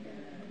you.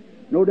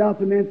 No doubt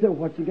the man said,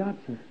 what you got,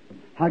 sir?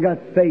 I got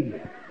faith.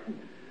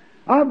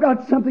 I've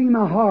got something in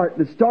my heart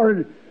that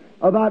started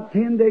about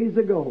 10 days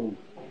ago.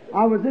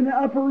 I was in the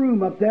upper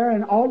room up there,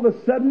 and all of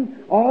a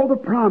sudden, all the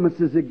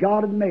promises that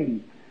God had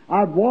made.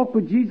 I'd walked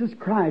with Jesus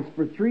Christ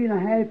for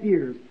 3.5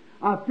 years.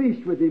 I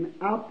fished with Him,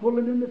 out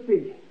pulling in the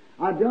fish.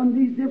 I'd done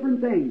these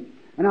different things,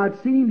 and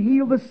I'd seen Him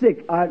heal the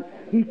sick.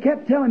 He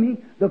kept telling me,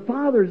 the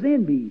Father's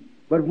in me,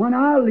 but when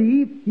I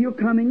leave, He'll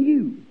come in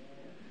you.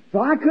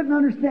 So I couldn't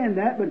understand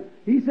that, but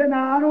He said,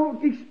 now I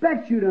don't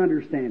expect you to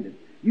understand it.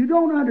 You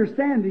don't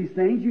understand these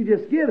things, you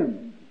just get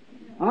them.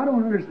 I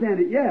don't understand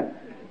it yet.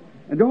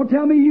 And don't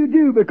tell me you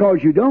do,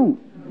 because you don't.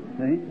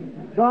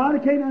 See? So I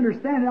can't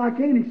understand it, I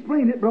can't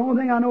explain it, but the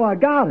only thing I know, I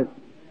got it.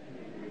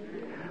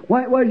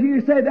 What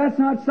you say, that's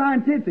not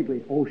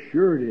scientifically. Oh,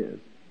 sure it is.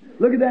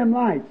 Look at them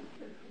lights.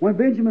 When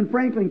Benjamin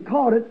Franklin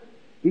caught it,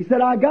 he said,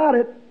 I got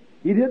it.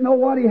 He didn't know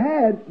what he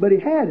had, but he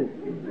had it.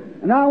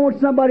 And I want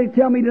somebody to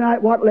tell me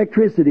tonight what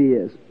electricity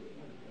is.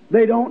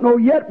 They don't know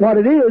yet what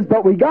it is,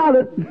 but we got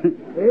it.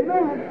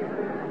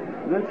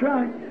 Amen. That's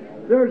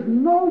right. There's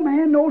no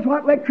man knows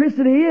what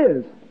electricity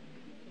is.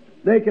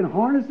 They can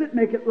harness it,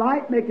 make it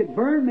light, make it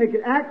burn, make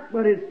it act,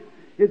 but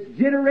it's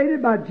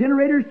generated by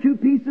generators, 2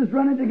 pieces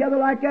running together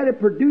like that. It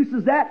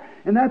produces that,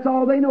 and that's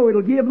all they know.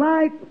 It'll give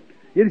light.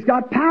 It's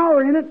got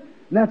power in it, and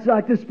that's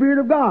like the Spirit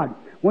of God.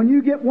 When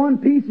you get one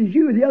piece is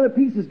you, the other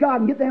piece is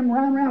God, and get them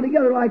around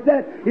together like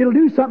that, it'll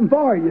do something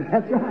for you.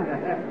 That's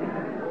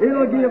right.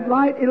 It'll give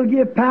light, it'll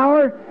give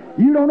power,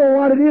 You don't know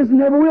what it is and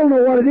never will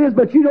know what it is,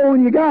 but you know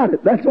when you got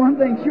it. That's one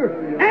thing sure.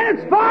 And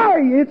it's for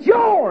you. It's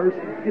yours.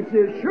 It's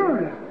the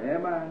assurance.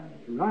 Amen.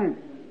 Right.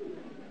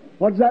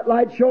 What does that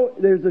light show?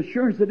 There's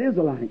assurance it is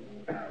a light.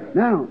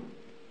 Now,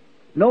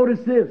 notice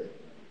this.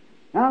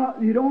 Now,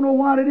 you don't know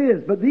what it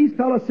is, but these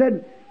fellows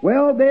said,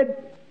 well,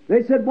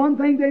 they said one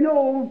thing they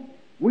know.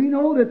 We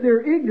know that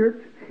they're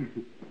ignorant.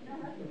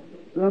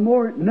 The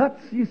more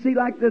nuts, you see,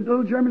 like the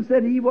little German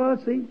said he was,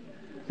 see?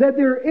 Said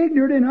they're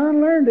ignorant and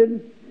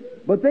unlearned,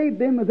 but they've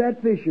been with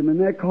that fisherman,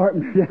 that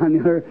carpenter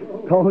down there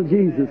called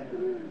Jesus.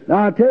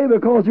 Now, I'll tell you,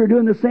 because they're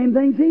doing the same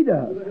things he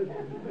does.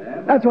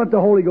 That's what the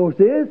Holy Ghost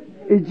is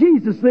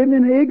Jesus living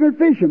in an ignorant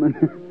fisherman,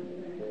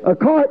 a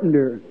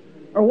carpenter,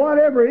 or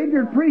whatever,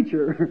 ignorant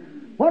preacher,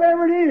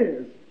 whatever it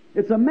is.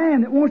 It's a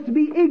man that wants to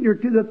be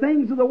ignorant to the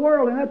things of the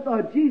world, and that's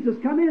why Jesus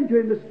come into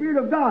him, the Spirit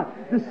of God,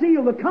 the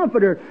seal, the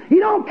Comforter. He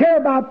don't care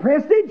about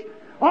prestige.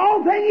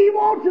 All thing he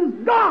wants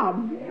is God.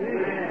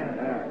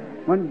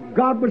 When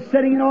God was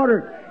setting in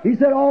order, He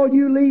said, all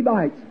you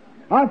Levites,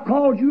 I've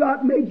called you out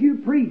and made you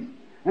priests,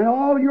 and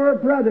all your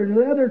brethren,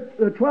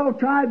 the 12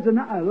 tribes and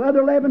the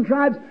other 11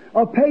 tribes,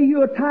 will pay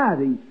you a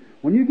tithing.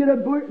 When you get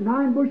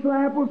 9 bushel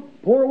apples,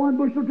 pour 1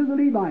 bushel to the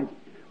Levites.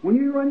 When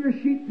you run your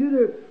sheep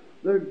through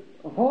the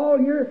hall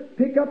here,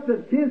 pick up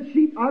the 10th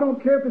sheep. I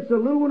don't care if it's a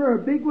little one or a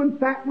big one,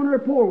 fat one or a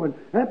poor one.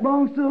 That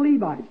belongs to the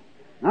Levites.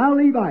 Now,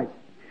 Levites,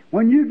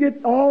 when you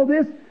get all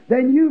this,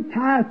 then you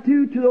tithe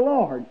to the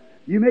Lord.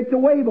 You make the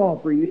wave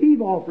offering, the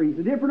heave offerings,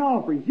 the different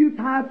offerings. You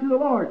tithe to the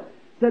Lord.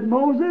 Said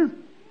Moses,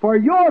 for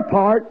your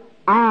part,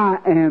 I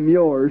am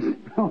yours.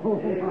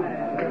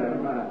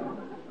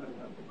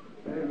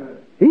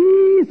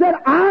 He said,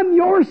 I'm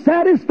your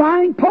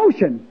satisfying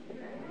potion.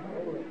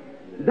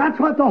 That's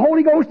what the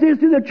Holy Ghost is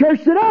to the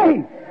church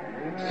today.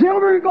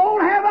 Silver and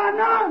gold have I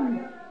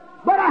none,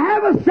 but I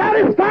have a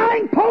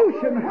satisfying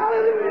potion.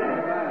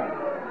 Hallelujah.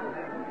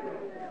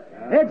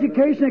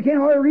 Education, I can't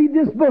hardly read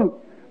this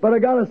book, but I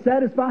got a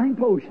satisfying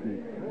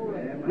potion.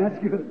 That's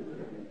good.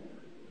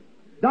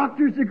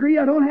 Doctor's degree,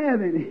 I don't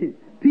have any.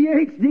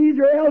 PhDs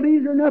or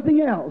LDs or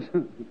nothing else.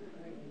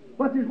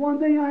 But there's one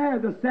thing I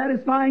have, the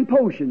satisfying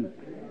potion.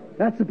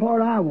 That's the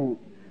part I want.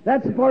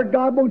 That's the part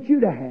God wants you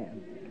to have.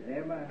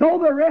 Throw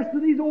the rest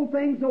of these old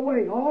things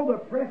away, all the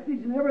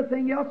prestige and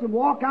everything else, and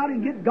walk out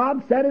and get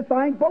God's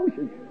satisfying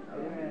potion.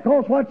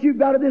 Because what you've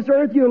got of this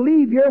earth, you'll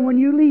leave here when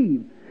you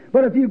leave.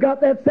 But if you've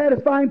got that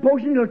satisfying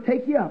potion, it'll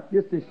take you up.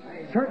 Just as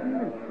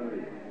certain.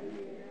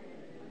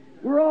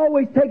 We're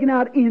always taking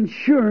out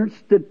insurance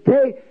to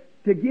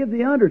give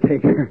the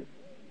undertaker.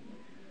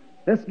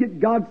 Let's get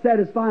God's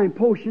satisfying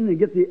potion and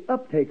get the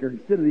uptaker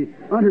instead of the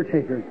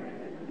undertaker.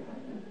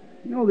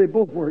 You know, they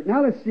both work.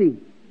 Now let's see.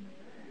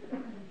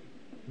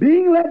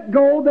 Being let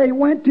go, they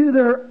went to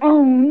their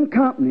own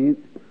company,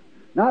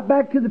 not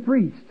back to the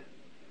priest.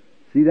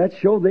 See, that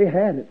showed they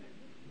had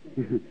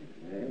it.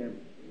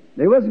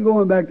 They wasn't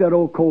going back to that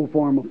old cold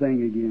formal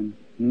thing again.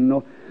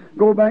 No.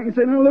 Go back and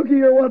say, now look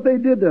here what they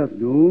did to us.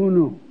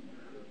 No.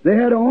 They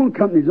had their own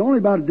companies. Only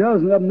about a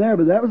dozen of them there,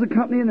 but that was a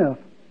company enough.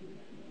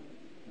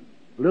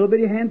 A little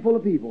bitty handful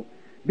of people.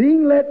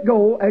 Being let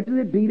go after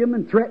they beat them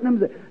and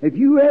threatened them. If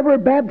you ever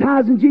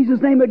baptize in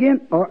Jesus' name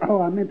again,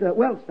 I meant that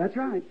Welsh, that's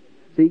right.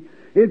 See,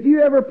 if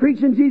you ever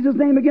preach in Jesus'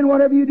 name again,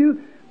 whatever you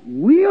do,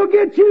 we'll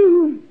get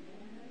you.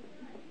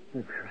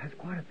 That's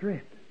quite a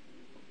threat.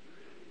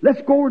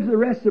 Let's go over to the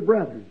rest of the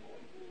brethren.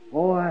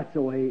 Oh, that's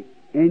the way.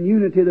 In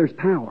unity there's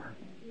power.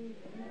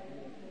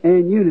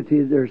 In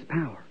unity there's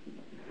power.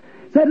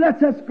 Said,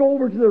 let's go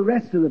over to the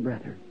rest of the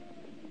brethren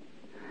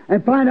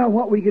and find out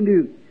what we can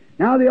do.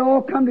 Now they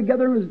all come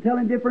together and was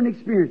telling different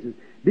experiences.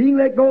 Being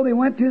let go, they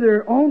went to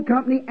their own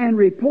company and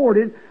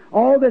reported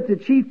all that the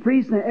chief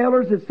priests and the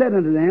elders had said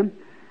unto them.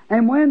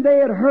 And when they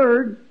had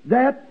heard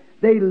that,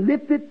 they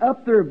lifted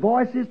up their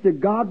voices to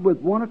God with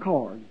one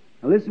accord.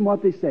 Now listen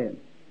what they said.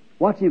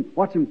 Watch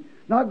him.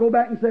 Not go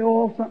back and say,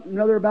 something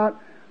other about,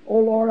 oh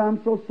Lord,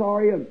 I'm so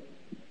sorry.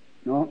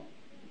 No.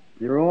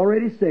 They were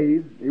already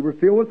saved. They were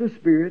filled with the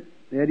Spirit.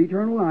 They had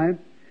eternal life.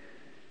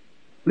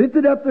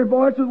 Lifted up their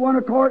voice with one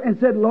accord and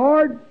said,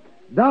 Lord,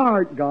 Thou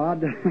art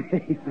God.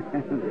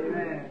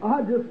 Amen.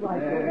 I just like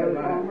that.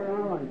 I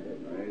like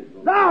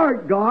it. Thou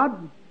art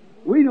God.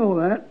 We know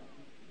that.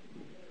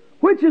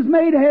 Which has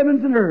made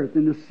heavens and earth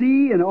and the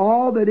sea and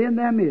all that in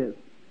them is.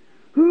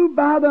 Who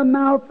by the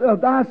mouth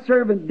of thy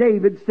servant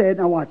David said,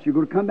 now watch, you're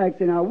going to come back and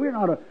say, now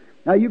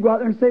you go out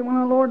there and say,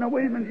 well, Lord, now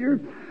wait a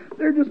minute,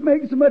 they're just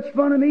making so much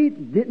fun of me.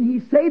 Didn't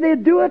He say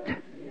they'd do it?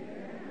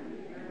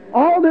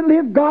 All that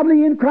live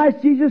godly in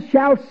Christ Jesus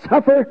shall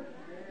suffer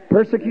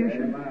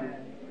persecution.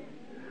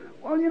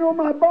 Well,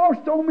 my boss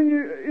told me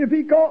if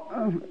he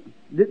called...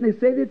 didn't they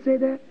say they'd say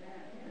that?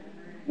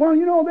 Well,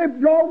 they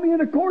brought me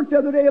into court the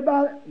other day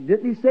about it.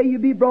 Didn't He say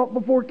you'd be brought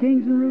before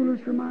kings and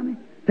rulers for money?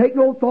 Take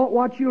no thought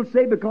what you'll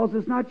say, because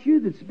it's not you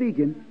that's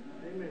speaking.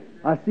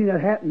 I seen that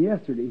happen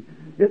yesterday.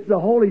 It's the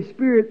Holy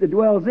Spirit that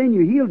dwells in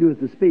you. He'll do it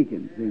the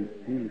speaking.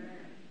 See?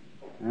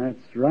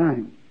 That's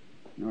right.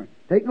 All right.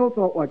 Take no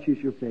thought what you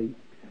shall say.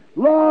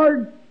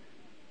 Lord,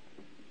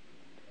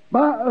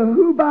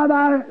 who by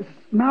thy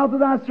mouth of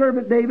thy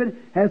servant David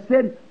has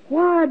said,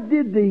 why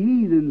did the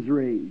heathens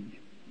rage,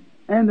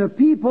 and the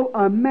people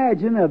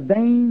imagine a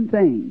vain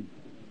thing?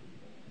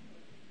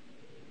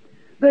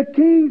 The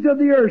kings of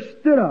the earth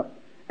stood up,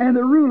 and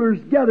the rulers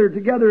gathered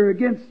together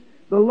against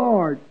the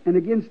Lord and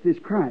against His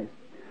Christ.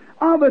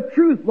 Of a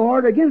truth,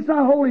 Lord, against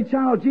thy holy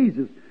child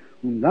Jesus,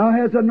 whom thou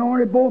hast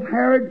anointed, both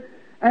Herod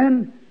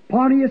and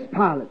Pontius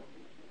Pilate,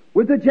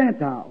 with the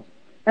Gentiles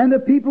and the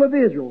people of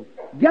Israel,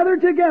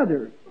 gathered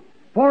together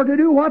for to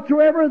do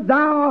whatsoever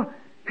thou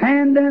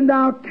hand and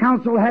thou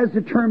counsel has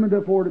determined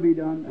before to be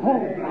done.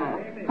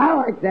 Oh, I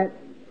like that.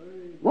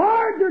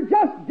 Lord, they're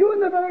just doing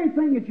the very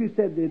thing that you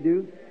said they'd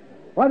do.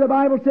 Why, the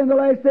Bible said in the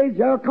last days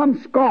there'll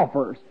come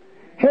scoffers,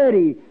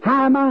 heady,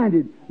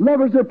 high-minded,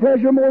 lovers of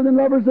pleasure more than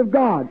lovers of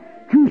God,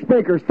 truth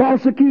speakers,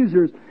 false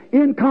accusers,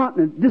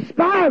 incontinent,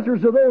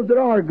 despisers of those that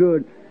are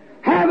good,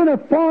 having a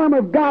form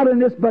of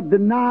godliness but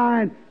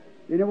denying.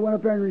 They never went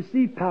up there and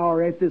received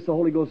power after this the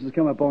Holy Ghost has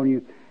come upon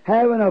you.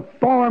 Having a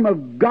form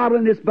of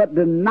godliness but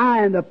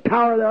denying the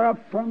power thereof,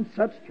 from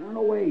such turn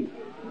away.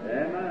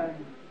 Amen.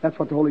 That's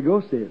what the Holy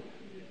Ghost is.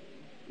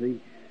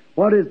 See?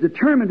 What is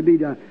determined to be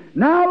done.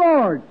 Now,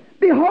 Lord,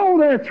 behold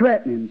their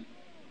threatenings,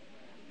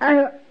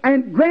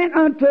 and grant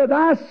unto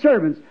thy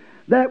servants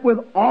that with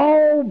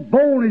all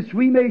boldness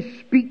we may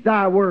speak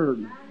thy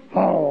word.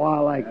 Oh, I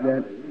like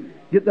that.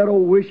 Get that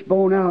old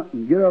wishbone out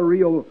and get a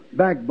real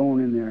backbone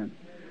in there.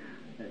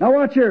 Now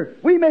watch here.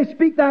 We may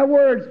speak thy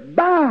words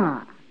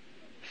by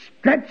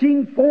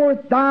stretching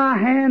forth thy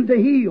hand to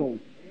heal.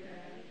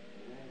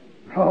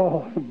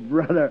 Oh,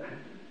 brother,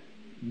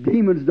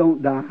 demons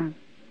don't die,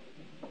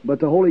 but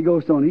the Holy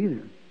Ghost don't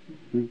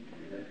either.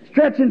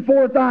 Stretching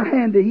forth thy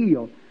hand to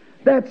heal,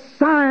 that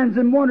signs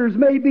and wonders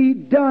may be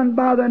done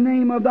by the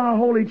name of thy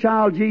holy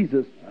child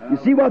Jesus. You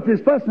see what they're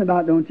fussing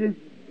about, don't you?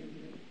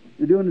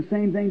 They're doing the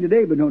same thing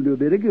today, but don't do a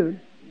bit of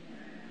good.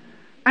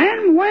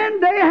 And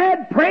when they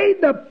had prayed,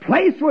 the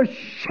place was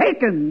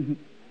shaken,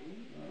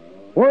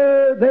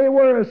 where they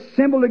were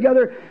assembled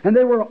together, and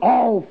they were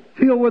all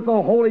filled with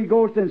the Holy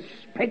Ghost and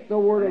spake the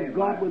word of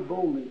God with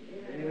boldness.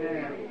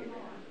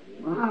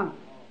 Amen.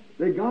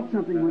 They got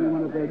something when they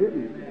went up there,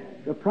 didn't they?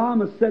 The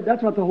promise said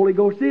that's what the Holy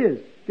Ghost is,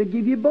 to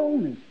give you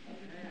boldness,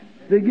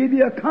 to give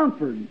you a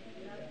comfort,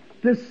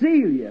 to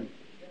seal you,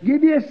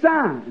 give you a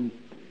sign.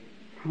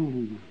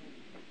 Oh,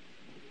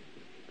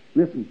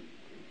 listen.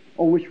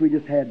 Oh, wish we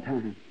just had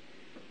time.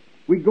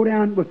 We go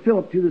down with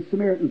Philip to the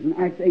Samaritans in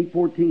Acts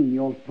 8:14.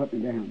 You all put me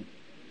down.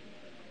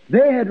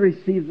 They had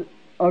received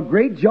a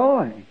great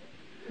joy.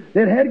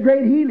 They had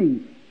great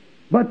healing.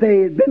 But they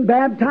had been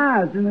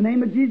baptized in the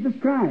name of Jesus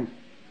Christ.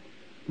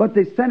 But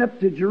they sent up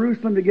to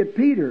Jerusalem to get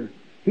Peter.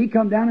 He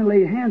come down and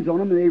laid hands on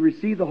them, and they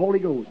received the Holy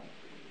Ghost.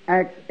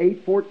 Acts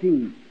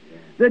 8:14.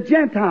 The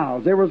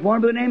Gentiles, there was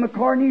one by the name of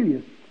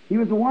Cornelius. He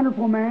was a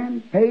wonderful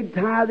man, paid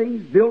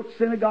tithings, built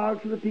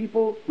synagogues for the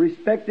people,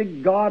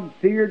 respected God,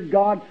 feared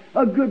God,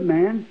 a good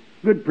man,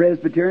 good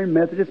Presbyterian,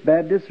 Methodist,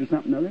 Baptist, or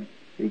something or other.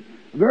 See?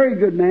 Very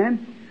good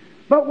man.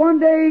 But one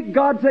day,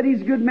 God said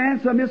he's a good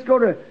man, so I'm just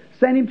going to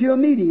send him to a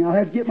meeting. I'll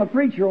have to get my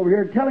preacher over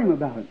here to tell him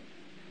about it.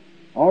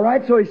 All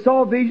right, so he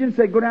saw a vision,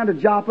 said, go down to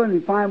Joppa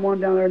and find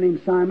one down there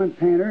named Simon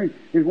Tanner. And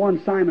there's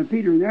one Simon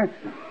Peter in there.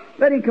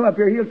 Let him come up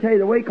here. He'll tell you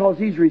the way because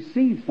he's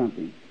received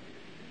something.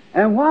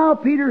 And while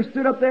Peter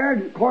stood up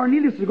there,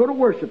 Cornelius was going to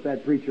worship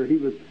that preacher.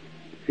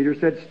 Peter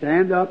said,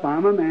 stand up,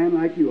 I'm a man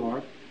like you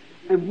are.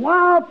 And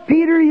while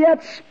Peter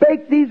yet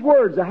spake these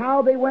words, of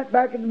how they went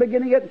back at the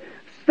beginning,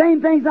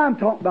 same things I'm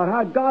talking about,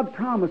 how God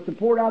promised to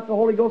pour out the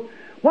Holy Ghost.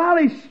 While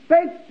he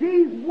spake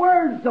these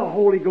words, the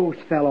Holy Ghost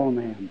fell on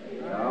them.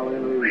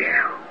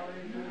 Hallelujah.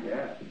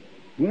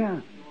 Yeah,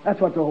 that's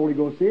what the Holy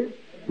Ghost is.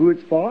 Who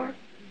it's for?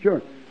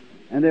 Sure.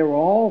 And they were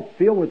all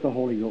filled with the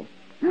Holy Ghost.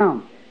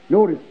 Now,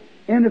 notice,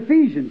 in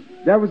Ephesians,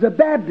 there was a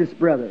Baptist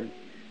brother.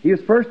 He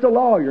was first a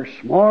lawyer,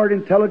 smart,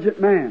 intelligent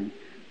man.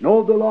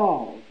 Know the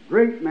law,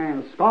 great man,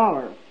 a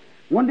scholar.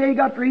 One day he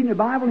got to reading the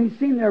Bible and he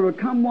seen there would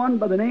come one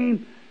by the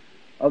name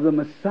of the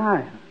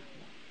Messiah.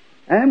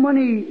 And when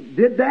he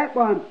did that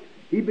one,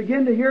 he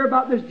began to hear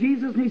about this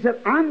Jesus and he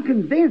said, I'm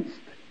convinced,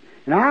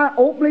 and I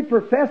openly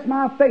profess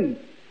my faith,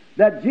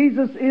 that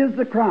Jesus is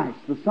the Christ,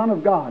 the Son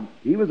of God.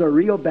 He was a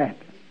real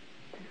Baptist.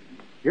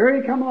 Here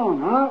he come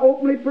along. I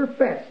openly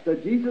profess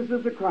that Jesus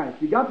is the Christ.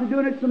 He got to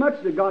doing it so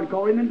much that God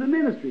called him into the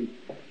ministry.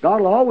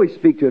 God will always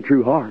speak to a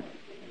true heart.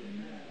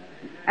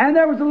 And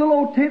there was a little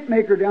old tent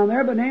maker down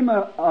there by the name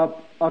of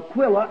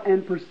Aquila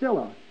and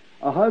Priscilla,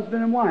 a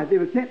husband and wife. They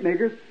were tent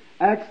makers.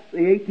 Acts, the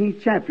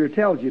 18th chapter,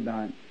 tells you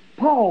about it.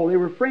 Paul, they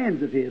were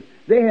friends of his.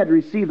 They had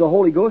received the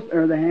Holy Ghost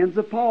under the hands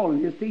of Paul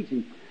in his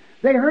teaching.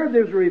 They heard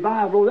there was a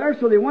revival over there,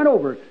 so they went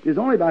over. There's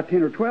only about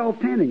 10 or 12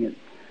 tending it.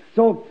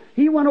 So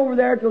he went over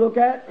there to look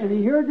at, and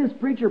he heard this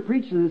preacher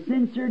preach to the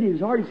sincerity of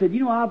his heart. He said,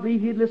 I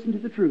believe he'd listen to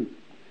the truth.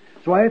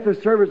 So after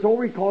the service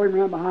over, he called him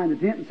around behind the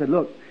tent and said,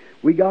 look,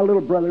 we got a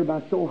little brother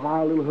about so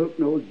high, a little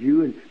hook-nosed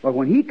Jew, but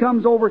when he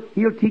comes over,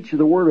 he'll teach you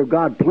the Word of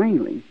God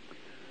plainly.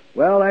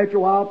 Well, after a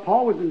while,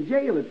 Paul was in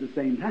jail at the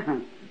same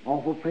time.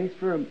 Awful place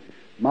for a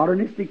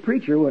modernistic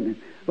preacher, wasn't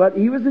it? But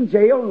he was in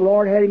jail, and the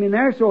Lord had him in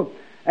there. So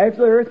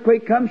after the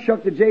earthquake come,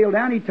 shook the jail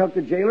down, he took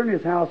the jailer and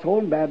his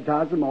household and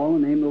baptized them all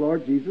in the name of the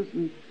Lord Jesus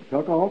and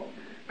took off.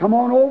 Come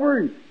on over,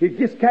 and he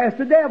just cast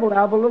the devil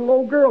out of a little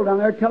old girl down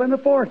there telling the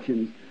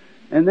fortunes.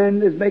 And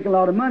then is making a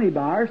lot of money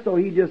by her, so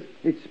he just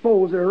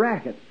exposed their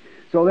racket.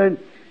 So then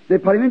they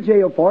put him in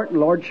jail for it, and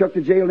the Lord shook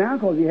the jail down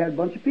because he had a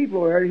bunch of people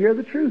over there to hear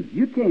the truth.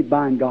 You can't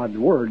bind God's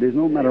Word. There's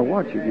no matter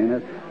what you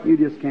can. You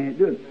just can't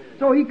do it.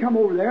 So he come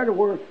over there to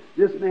where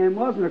this man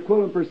was, and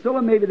Aquila and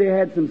Priscilla, maybe they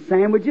had some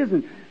sandwiches,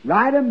 and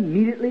right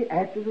immediately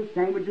after the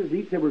sandwiches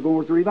eat, said, we're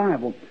going to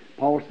revival.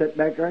 Paul sat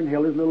back there and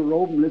held his little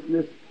robe and listened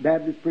to this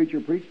Baptist preacher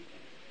preach.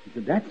 He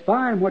said, that's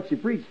fine what you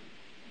preach,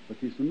 but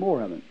there's some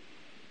more of it.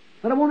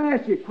 But I want to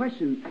ask you a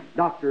question,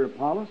 Dr.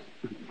 Apollos.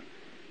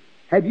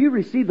 Have you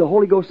received the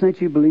Holy Ghost since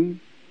you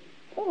believe?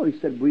 Oh, he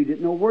said, we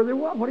didn't know where there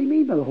was. What do you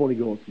mean by the Holy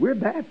Ghost? We're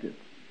Baptists.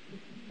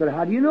 But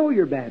how do you know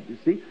you're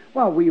Baptist? See,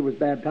 well, we was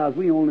baptized.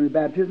 We only the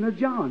baptism of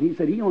John. He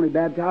said he only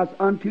baptized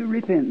unto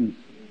repentance.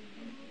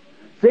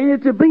 Saying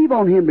it to believe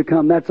on Him to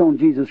come. That's on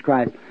Jesus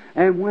Christ.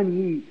 And when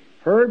he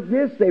heard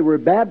this, they were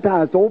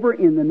baptized over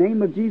in the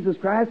name of Jesus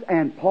Christ,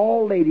 and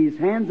Paul laid his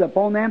hands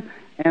upon them,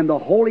 and the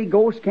Holy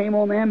Ghost came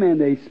on them,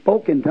 and they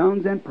spoke in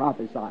tongues and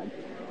prophesied.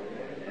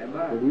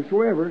 For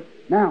whosoever.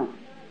 Now,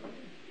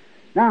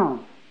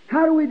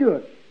 how do we do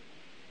it?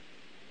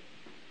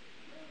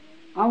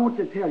 I want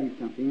to tell you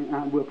something, and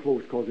I will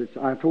close because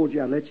I told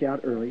you I'd let you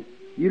out early.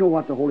 You know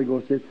what the Holy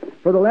Ghost is.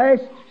 For the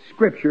last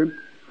scripture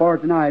for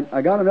tonight,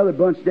 I got another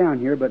bunch down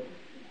here, but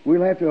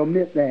we'll have to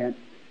omit that.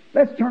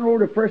 Let's turn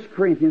over to 1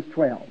 Corinthians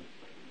 12.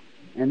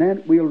 And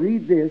then we'll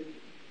read this,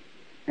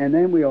 and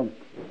then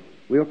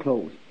we'll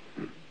close.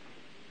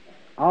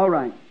 All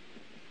right.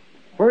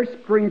 1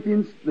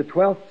 Corinthians, the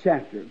 12th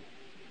chapter.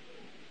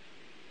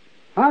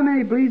 How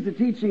many believes the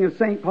teaching of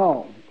St.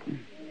 Paul?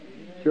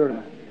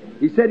 Sure.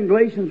 He said in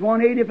Galatians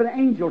 1:8, if an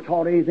angel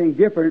taught anything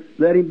different,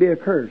 let him be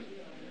accursed,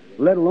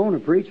 let alone a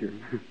preacher.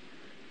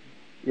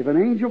 If an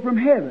angel from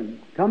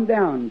heaven come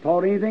down and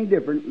taught anything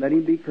different, let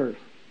him be cursed.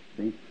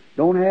 See?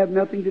 Don't have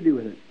nothing to do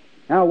with it.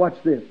 Now watch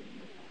this.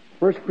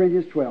 1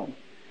 Corinthians 12.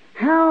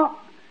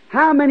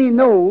 How many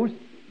knows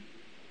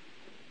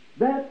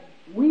that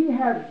we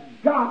have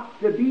got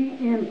to be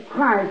in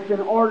Christ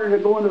in order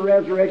to go in the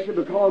resurrection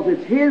because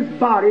it's His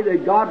body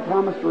that God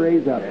promised to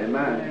raise up?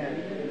 Amen.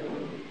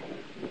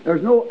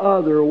 There's no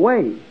other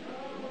way.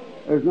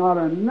 There's not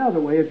another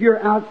way. If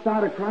you're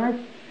outside of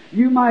Christ,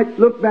 you might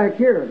look back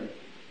here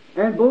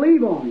and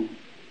believe on Him.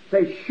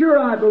 Say, sure,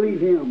 I believe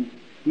Him.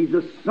 He's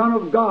the Son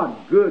of God.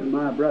 Good,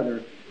 my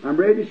brother. I'm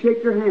ready to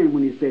shake your hand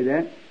when you say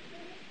that.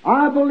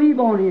 I believe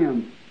on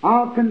Him.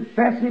 I'll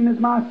confess Him as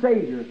my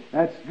Savior.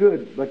 That's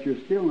good, but you're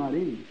still not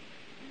in Him.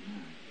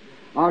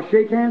 I'll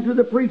shake hands with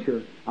the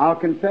preacher. I'll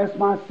confess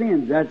my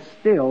sins. That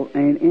still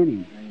ain't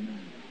in Him.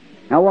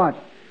 Now watch.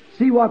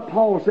 See what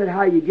Paul said,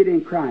 how you get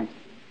in Christ.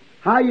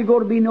 How you go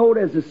to be known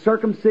as the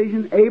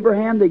circumcision.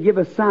 Abraham, they give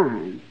a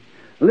sign.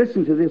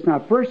 Listen to this now.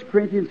 1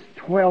 Corinthians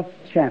 12th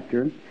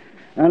chapter.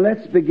 And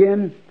let's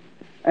begin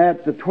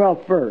at the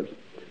 12th verse.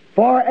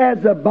 For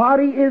as the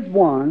body is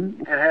one,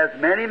 and has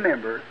many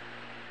members,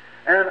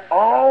 and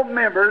all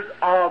members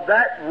of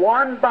that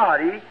one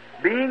body,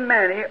 being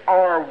many,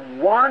 are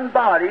one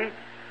body,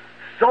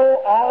 so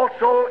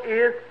also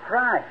is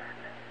Christ.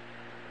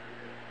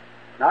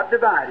 Not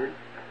divided,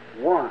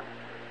 one.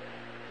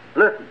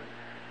 Listen.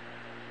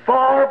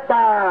 For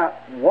by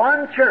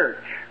one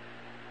church,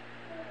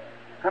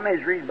 how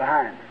many's reading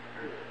behind me?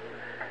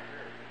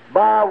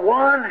 By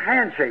one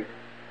handshake,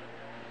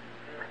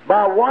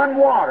 by one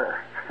water.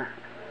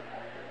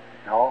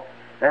 No,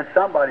 then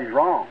somebody's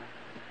wrong.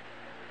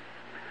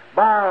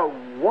 By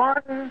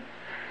one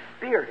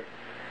Spirit.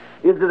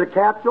 Is it a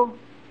capital?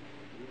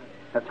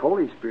 That's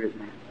Holy Spirit,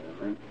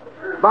 man.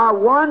 By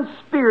one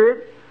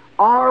Spirit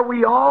are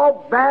we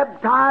all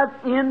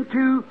baptized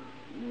into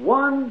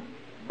one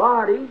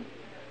body,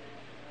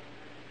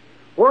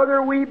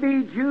 whether we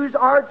be Jews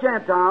or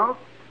Gentiles,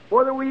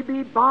 whether we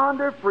be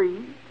bond or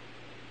free,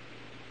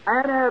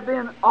 and have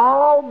been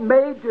all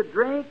made to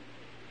drink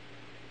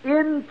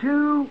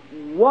into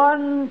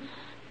one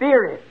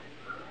Spirit.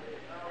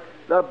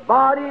 The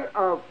body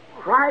of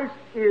Christ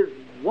is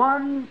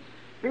one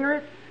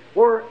Spirit,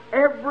 where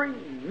every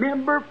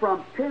member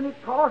from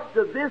Pentecost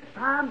to this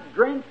time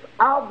drinks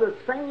of the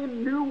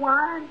same new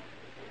wine,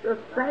 the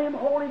same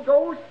Holy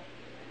Ghost,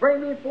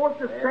 bringing forth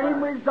the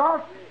same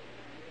results.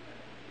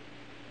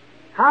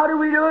 How do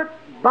we do it?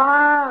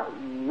 By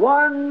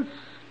one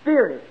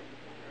Spirit.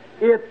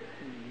 It's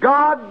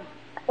God's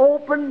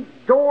open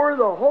door,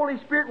 the Holy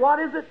Spirit. What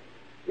is it?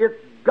 It's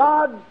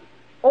God's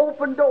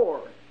open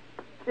door.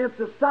 It's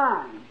a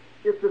sign.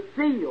 It's a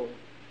seal.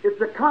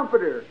 It's a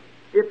comforter.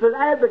 It's an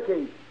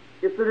advocate.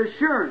 It's an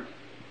assurance.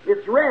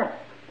 It's rest.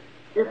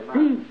 It's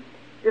peace.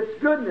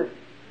 It's goodness.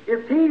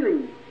 It's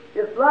healing.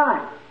 It's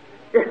life.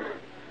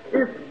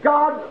 It's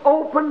God's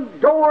open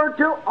door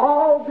to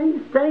all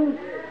these things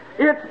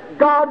It's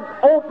God's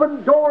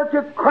open door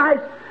to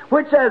Christ,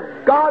 which as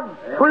God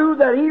proved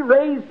that He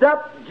raised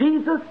up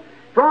Jesus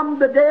from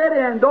the dead,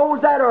 and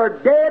those that are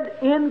dead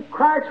in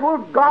Christ will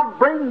God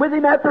bring with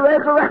Him at the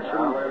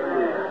resurrection.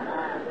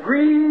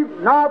 Grieve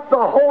not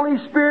the Holy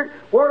Spirit,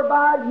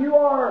 whereby you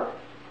are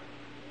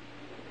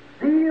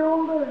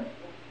sealed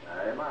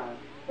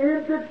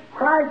into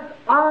Christ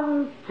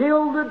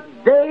until the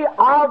day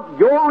of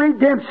your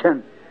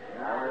redemption.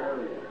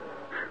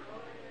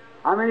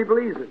 How many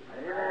believes it?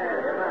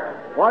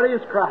 What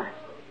is Christ?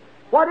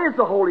 What is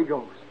the Holy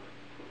Ghost?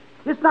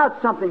 It's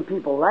not something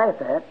people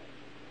laugh at.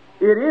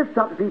 It is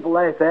something people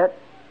laugh at,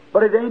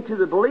 but it ain't to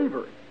the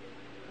believer.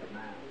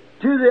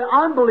 To the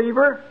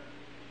unbeliever,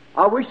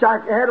 I wish I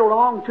had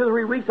along 2 or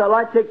 3 weeks. I'd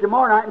like to take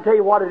tomorrow night and tell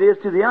you what it is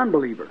to the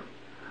unbeliever.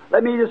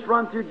 Let me just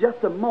run through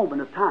just a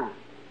moment of time.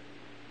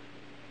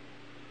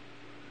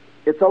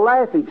 It's a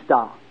laughing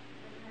stock.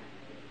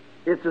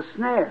 It's a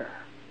snare.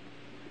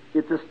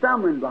 It's a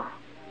stumbling block.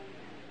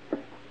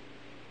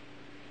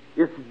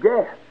 It's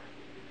death.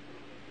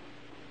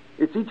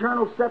 It's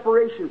eternal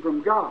separation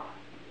from God.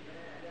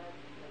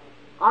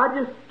 I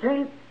just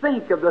can't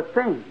think of the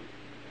thing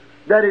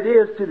that it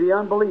is to the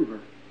unbeliever.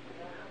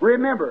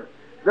 Remember,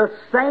 the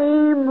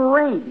same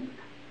ring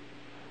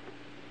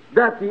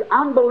that the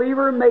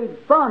unbeliever made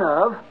fun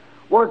of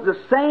was the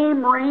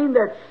same ring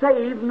that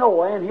saved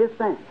Noah and his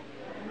family.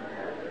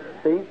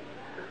 See?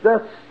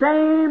 The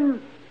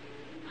same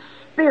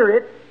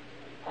Spirit,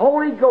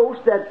 Holy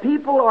Ghost, that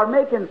people are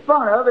making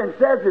fun of and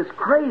says is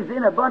crazy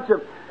and a bunch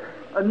of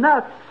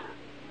nuts.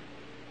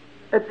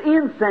 It's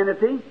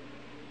insanity.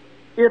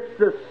 It's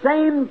the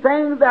same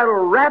thing that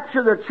will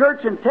rapture the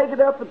church and take it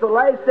up at the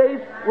last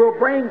days, will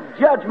bring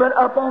judgment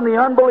upon the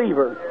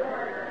unbeliever.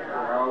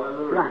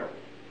 Hallelujah. Right.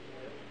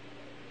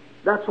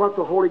 That's what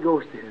the Holy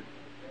Ghost is.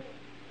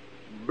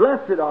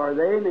 Blessed are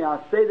they, may I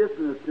say this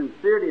in the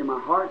sincerity of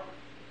my heart,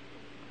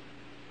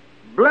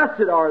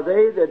 blessed are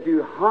they that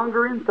do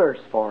hunger and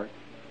thirst for it,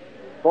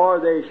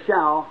 for they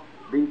shall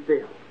be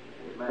filled.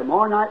 Amen.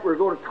 Tomorrow night we're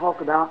going to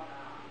talk about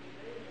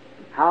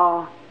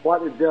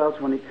what it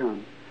does when it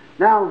comes.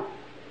 Now,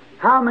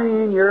 how many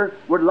in here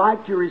would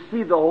like to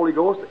receive the Holy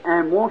Ghost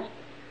and wants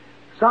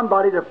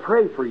somebody to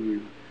pray for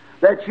you,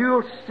 that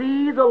you'll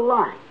see the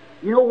light?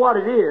 You know what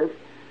it is.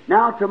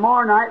 Now,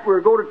 tomorrow night we're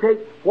going to take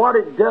what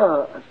it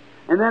does,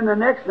 and then the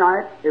next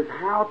night is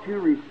how to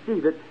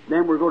receive it.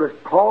 Then we're going to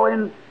call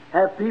in,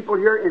 have people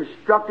here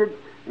instructed,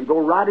 and go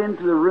right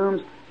into the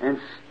rooms and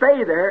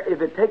stay there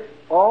if it takes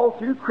all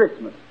through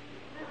Christmas.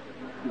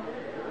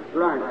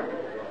 Right.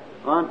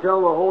 Until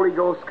the Holy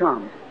Ghost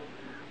comes.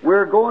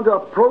 We're going to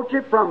approach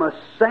it from a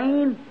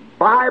sane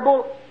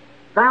Bible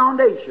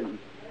foundation.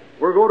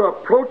 We're going to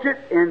approach it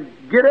and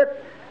get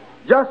it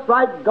just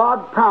like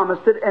God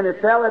promised it, and it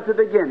fell at the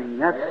beginning.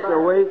 That's the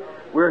way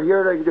we're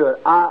here to do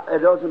it.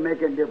 It doesn't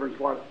make any difference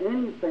what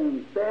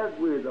anything says.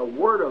 The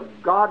Word of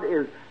God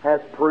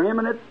has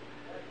preeminence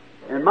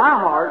in my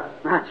heart.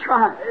 That's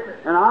right.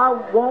 And I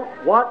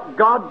want what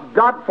God's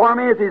got for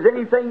me. If there's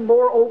anything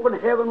more, open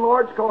heaven,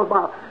 Lord, because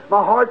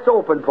my heart's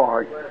open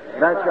for it.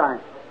 That's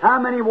right. How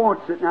many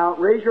wants it? Now,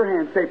 raise your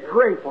hand. Say,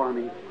 pray for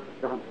me.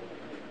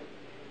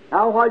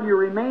 Now, while you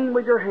remain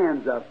with your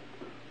hands up,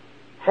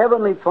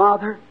 Heavenly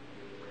Father,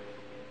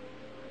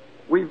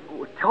 we've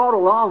taught a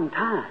long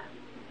time,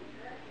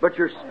 but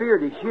your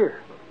Spirit is here.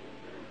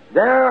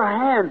 There are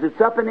hands. It's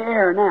up in the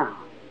air now.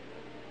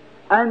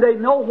 And they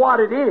know what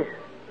it is.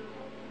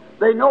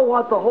 They know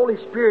what the Holy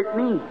Spirit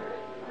means.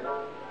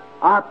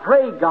 I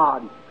pray,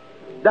 God,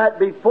 that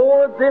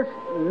before this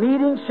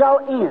meeting shall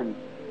end,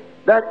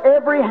 that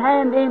every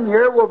hand in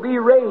here will be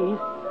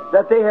raised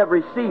that they have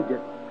received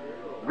it.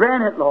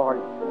 Grant it,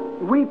 Lord.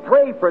 We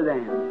pray for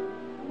them.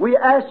 We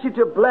ask you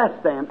to bless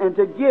them and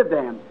to give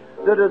them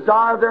the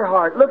desire of their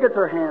heart. Look at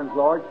their hands,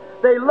 Lord.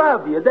 They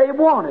love you. They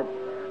want it.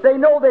 They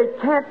know they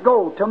can't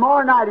go.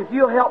 Tomorrow night, if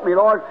you'll help me,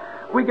 Lord,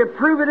 we can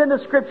prove it in the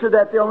Scripture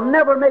that they'll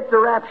never make the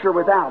rapture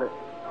without it.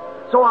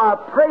 So I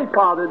pray,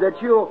 Father,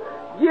 that you'll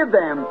give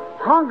them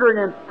hungering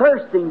and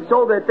thirsting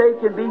so that they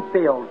can be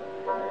filled.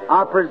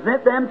 I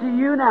present them to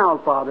you now,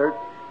 Father,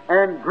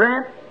 and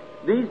grant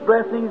these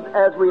blessings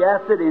as we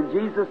ask it in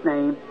Jesus'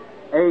 name.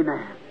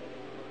 Amen.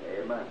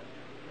 Amen.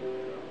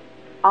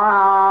 I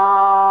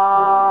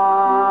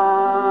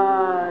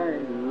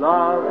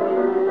love you.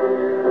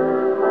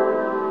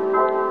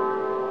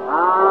 I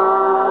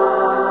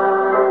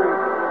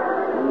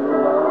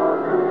love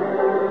you.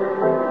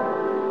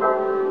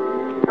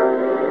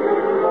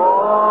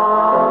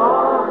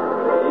 Oh,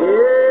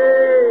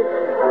 yeah,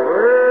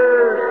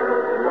 first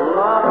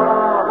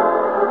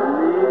love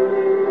me.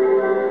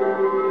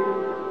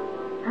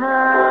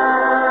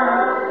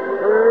 Has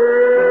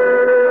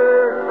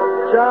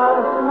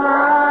just my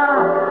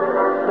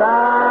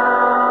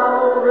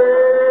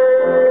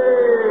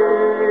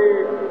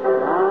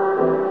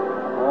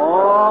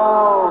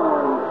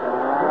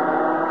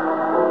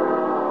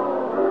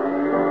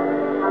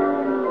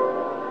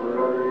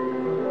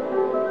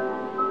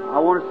I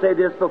want to say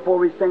this before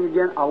we sing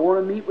again. I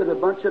want to meet with a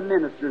bunch of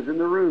ministers in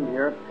the room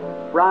here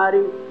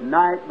Friday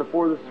night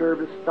before the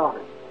service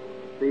starts.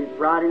 See,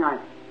 Friday night.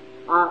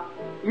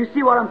 You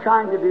see what I'm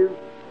trying to do?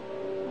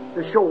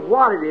 To show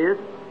what it is,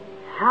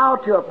 how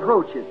to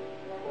approach it,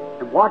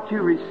 and what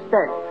to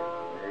respect.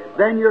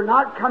 Then you're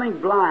not coming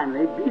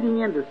blindly, beating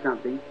into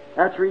something.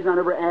 That's the reason I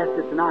never asked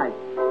it tonight.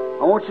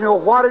 I want you to know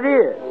what it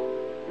is.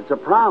 It's a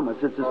promise,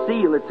 it's a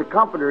seal, it's a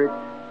comforter, it's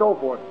so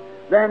forth.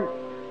 Then,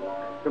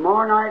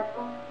 tomorrow night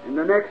and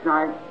the next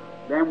night,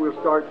 then we'll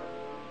start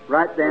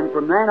right then,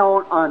 from then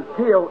on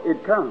until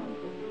it comes.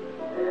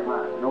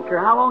 I don't care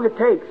how long it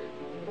takes,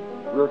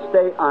 we'll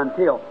stay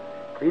until.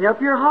 Clean up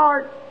your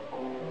heart.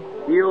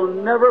 He'll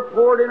never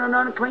pour it in an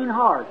unclean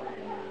heart.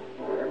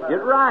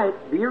 Get right,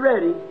 be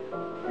ready,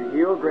 and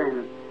He'll grant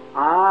it. I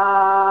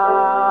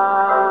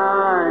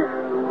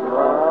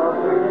love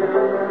Him.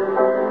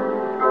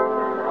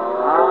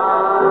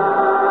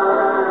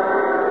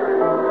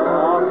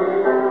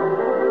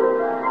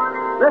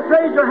 Let's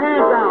raise your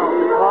hands now.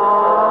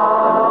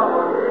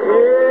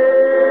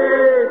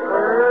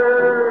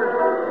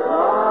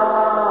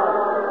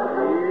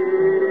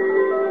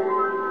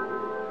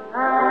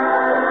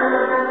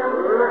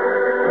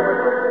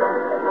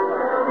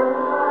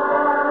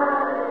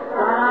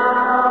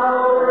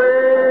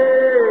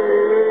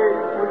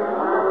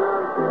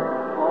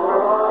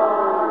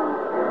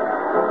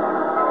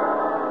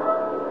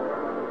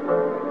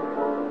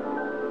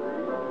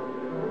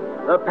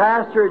 The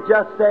pastor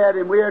just said,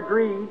 and we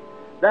agreed,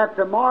 that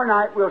tomorrow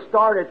night we'll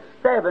start at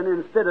 7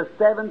 instead of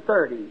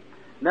 7:30. And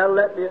that'll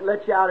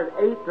let you out at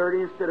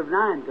 8:30 instead of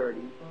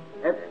 9:30.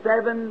 At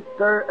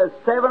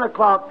 7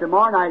 o'clock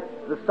tomorrow night,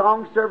 the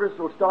song service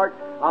will start.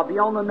 I'll be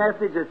on the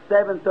message at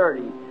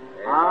 7:30.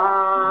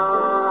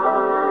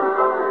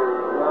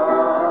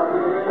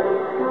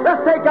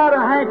 Let's take out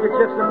our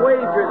handkerchiefs and wave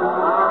to them.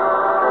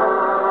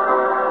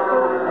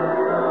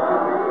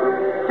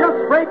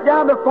 Just break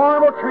down the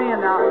formal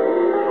trend now.